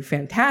is a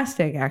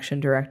fantastic action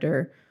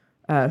director,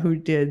 who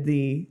did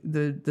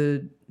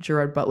the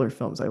Gerard Butler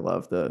films I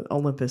love, the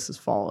Olympus Has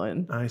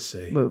Fallen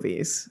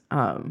movies.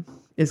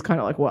 Is kind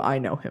of like what I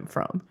know him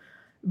from.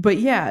 But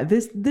yeah,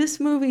 this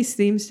movie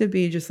seems to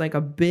be just like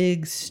a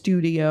big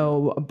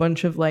studio, a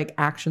bunch of like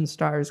action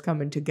stars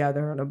coming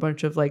together, and a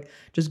bunch of like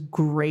just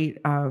great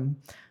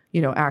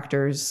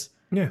actors.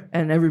 Yeah.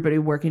 And everybody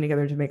working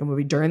together to make a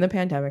movie during the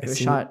pandemic. It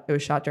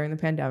was shot during the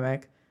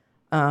pandemic.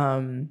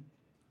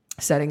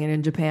 Setting it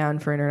in Japan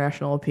for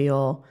international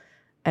appeal.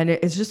 And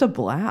it's just a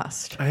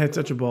blast. I had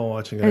such a ball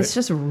watching it. It's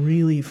just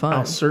really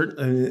fun.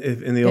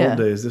 If in the old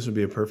days, this would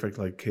be a perfect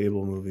like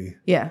cable movie.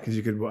 Yeah, because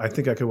I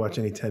think I could watch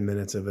any 10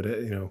 minutes of it.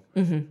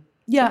 Mm-hmm.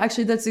 Yeah,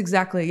 actually, that's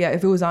exactly. Yeah,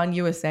 if it was on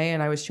USA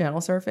and I was channel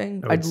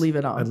surfing, I'd leave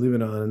it on. I'd leave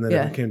it on, and then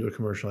if it came to a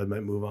commercial, I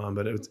might move on.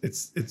 But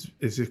it's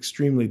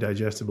extremely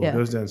digestible. It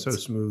goes down so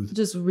smooth.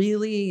 Just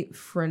really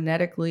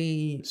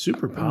frenetically,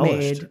 super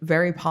polished,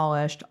 very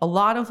polished. A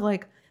lot of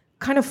like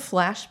kind of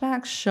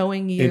flashbacks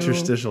showing you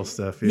interstitial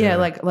stuff. Yeah,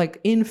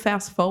 like in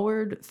fast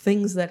forward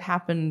things that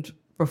happened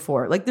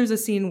before. Like there's a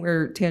scene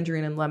where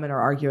Tangerine and Lemon are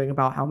arguing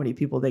about how many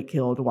people they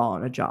killed while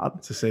on a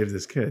job to save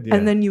this kid. Yeah.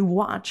 And then you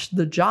watch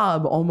the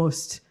job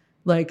almost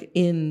like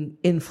in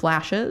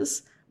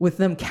flashes with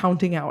them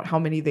counting out how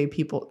many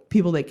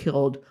people they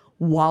killed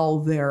while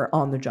they're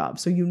on the job.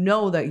 So you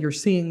know that you're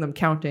seeing them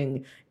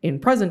counting in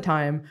present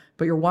time,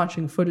 but you're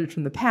watching footage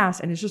from the past,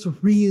 and it's just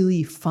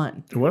really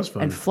fun. It was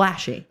fun. And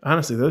flashy.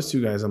 Honestly, those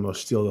two guys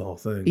almost steal the whole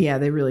thing. Yeah,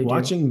 they really do.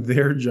 Watching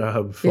their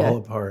job fall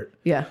apart.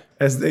 Yeah.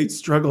 As they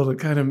struggle to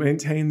kind of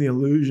maintain the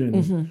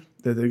illusion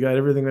that they got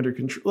everything under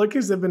control. Like,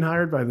 because they've been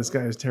hired by this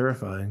guy who's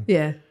terrifying.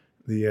 Yeah.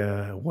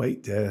 The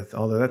White Death,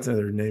 although that's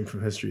another name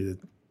from history that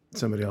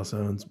somebody else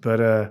owns. But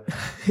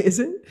is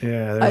it?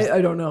 Yeah.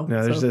 I don't know.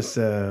 No, there's this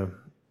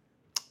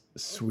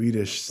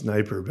Swedish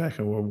sniper back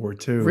in World War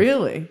II.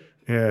 Really?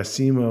 Yeah,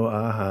 Simo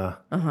Aha.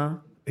 Uh-huh.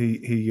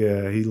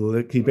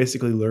 He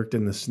basically lurked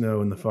in the snow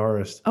in the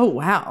forest. Oh,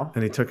 wow.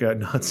 And he took out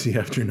Nazi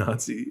after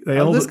Nazi.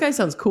 This guy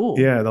sounds cool.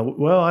 Yeah.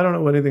 Well, I don't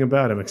know anything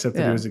about him except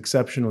that he was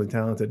exceptionally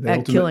talented.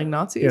 At killing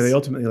Nazis? Yeah, they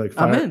ultimately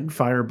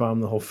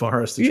firebombed the whole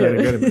forest to try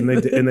to get him, and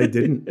they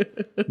didn't.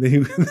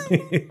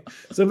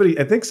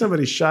 I think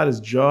somebody shot his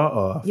jaw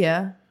off.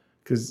 Yeah.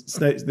 Because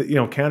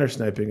counter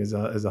sniping is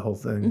a whole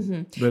thing.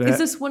 Mm-hmm. But is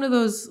this one of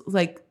those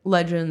like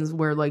legends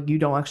where like you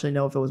don't actually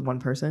know if it was one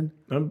person?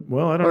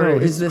 Well, I don't know.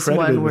 Is this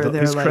one where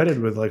he's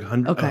credited with like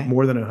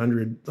more than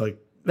 100? Like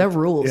that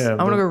rules. Yeah,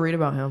 I want to go read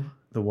about him.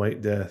 The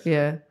White Death.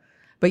 Yeah,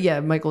 but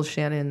yeah, Michael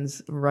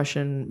Shannon's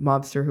Russian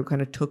mobster who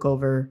kind of took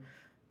over,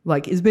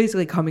 like is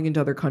basically coming into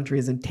other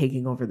countries and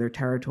taking over their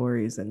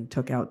territories and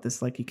took out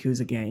this like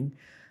Yakuza gang.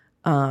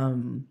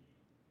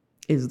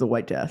 Is the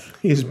White Death.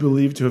 He is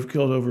believed to have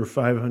killed over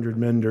 500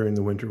 men during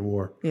the Winter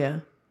War. Yeah.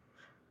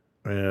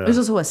 There's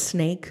also a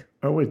snake.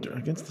 Oh, wait,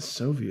 against the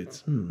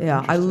Soviets.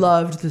 Yeah, I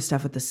loved the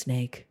stuff with the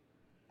snake.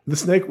 The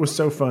snake was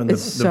so fun.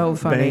 It's so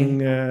funny.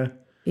 Bang,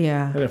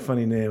 yeah. Had a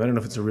funny name. I don't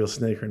know if it's a real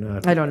snake or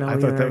not. I don't know. I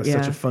thought that was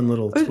such a fun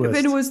little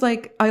twist. It was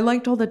like, I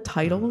liked all the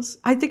titles.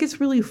 I think it's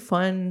really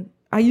fun.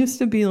 I used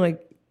to be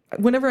like,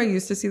 whenever I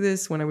used to see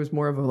this, when I was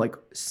more of a like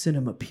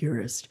cinema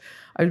purist,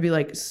 I'd be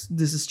like,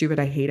 this is stupid,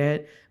 I hate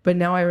it. But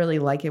now I really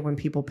like it when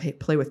people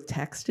play with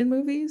text in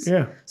movies.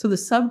 Yeah. So the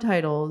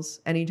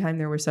subtitles, anytime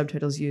there were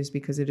subtitles used,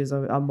 because it is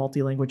a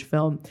multi-language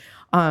film,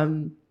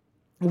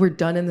 were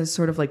done in this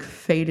sort of like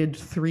faded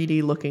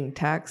 3D looking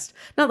text.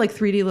 Not like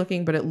 3D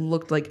looking, but it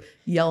looked like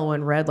yellow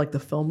and red, like the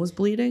film was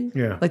bleeding.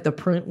 Yeah. Like the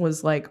print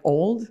was like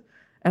old.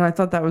 And I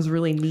thought that was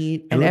really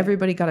neat. And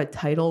everybody got a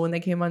title when they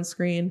came on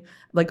screen.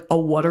 Like a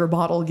water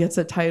bottle gets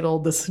a title.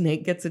 The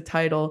snake gets a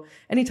title.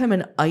 Anytime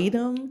an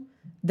item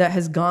that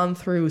has gone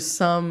through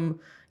some,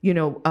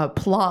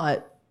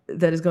 plot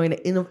that is going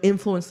to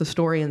influence the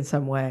story in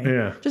some way.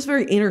 Yeah. Just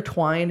very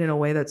intertwined in a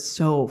way that's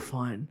so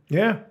fun.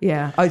 Yeah.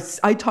 Yeah.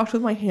 I talked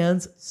with my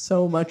hands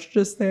so much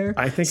just there.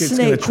 I think it's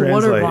going to Snake,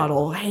 water translate.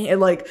 bottle,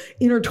 like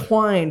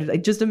intertwined. I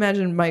just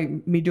imagine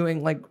me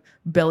doing like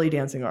belly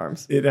dancing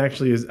arms. It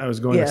actually is. I was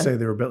going to say it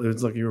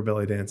was like you were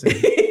belly dancing.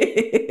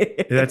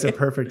 That's a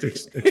perfect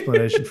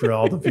explanation for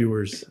all the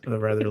viewers, or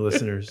rather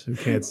listeners who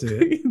can't see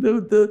it.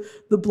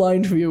 The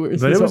blind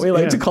viewers But is it was- what we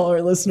like yeah. to call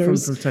our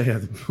listeners. That's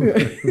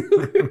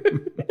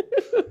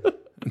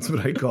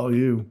what I call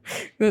you.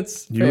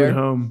 That's you fair. at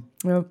home.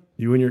 Yep.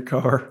 You in your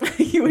car.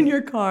 You in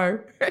your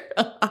car.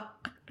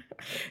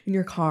 In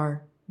your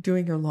car,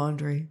 doing your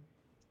laundry.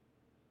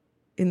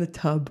 In the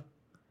tub.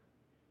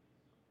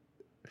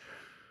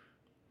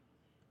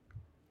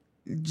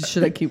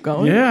 Should I keep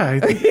going? Yeah,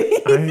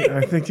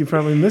 I think you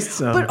probably missed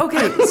some. But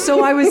okay,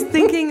 so I was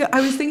thinking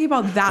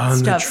about that On the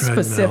stuff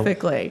treadmill.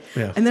 specifically.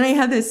 Yeah. And then I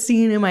had this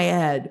scene in my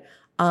head.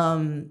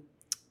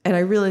 And I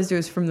realized it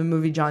was from the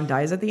movie John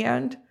Dies at the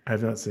End.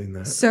 I've not seen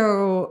that.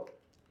 So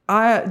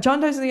John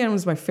Dies at the End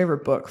was my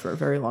favorite book for a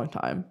very long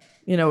time.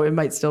 You know, it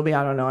might still be.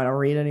 I don't know. I don't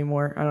read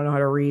anymore. I don't know how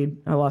to read.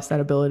 I lost that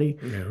ability.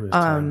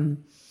 Yeah,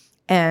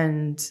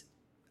 and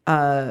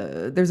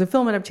there's a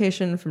film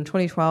adaptation from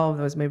 2012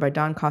 that was made by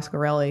Don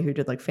Coscarelli, who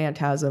did like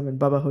Phantasm and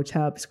Bubba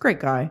Hotep. He's a great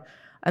guy.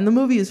 And the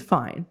movie is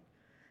fine.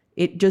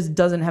 It just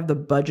doesn't have the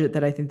budget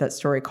that I think that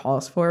story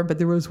calls for. But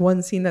there was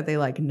one scene that they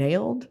like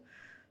nailed.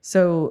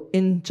 So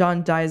in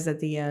John Dies at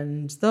the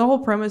End, the whole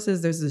premise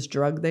is there's this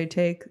drug they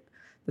take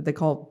that they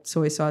call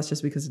soy sauce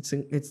just because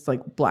it's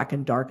like black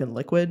and dark and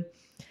liquid.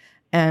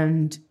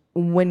 And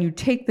when you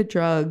take the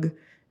drug,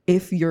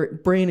 if your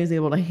brain is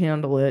able to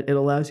handle it, it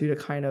allows you to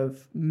kind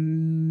of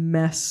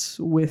mess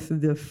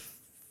with the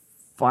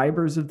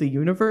fibers of the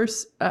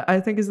universe, I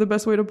think is the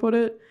best way to put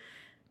it.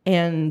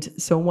 And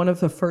so one of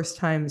the first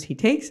times he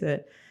takes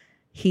it,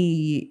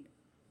 he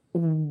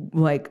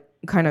like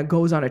kind of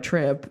goes on a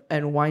trip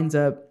and winds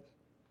up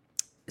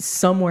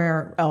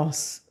somewhere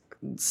else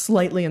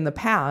slightly in the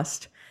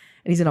past.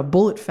 And he's in a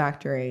bullet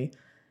factory.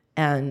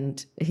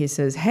 And he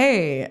says,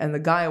 hey, and the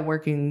guy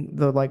working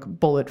the like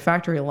bullet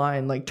factory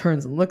line like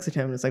turns and looks at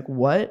him and is like,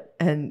 what?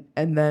 And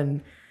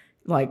then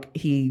like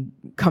he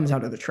comes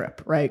out of the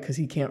trip, right? Because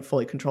he can't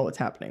fully control what's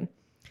happening.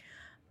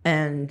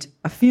 And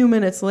a few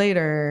minutes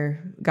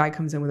later, guy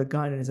comes in with a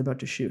gun and is about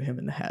to shoot him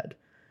in the head.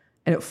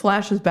 And it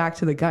flashes back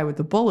to the guy with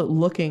the bullet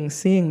looking,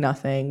 seeing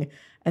nothing.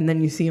 And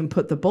then you see him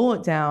put the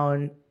bullet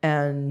down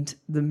and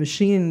the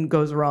machine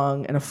goes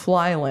wrong and a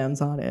fly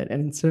lands on it.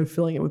 And instead of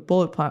filling it with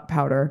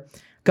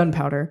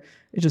gunpowder,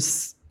 it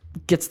just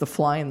gets the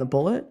fly in the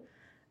bullet.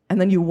 And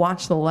then you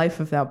watch the life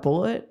of that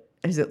bullet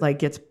as it like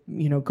gets,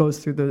 goes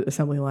through the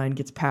assembly line,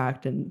 gets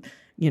packed and,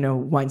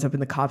 winds up in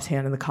the cop's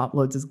hand and the cop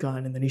loads his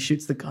gun and then he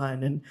shoots the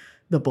gun and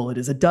the bullet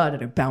is a dud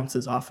and it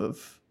bounces off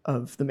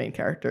of the main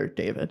character,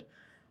 David.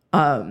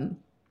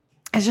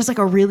 It's just like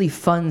a really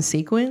fun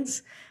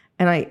sequence.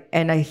 And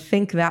I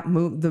think that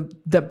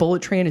the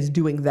Bullet Train is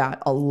doing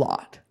that a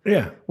lot.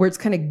 Yeah. Where it's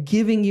kind of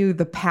giving you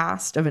the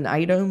past of an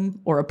item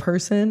or a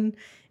person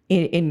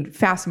in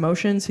fast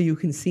motion so you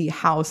can see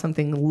how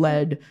something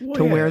led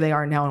to where they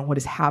are now and what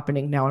is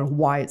happening now and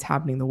why it's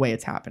happening the way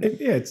it's happening.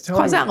 It's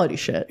telling causality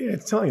shit. Yeah,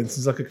 it's telling you this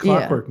is like a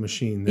clockwork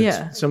machine.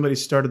 Somebody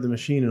started the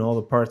machine and all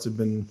the parts have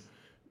been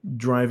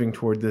driving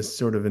toward this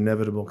sort of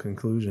inevitable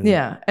conclusion.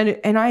 Yeah.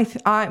 And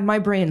I my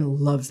brain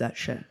loves that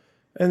shit.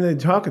 And they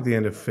talk at the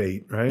end of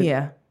Fate, right?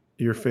 Yeah.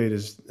 Your fate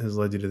has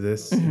led you to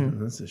this.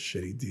 Mm-hmm. That's a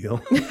shitty deal.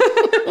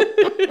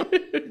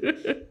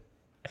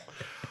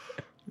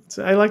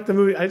 So I like the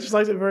movie. I just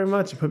liked it very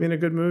much. It put me in a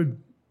good mood.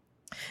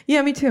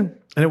 Yeah, me too.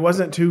 And it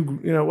wasn't too,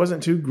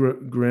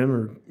 grim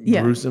or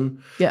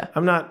gruesome. Yeah.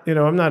 I'm not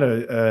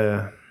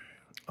a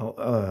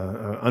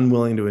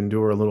unwilling to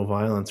endure a little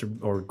violence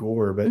or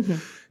gore, but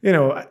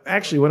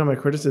actually, one of my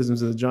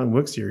criticisms of the John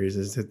Wick series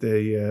is that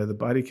the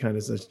body count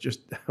is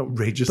just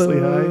outrageously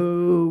high.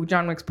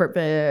 John Wick's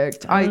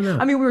perfect. I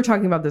mean, we were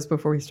talking about this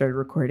before we started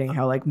recording.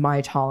 How like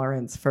my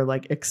tolerance for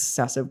like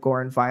excessive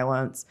gore and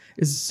violence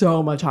is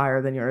so much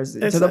higher than yours,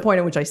 to the point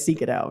at which I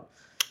seek it out.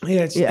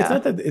 Yeah, it's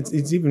not that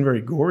it's even very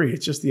gory.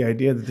 It's just the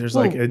idea that there's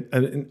like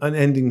an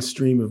unending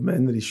stream of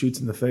men that he shoots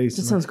in the face.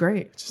 That sounds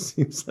great. It just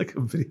seems like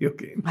a video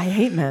game. I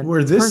hate men.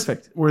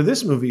 Perfect. Where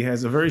this movie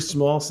has a very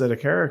small set of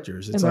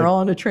characters. And they're all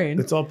on a train.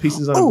 It's all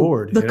pieces on a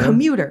board. The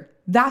Commuter.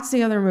 That's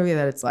the other movie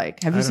that it's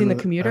like. Have you seen The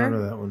Commuter? I don't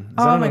know that one. Is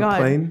oh that my on God. A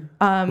plane?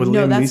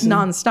 No, that's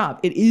nonstop.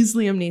 It is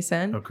Liam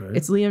Neeson. Okay.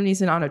 It's Liam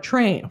Neeson on a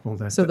train.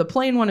 So the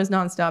plane one is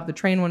nonstop. The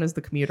train one is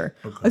The Commuter.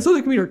 Okay. I saw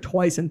The Commuter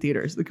twice in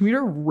theaters. The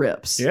Commuter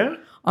rips. Yeah?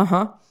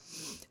 Uh-huh.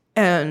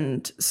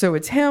 And so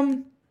it's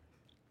him.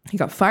 He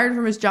got fired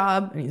from his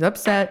job and he's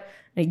upset.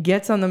 And he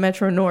gets on the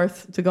Metro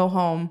North to go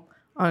home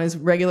on his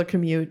regular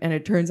commute. And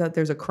it turns out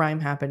there's a crime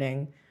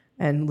happening.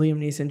 And Liam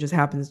Neeson just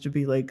happens to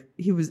be like,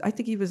 I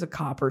think he was a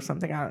cop or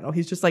something. I don't know.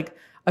 He's just like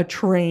a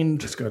trained.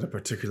 Just got a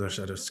particular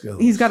set of skills.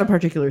 He's got a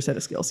particular set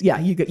of skills. Yeah,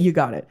 you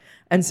got it.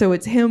 And so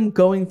it's him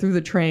going through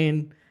the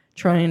train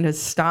trying to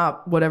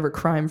stop whatever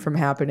crime from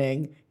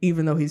happening,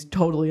 even though he's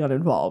totally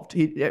uninvolved.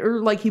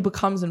 He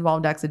becomes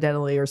involved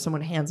accidentally, or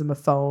someone hands him a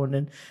phone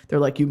and they're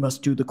like, "You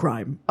must do the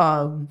crime."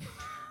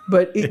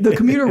 But the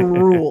commuter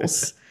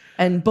rules,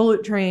 and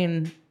Bullet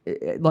Train,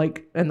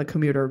 and the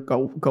commuter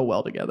go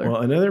well together.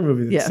 Well, another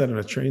movie that's set on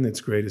a train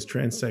that's great is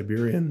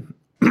Trans-Siberian.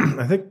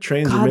 I think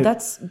trains. God,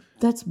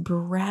 that's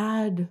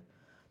Brad.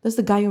 That's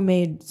the guy who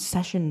made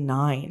Session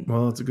 9.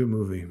 Well, it's a good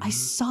movie. I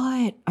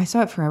saw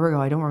it forever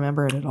ago. I don't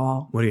remember it at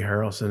all. Woody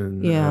Harrelson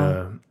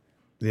and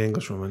the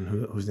Englishwoman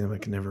whose name I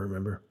can never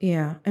remember.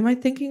 Yeah. Am I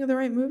thinking of the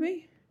right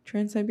movie?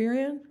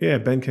 Trans-Siberian? Yeah,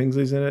 Ben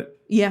Kingsley's in it.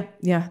 Yeah,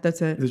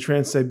 that's it. The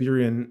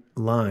Trans-Siberian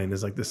line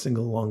is like the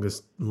single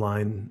longest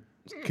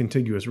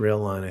contiguous rail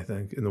line, I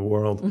think, in the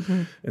world.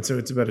 Mm-hmm. And so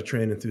it's about a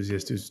train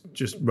enthusiast who's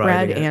just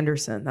riding Brad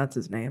Anderson, that's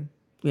his name.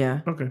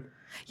 Yeah. Okay.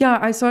 Yeah,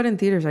 I saw it in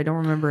theaters. I don't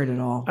remember it at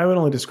all. I would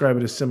only describe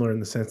it as similar in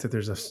the sense that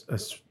there's a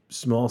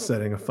small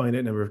setting, a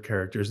finite number of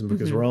characters, and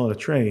because we're all on a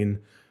train,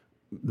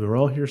 they're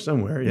all here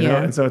somewhere, you know?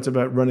 And so it's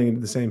about running into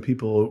the same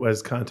people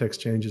as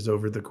context changes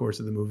over the course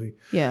of the movie.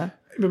 Yeah.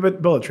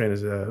 But Bullet Train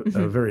is a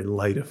very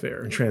light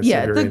affair, and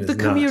Trans-Siberian the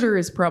Commuter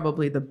is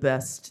probably the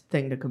best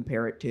thing to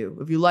compare it to.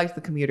 If you like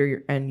the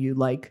Commuter and you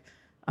like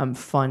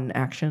fun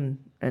action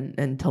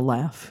and to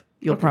laugh,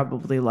 you'll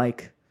probably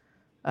like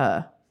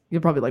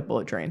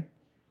Bullet Train.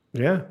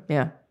 Yeah.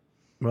 Yeah.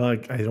 Well, I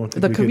don't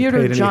think the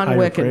Commuter, John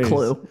Wick, praise. and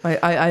Clue.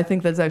 I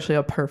think that's actually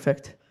a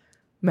perfect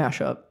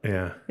mashup.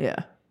 Yeah. Yeah.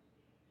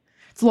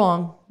 It's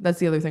long. That's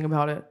the other thing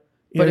about it.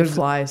 But it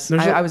flies.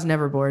 I was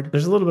never bored.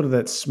 There's a little bit of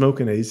that Smoke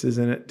and Aces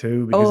in it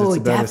too, because it's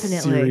about a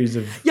series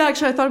of. Yeah,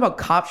 actually, I thought about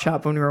Cop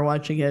Shop when we were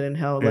watching it, and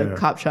how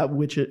Cop Shop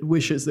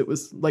wishes it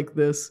was like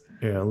this.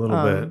 Yeah, a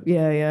little bit.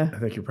 Yeah. I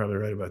think you're probably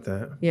right about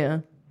that.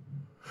 Yeah.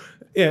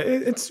 Yeah,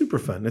 it's super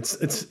fun.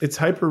 It's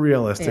hyper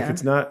realistic. Yeah.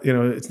 It's not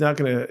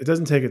it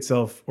doesn't take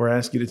itself or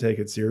ask you to take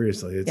it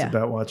seriously. It's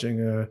about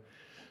watching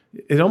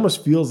it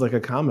almost feels like a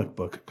comic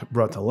book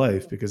brought to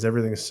life, because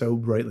everything is so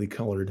brightly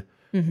colored.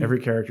 Mm-hmm. Every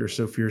character is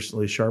so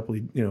fiercely,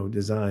 sharply,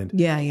 designed.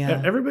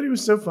 Yeah. Everybody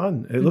was so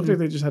fun. It looked like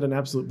they just had an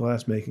absolute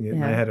blast making it,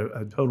 and I had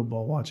a total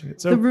ball watching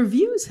it. So the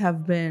reviews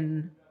have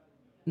been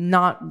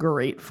not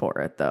great for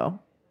it, though.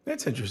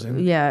 That's interesting.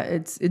 Yeah,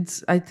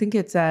 it's. I think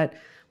it's at.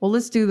 Well,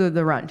 let's do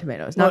the Rotten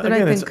Tomatoes. Not that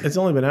again, I think it's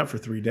only been out for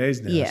 3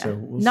 days now. Yeah. So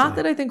we'll Not see.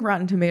 that I think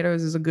Rotten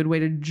Tomatoes is a good way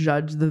to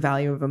judge the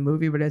value of a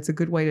movie, but it's a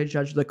good way to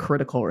judge the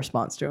critical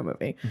response to a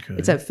movie. Okay.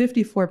 It's at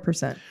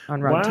 54%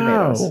 on Rotten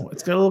Tomatoes. Wow,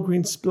 it's got a little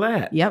green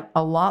splat. Yep,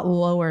 a lot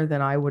lower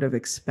than I would have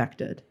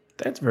expected.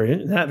 That's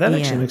that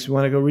actually makes me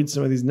want to go read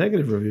some of these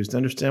negative reviews to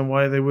understand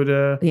why they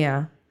would.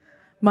 Yeah,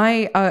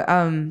 my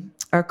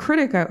a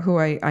critic who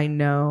I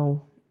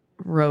know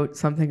wrote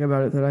something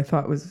about it that I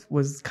thought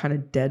was kind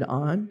of dead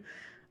on.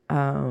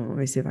 Let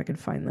me see if I can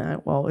find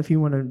that. Well, if you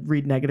want to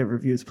read negative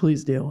reviews,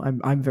 please do.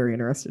 I'm very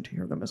interested to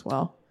hear them as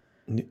well.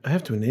 I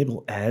have to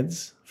enable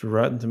ads for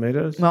Rotten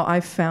Tomatoes. Well,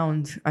 I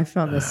found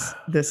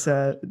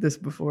this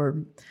before.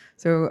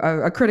 So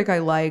a critic I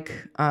like,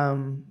 a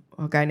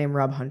guy named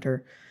Rob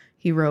Hunter,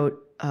 he wrote,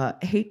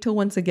 "Hate to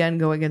once again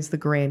go against the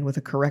grain with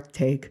a correct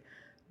take,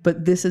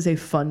 but this is a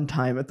fun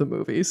time at the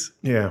movies."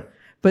 Yeah.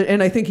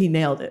 And I think he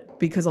nailed it,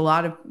 because a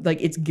lot of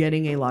it's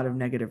getting a lot of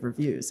negative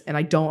reviews, and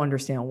I don't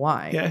understand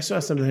why. Yeah, I saw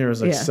something here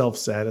that was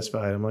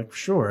self-satisfied. I'm like,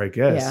 sure, I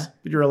guess. Yeah.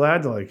 But you're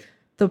allowed to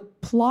The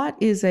plot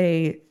is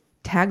a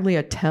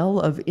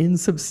tagliatelle of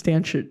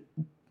insubstantiality.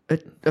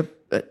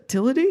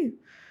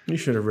 You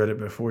should have read it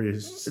before you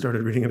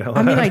started reading it out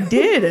loud. I mean, I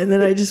did, and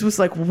then I just was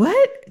like,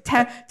 "What?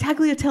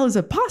 Tagliatelle is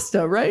a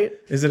pasta, right?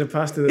 Is it a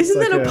pasta? That's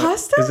Isn't that a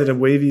pasta? Is it a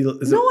wavy?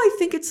 I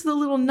think it's the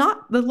little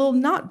knot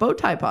bow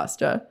tie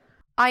pasta."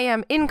 I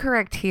am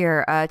incorrect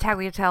here.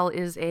 Tagliatelle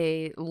is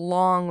a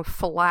long,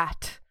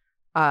 flat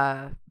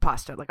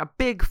pasta, like a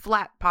big,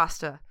 flat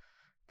pasta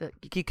that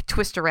you could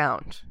twist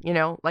around,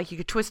 like you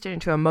could twist it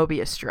into a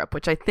Mobius strip,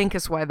 which I think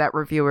is why that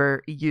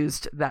reviewer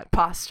used that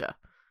pasta.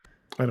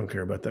 I don't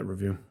care about that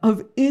review.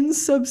 Of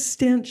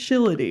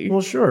insubstantiality.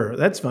 Well, sure.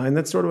 That's fine.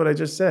 That's sort of what I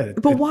just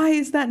said. But why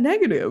is that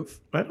negative?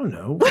 I don't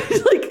know.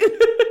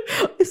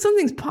 If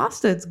something's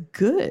pasta, it's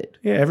good.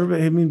 Yeah,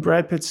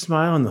 Brad Pitt's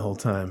smiling the whole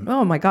time.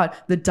 Oh my God.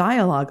 The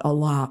dialogue,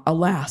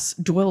 alas,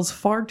 dwells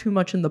far too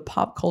much in the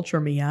pop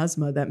culture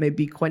miasma that may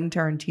be Quentin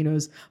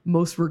Tarantino's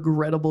most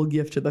regrettable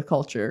gift to the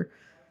culture.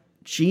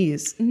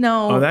 Jeez.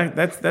 No. Oh,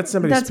 that's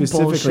somebody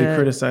specifically bullshit.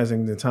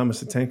 Criticizing the Thomas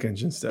the Tank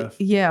Engine stuff.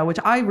 Yeah, which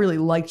I really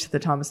liked the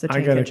Thomas the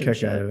Tank Engine I got a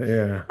kick out of it,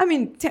 yeah. I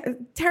mean,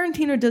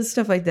 Tarantino does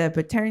stuff like that,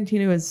 but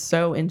Tarantino is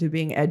so into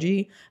being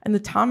edgy, and the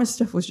Thomas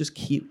stuff was just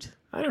cute.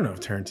 I don't know if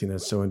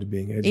Tarantino's so into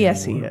being edgy.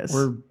 Yes, anymore. he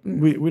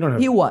is. We don't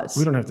have. He was.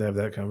 We don't have to have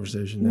that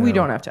conversation now. We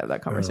don't have to have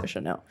that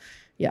conversation now.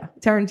 Yeah,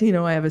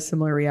 Tarantino, I have a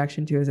similar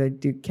reaction to as I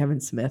do Kevin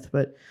Smith,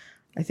 but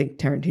I think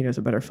Tarantino's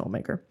a better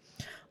filmmaker.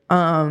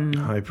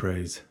 High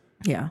praise.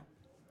 Yeah.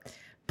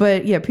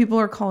 But yeah, people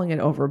are calling it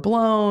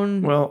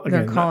overblown. Well,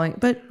 again, they're calling,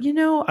 but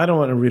I don't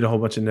want to read a whole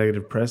bunch of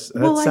negative press.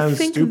 That sounds I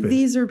think stupid.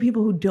 These are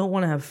people who don't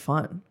want to have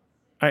fun.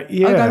 I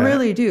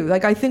really do.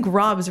 I think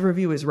Rob's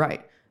review is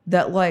right.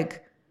 That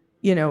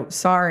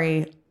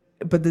sorry,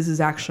 but this is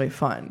actually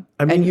fun.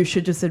 I mean, and you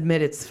should just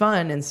admit it's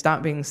fun and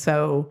stop being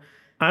so,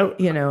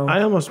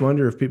 I almost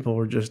wonder if people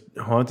were just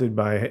haunted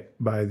by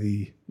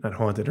the, not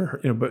haunted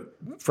or, but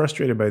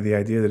frustrated by the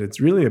idea that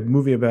it's really a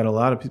movie about a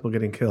lot of people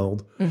getting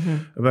killed,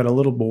 about a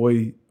little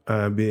boy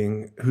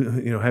having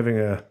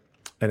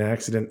an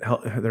accident,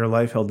 their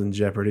life held in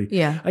jeopardy.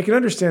 Yeah. I can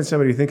understand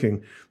somebody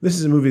thinking this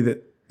is a movie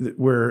that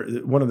where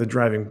one of the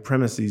driving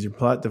premises or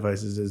plot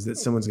devices is that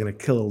someone's going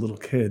to kill a little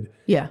kid.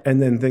 Yeah.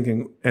 And then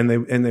thinking, and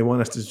they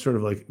want us to sort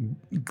of like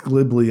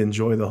glibly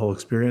enjoy the whole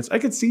experience. I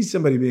could see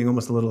somebody being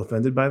almost a little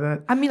offended by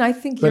that. I mean, I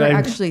think you're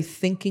actually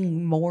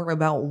thinking more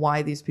about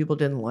why these people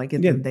didn't like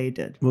it than they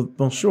did.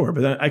 Well, sure,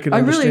 but I could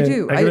understand.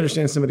 Really do. I can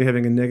understand somebody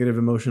having a negative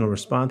emotional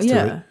response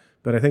to it.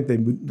 But I think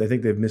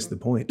they've missed the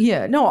point.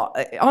 Yeah, no.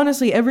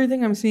 Honestly,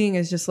 everything I'm seeing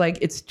is just like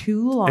it's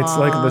too long. It's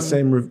like the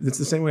same. It's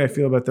the same way I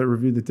feel about that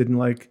review that didn't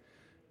like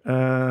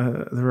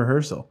the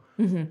rehearsal.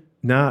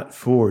 Not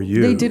for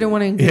you. They didn't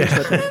want to engage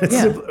with it.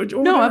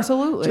 Yeah. No,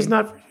 absolutely. Just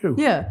not for you.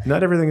 Yeah.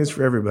 Not everything is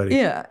for everybody.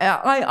 Yeah,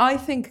 I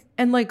think,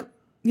 and like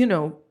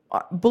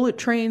Bullet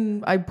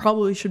Train, I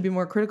probably should be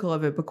more critical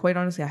of it, but quite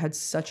honestly, I had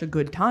such a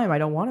good time. I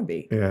don't want to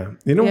be. Yeah.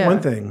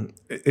 One thing.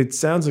 It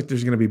sounds like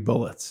there's going to be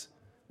bullets.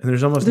 And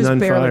there's none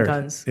barely fired.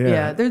 Guns.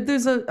 Yeah.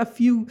 There's a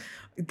few.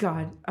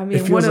 God, I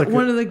mean,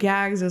 one of the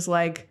gags is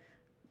like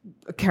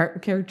a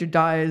character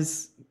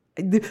dies.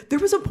 There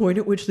was a point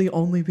at which the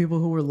only people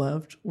who were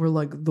left were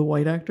like the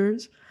white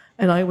actors,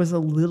 and I was a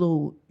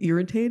little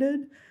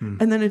irritated.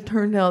 And then it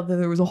turned out that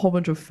there was a whole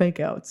bunch of fake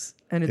outs,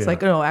 and it's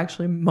like, no,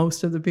 actually,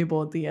 most of the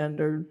people at the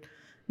end are,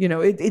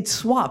 it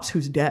swaps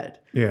who's dead.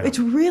 Yeah, it's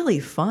really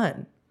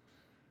fun.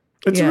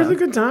 It's a really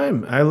good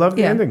time. I love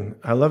the ending.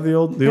 I love the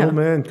old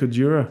man,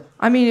 Kujira.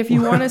 I mean, if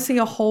you want to see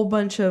a whole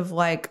bunch of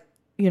like,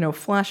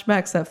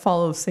 flashbacks that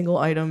follow single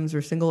items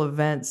or single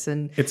events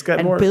and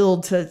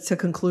build to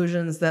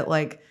conclusions that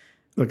like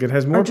it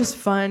has more are just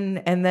fun,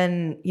 and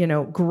then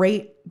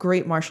great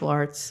martial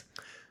arts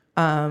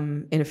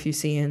in a few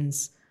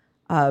scenes.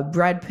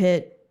 Brad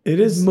Pitt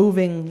is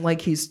moving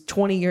like he's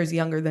 20 years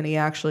younger than he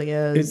actually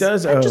is. It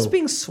does and just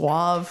being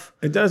suave.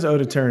 It does owe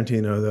to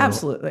Tarantino, though.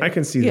 Absolutely. I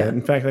can see that.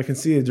 In fact, I can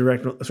see a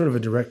direct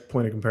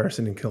point of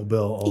comparison in Kill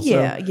Bill also.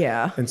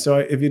 Yeah. And so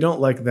if you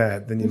don't like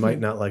that, then you might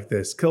not like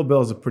this. Kill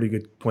Bill is a pretty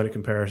good point of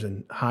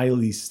comparison.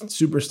 Highly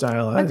super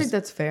stylized. I think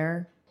that's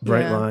fair.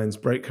 Bright lines,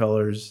 bright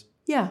colors.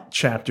 Yeah.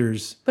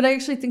 Chapters. But I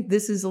actually think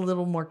this is a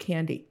little more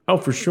candy. Oh,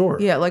 for sure.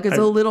 Yeah, like it's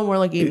a little more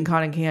like eating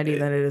cotton candy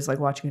than it is like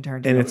watching a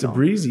Tarantino And it's film. a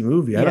breezy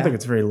movie. I don't think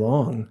it's very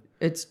long.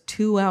 It's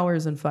 2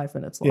 hours and 5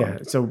 minutes long. Yeah,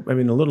 so I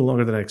mean a little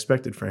longer than I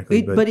expected,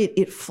 frankly. But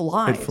it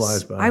flies. It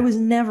flies by. I was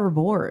never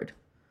bored.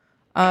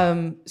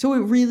 So it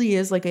really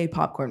is like a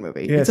popcorn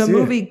movie. Yeah, it's a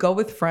movie, go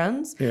with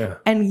friends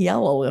and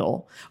yell a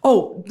little.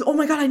 Oh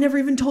my God, I never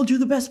even told you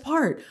the best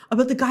part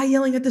about the guy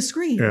yelling at the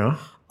screen. Yeah.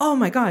 Oh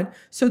my God.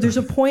 So there's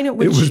a point at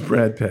which... It was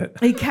Brad Pitt.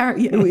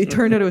 It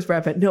turned out it was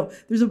Brad Pitt. No,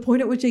 there's a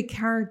point at which a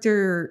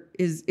character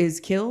is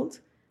killed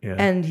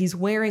and he's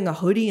wearing a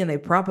hoodie and they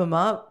prop him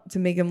up to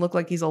make him look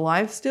like he's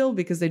alive still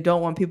because they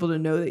don't want people to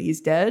know that he's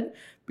dead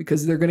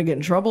because they're going to get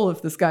in trouble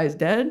if this guy's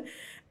dead.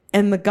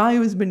 And the guy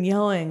who's been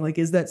yelling, like,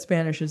 is that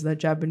Spanish? Is that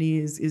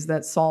Japanese? Is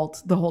that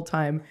salt? The whole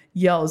time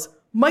yells,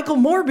 Michael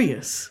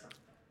Morbius.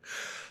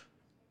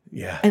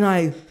 Yeah. And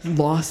I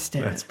lost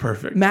it. That's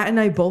perfect. Matt and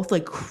I both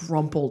like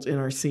crumpled in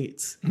our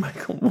seats.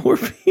 Michael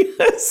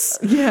Morbius.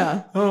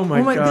 Yeah. Oh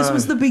my God. This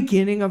was the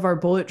beginning of our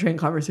Bullet Train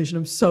conversation.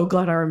 I'm so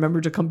glad I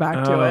remembered to come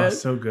back to it.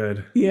 So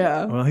good.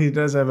 Yeah. Well, he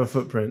does have a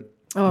footprint.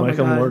 Oh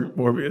Michael my God.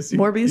 Morbius.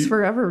 Morbius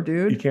forever,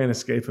 dude. You can't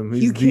escape him.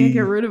 You can't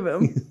get rid of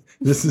him.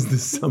 This is the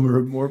summer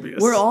of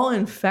Morbius. We're all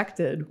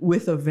infected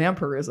with a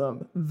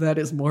vampirism that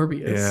is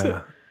Morbius.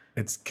 Yeah.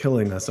 It's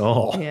killing us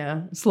all.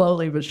 Yeah,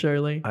 slowly but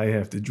surely. I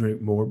have to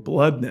drink more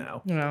blood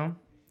now.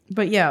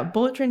 But yeah,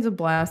 Bullet Train's a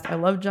blast. I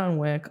love John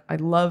Wick. I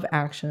love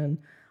action.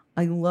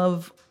 I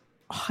love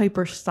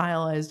hyper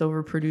stylized,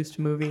 overproduced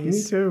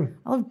movies. Me too.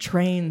 I love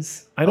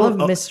trains. I love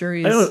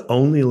mysteries. I don't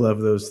only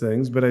love those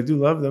things, but I do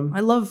love them. I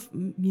love,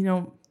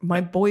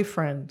 my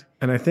boyfriend.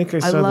 And I think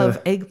I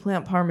love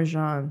eggplant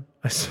parmesan.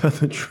 I saw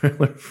the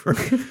trailer for...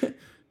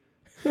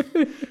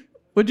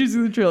 What'd you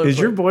see the trailer Is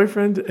for? your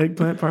boyfriend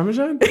eggplant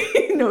parmesan?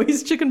 No,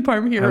 he's chicken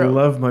parm hero. I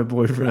love my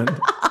boyfriend.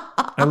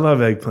 I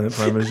love eggplant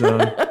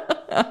parmesan.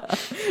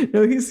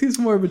 No, he's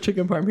more of a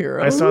chicken parm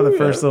hero. I saw the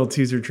first little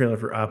teaser trailer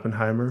for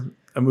Oppenheimer,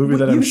 a movie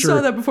that I'm sure... You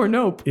saw that before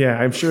Nope. Yeah,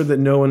 I'm sure that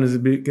no one is a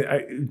big...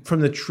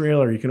 from the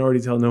trailer, you can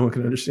already tell no one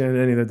can understand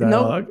any of the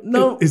dialogue.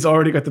 Nope. He's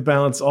already got the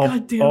balance all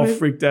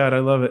freaked out. I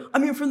love it. I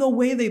mean, from the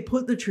way they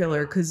put the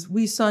trailer, because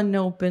we saw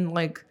Nope in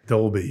like...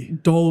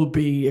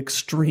 Dolby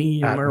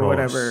Extreme Atmos, or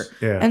whatever.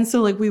 Yeah. And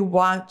so like we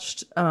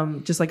watched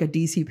just like a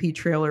DCP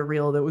trailer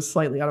reel that was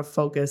slightly out of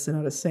focus and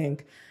out of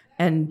sync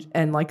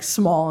and like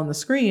small on the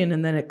screen,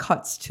 and then it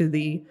cuts to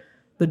the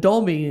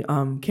Dolby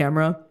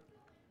camera,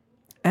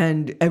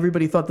 and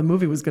everybody thought the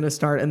movie was going to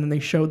start, and then they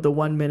showed the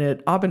 1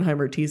 minute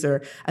Oppenheimer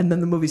teaser, and then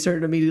the movie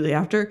started immediately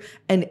after,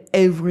 and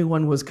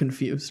everyone was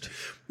confused.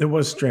 It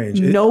was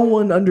strange. No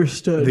one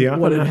understood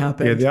what had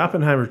happened. Yeah, the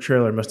Oppenheimer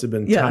trailer must have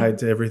been tied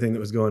to everything that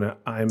was going to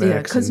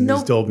IMAX and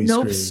these Dolby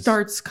Nope screens.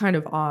 starts kind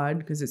of odd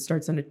because it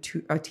starts in a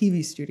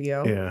TV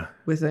studio. Yeah,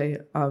 with a.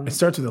 It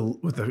starts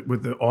with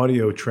the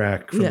audio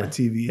track from a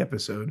TV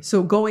episode.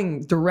 So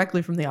going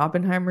directly from the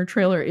Oppenheimer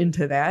trailer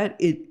into that,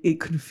 it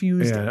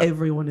confused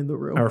everyone in the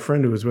room. Our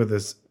friend who was with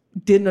us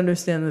didn't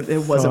understand that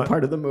it wasn't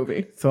part of the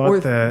movie.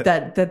 Thought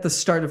that the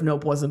start of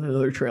Nope wasn't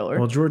another trailer.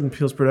 Well, Jordan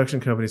Peele's production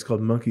company is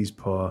called Monkey's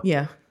Paw.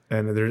 Yeah.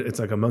 And it's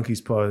like a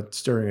monkey's paw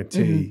stirring a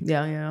tea. Mm-hmm.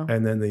 Yeah.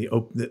 And then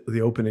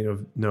the opening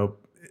of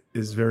Nope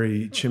is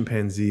very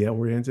chimpanzee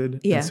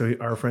oriented. Yeah. And so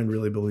our friend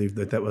really believed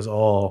that was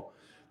all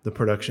the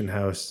production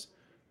house.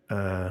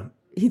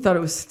 He thought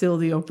it was still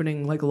the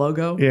opening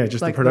logo. Yeah,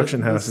 just like the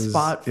production the house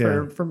spot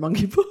for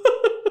Monkey Paw.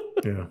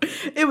 Yeah.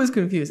 It was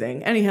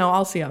confusing. Anyhow,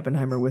 I'll see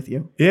Oppenheimer with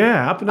you.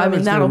 Yeah, Oppenheimer. I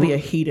mean, that'll be a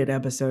heated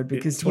episode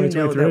because you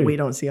know that we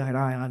don't see eye to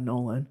eye on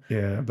Nolan.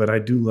 Yeah, but I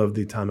do love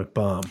the atomic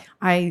bomb.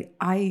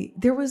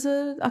 There was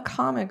a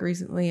comic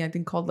recently, I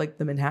think, called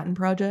The Manhattan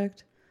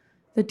Project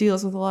that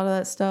deals with a lot of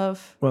that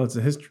stuff. Well,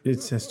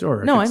 it's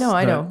historic. No,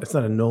 I know. It's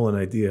not a Nolan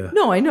idea.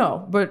 No, I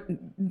know, but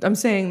I'm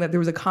saying that there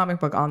was a comic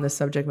book on this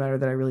subject matter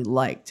that I really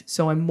liked.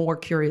 So I'm more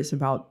curious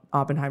about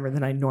Oppenheimer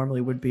than I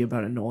normally would be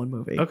about a Nolan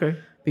movie. Okay.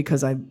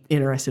 Because I'm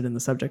interested in the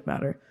subject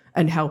matter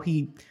and how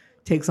he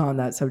takes on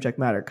that subject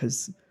matter.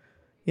 Because,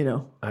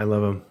 I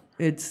love him.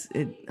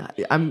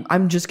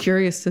 I'm just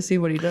curious to see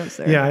what he does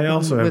there. Yeah, I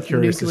also am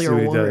curious to see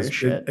what he does.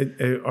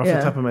 Off the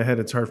top of my head,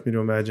 it's hard for me to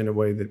imagine a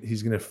way that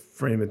he's going to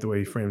frame it the way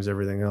he frames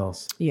everything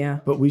else. Yeah.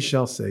 But we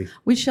shall see.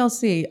 We shall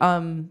see.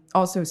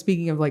 Also,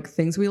 speaking of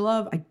things we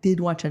love, I did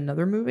watch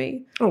another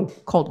movie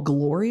called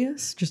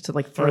Glorious, just to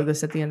throw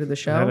this at the end of the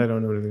show. That I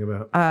don't know anything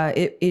about.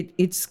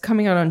 It's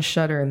coming out on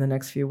Shudder in the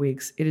next few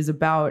weeks. It is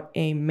about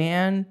a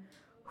man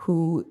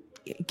who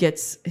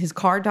gets his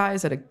car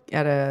dies at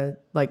a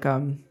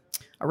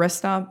rest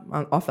stop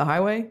off the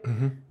highway,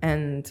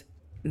 and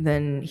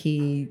then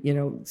he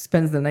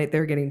spends the night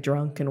there getting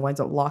drunk and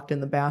winds up locked in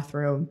the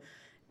bathroom,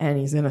 and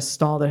he's in a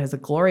stall that has a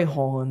glory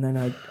hole, and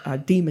then a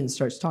demon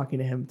starts talking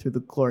to him through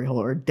the glory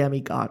hole, or a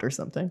demigod or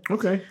something.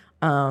 Okay.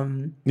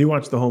 You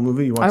watched the whole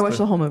movie? I watched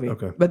the whole movie.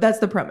 Okay. But that's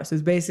the premise,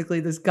 is basically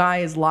this guy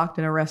is locked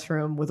in a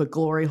restroom with a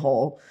glory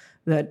hole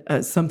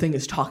that something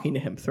is talking to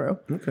him through.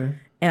 Okay.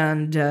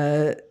 And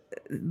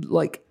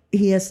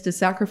he has to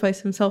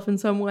sacrifice himself in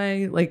some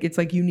way. It's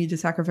you need to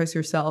sacrifice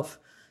yourself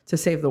to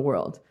save the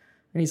world.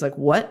 And he's like,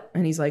 what?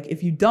 And he's like,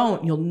 if you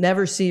don't, you'll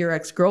never see your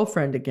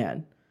ex-girlfriend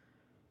again.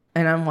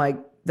 And I'm like,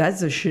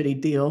 that's a shitty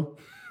deal.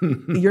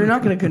 You're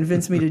not going to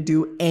convince me to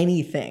do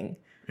anything.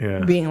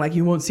 Yeah. Being like,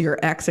 you won't see your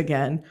ex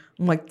again.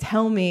 I'm like,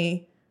 tell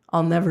me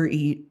I'll never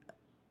eat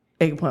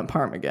eggplant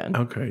parm again.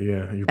 Okay,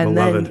 yeah. Your and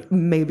beloved.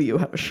 then maybe you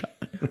have a shot.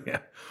 Yeah.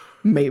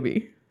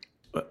 Maybe.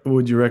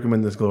 Would you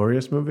recommend this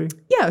Glorious movie?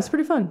 Yeah, it's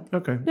pretty fun.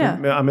 Okay. Yeah.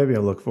 Maybe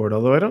I'll look for it,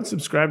 although I don't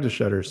subscribe to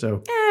Shudder,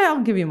 so.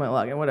 I'll give you my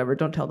login, whatever.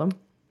 Don't tell them.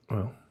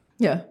 Well.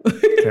 Yeah.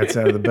 Cat's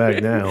out of the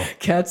bag now.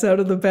 Cat's out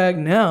of the bag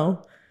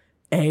now.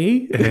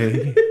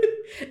 A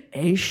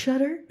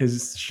Shudder?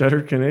 Is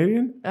Shudder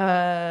Canadian?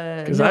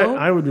 Because no.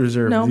 I would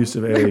reserve the use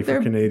of A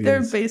for Canadians.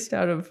 They're based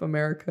out of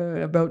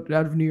America,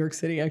 out of New York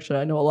City, actually.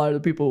 I know a lot of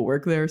the people who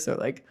work there,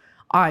 so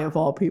I, of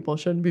all people,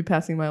 shouldn't be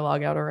passing my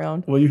log out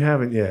around. Well, you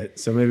haven't yet,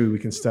 so maybe we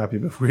can stop you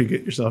before you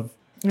get yourself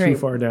too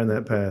far down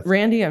that path.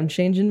 Randy, I'm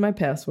changing my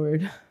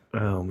password.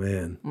 Oh,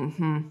 man.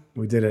 Mm-hmm.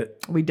 We did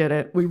it. We did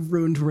it. We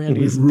ruined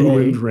Randy's day. We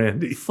ruined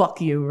Randy.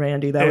 Fuck you,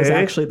 Randy. That was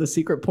actually the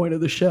secret point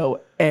of the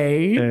show.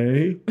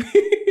 Anyway,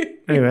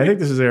 I think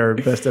this is our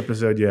best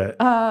episode yet.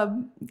 I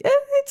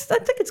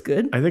think it's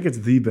good. I think it's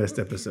the best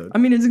episode. I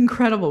mean, it's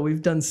incredible.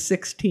 We've done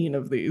 16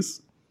 of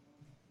these.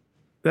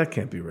 That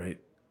can't be right.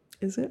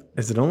 Is it?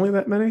 Is it only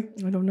that many?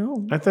 I don't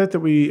know. I thought that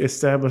we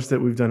established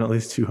that we've done at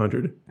least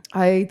 200.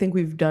 I think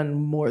we've done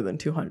more than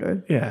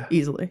 200. Yeah.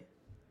 Easily.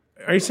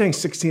 Are you saying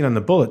 16 on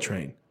the Bullet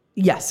Train?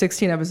 Yeah,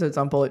 16 episodes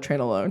on Bullet Train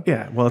alone.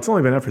 Yeah, well, it's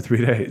only been up for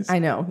 3 days. I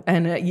know.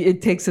 And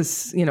it takes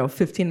us,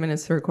 15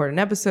 minutes to record an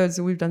episode,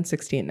 so we've done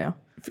 16 now.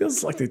 It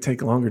feels like they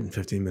take longer than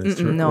 15 minutes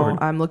to record. No,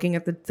 I'm looking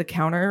at the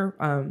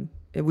counter.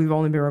 We've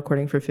only been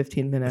recording for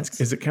 15 minutes.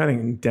 Is it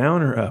counting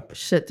down or up?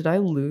 Shit, did I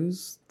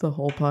lose the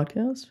whole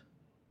podcast?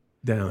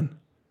 Down.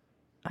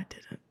 I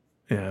didn't.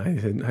 Yeah, I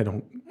didn't. I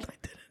don't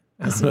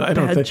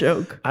think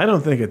joke. I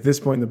don't think at this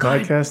point in the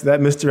podcast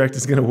that misdirect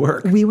is going to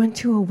work. We went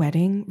to a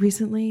wedding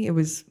recently. It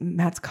was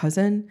Matt's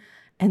cousin.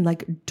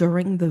 And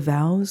during the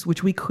vows,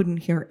 which we couldn't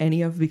hear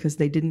any of because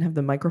they didn't have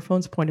the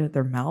microphones pointed at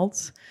their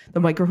mouths. The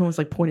microphone was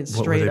pointed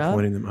straight up. What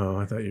were they pointing them? Oh,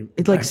 I thought you.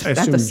 It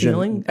at the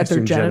ceiling, at their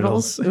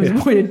genitals. It was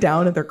pointed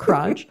down at their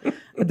crotch,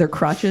 at their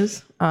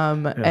crotches.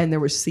 And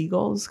there were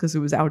seagulls because it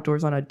was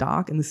outdoors on a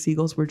dock, and the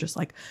seagulls were just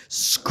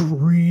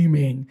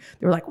screaming.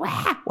 They were like,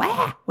 wah,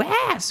 wah,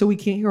 wah. So we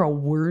can't hear a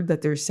word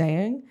that they're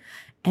saying.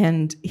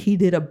 And he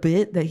did a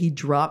bit that he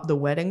dropped the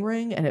wedding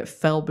ring and it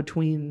fell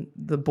between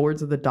the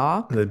boards of the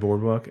dock. The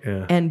boardwalk,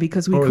 yeah. And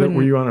because we couldn't...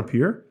 Were you on a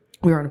pier?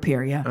 We were on a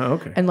pier, yeah. Oh,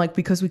 okay. And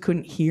because we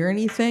couldn't hear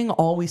anything,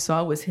 all we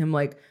saw was him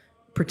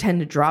pretend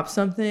to drop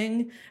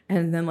something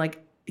and then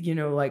like, you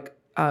know, like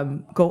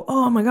go,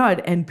 oh my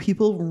God. And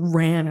people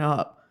ran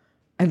up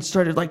and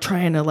started like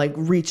trying to like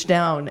reach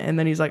down. And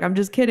then he's like, I'm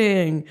just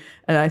kidding.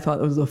 And I thought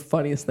it was the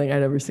funniest thing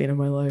I'd ever seen in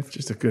my life.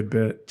 Just a good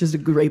bit. Just a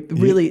great,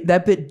 really,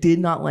 that bit did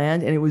not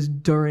land. And it was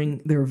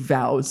during their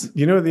vows.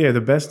 You know, the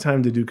best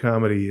time to do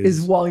comedy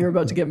is while you're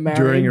about to get married.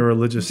 During a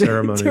religious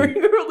ceremony. During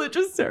a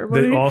religious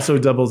ceremony. That also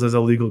doubles as a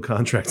legal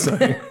contract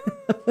signing.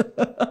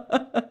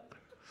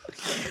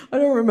 I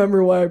don't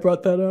remember why I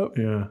brought that up.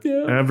 Yeah.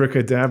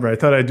 Abracadabra. I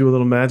thought I'd do a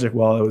little magic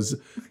while I was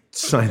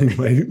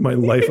signing my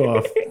life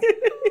off.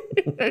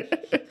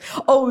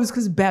 Oh, it was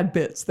because bad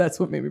bits. That's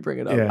what made me bring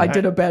it up. Yeah, I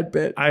did a bad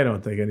bit. I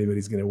don't think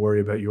anybody's going to worry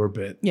about your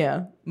bit.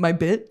 Yeah. My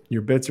bit?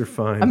 Your bits are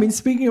fine. I mean,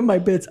 speaking of my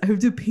bits, I have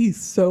to pee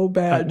so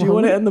bad. Do you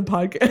want to end the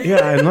podcast?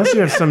 Yeah, unless you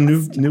have some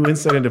new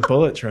insight into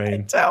Bullet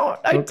Train.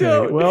 I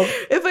don't. Well,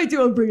 if I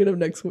do, I'll bring it up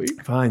next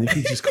week. Fine. You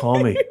can just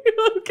call me.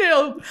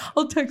 Okay,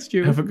 I'll text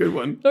you. Have a good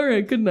one. All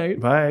right, good night.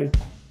 Bye.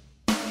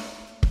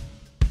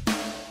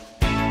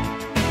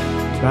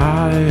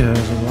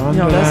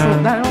 No,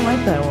 I don't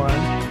like that one.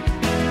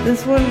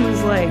 This one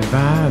was like,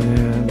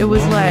 it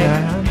was like,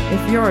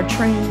 if you're a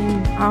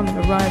train, I'm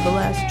gonna ride the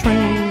last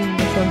train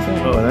or something.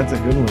 Oh, that's a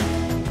good one.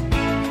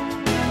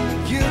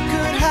 You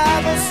could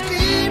have a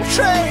steam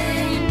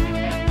train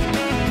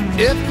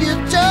if you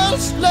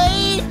just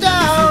lay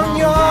down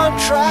your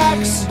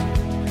tracks.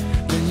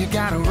 Then you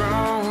gotta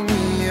roll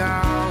me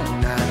all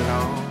night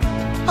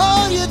long.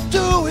 All you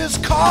do is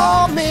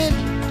call me,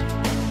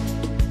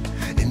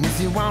 and if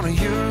you wanna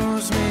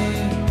use me,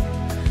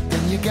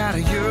 you gotta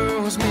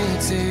use me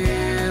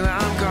till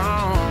I'm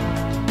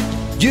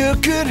gone. You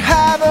could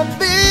have a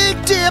Big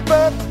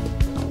Dipper,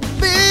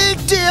 Big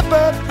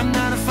Dipper, I'm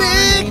not a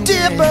Big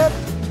Dipper.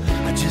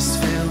 I just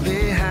feel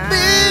behind.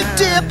 Big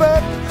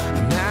Dipper,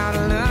 I'm out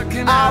of luck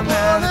and I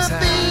wanna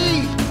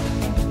be.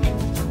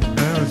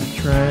 That was a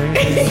train.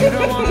 You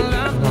don't wanna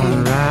love me.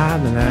 Wanna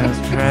ride the last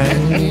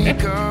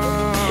train.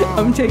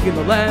 I'm taking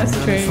the last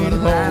train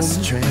home.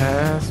 Last train.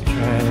 Last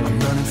train.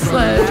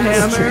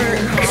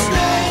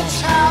 Sledgehammer.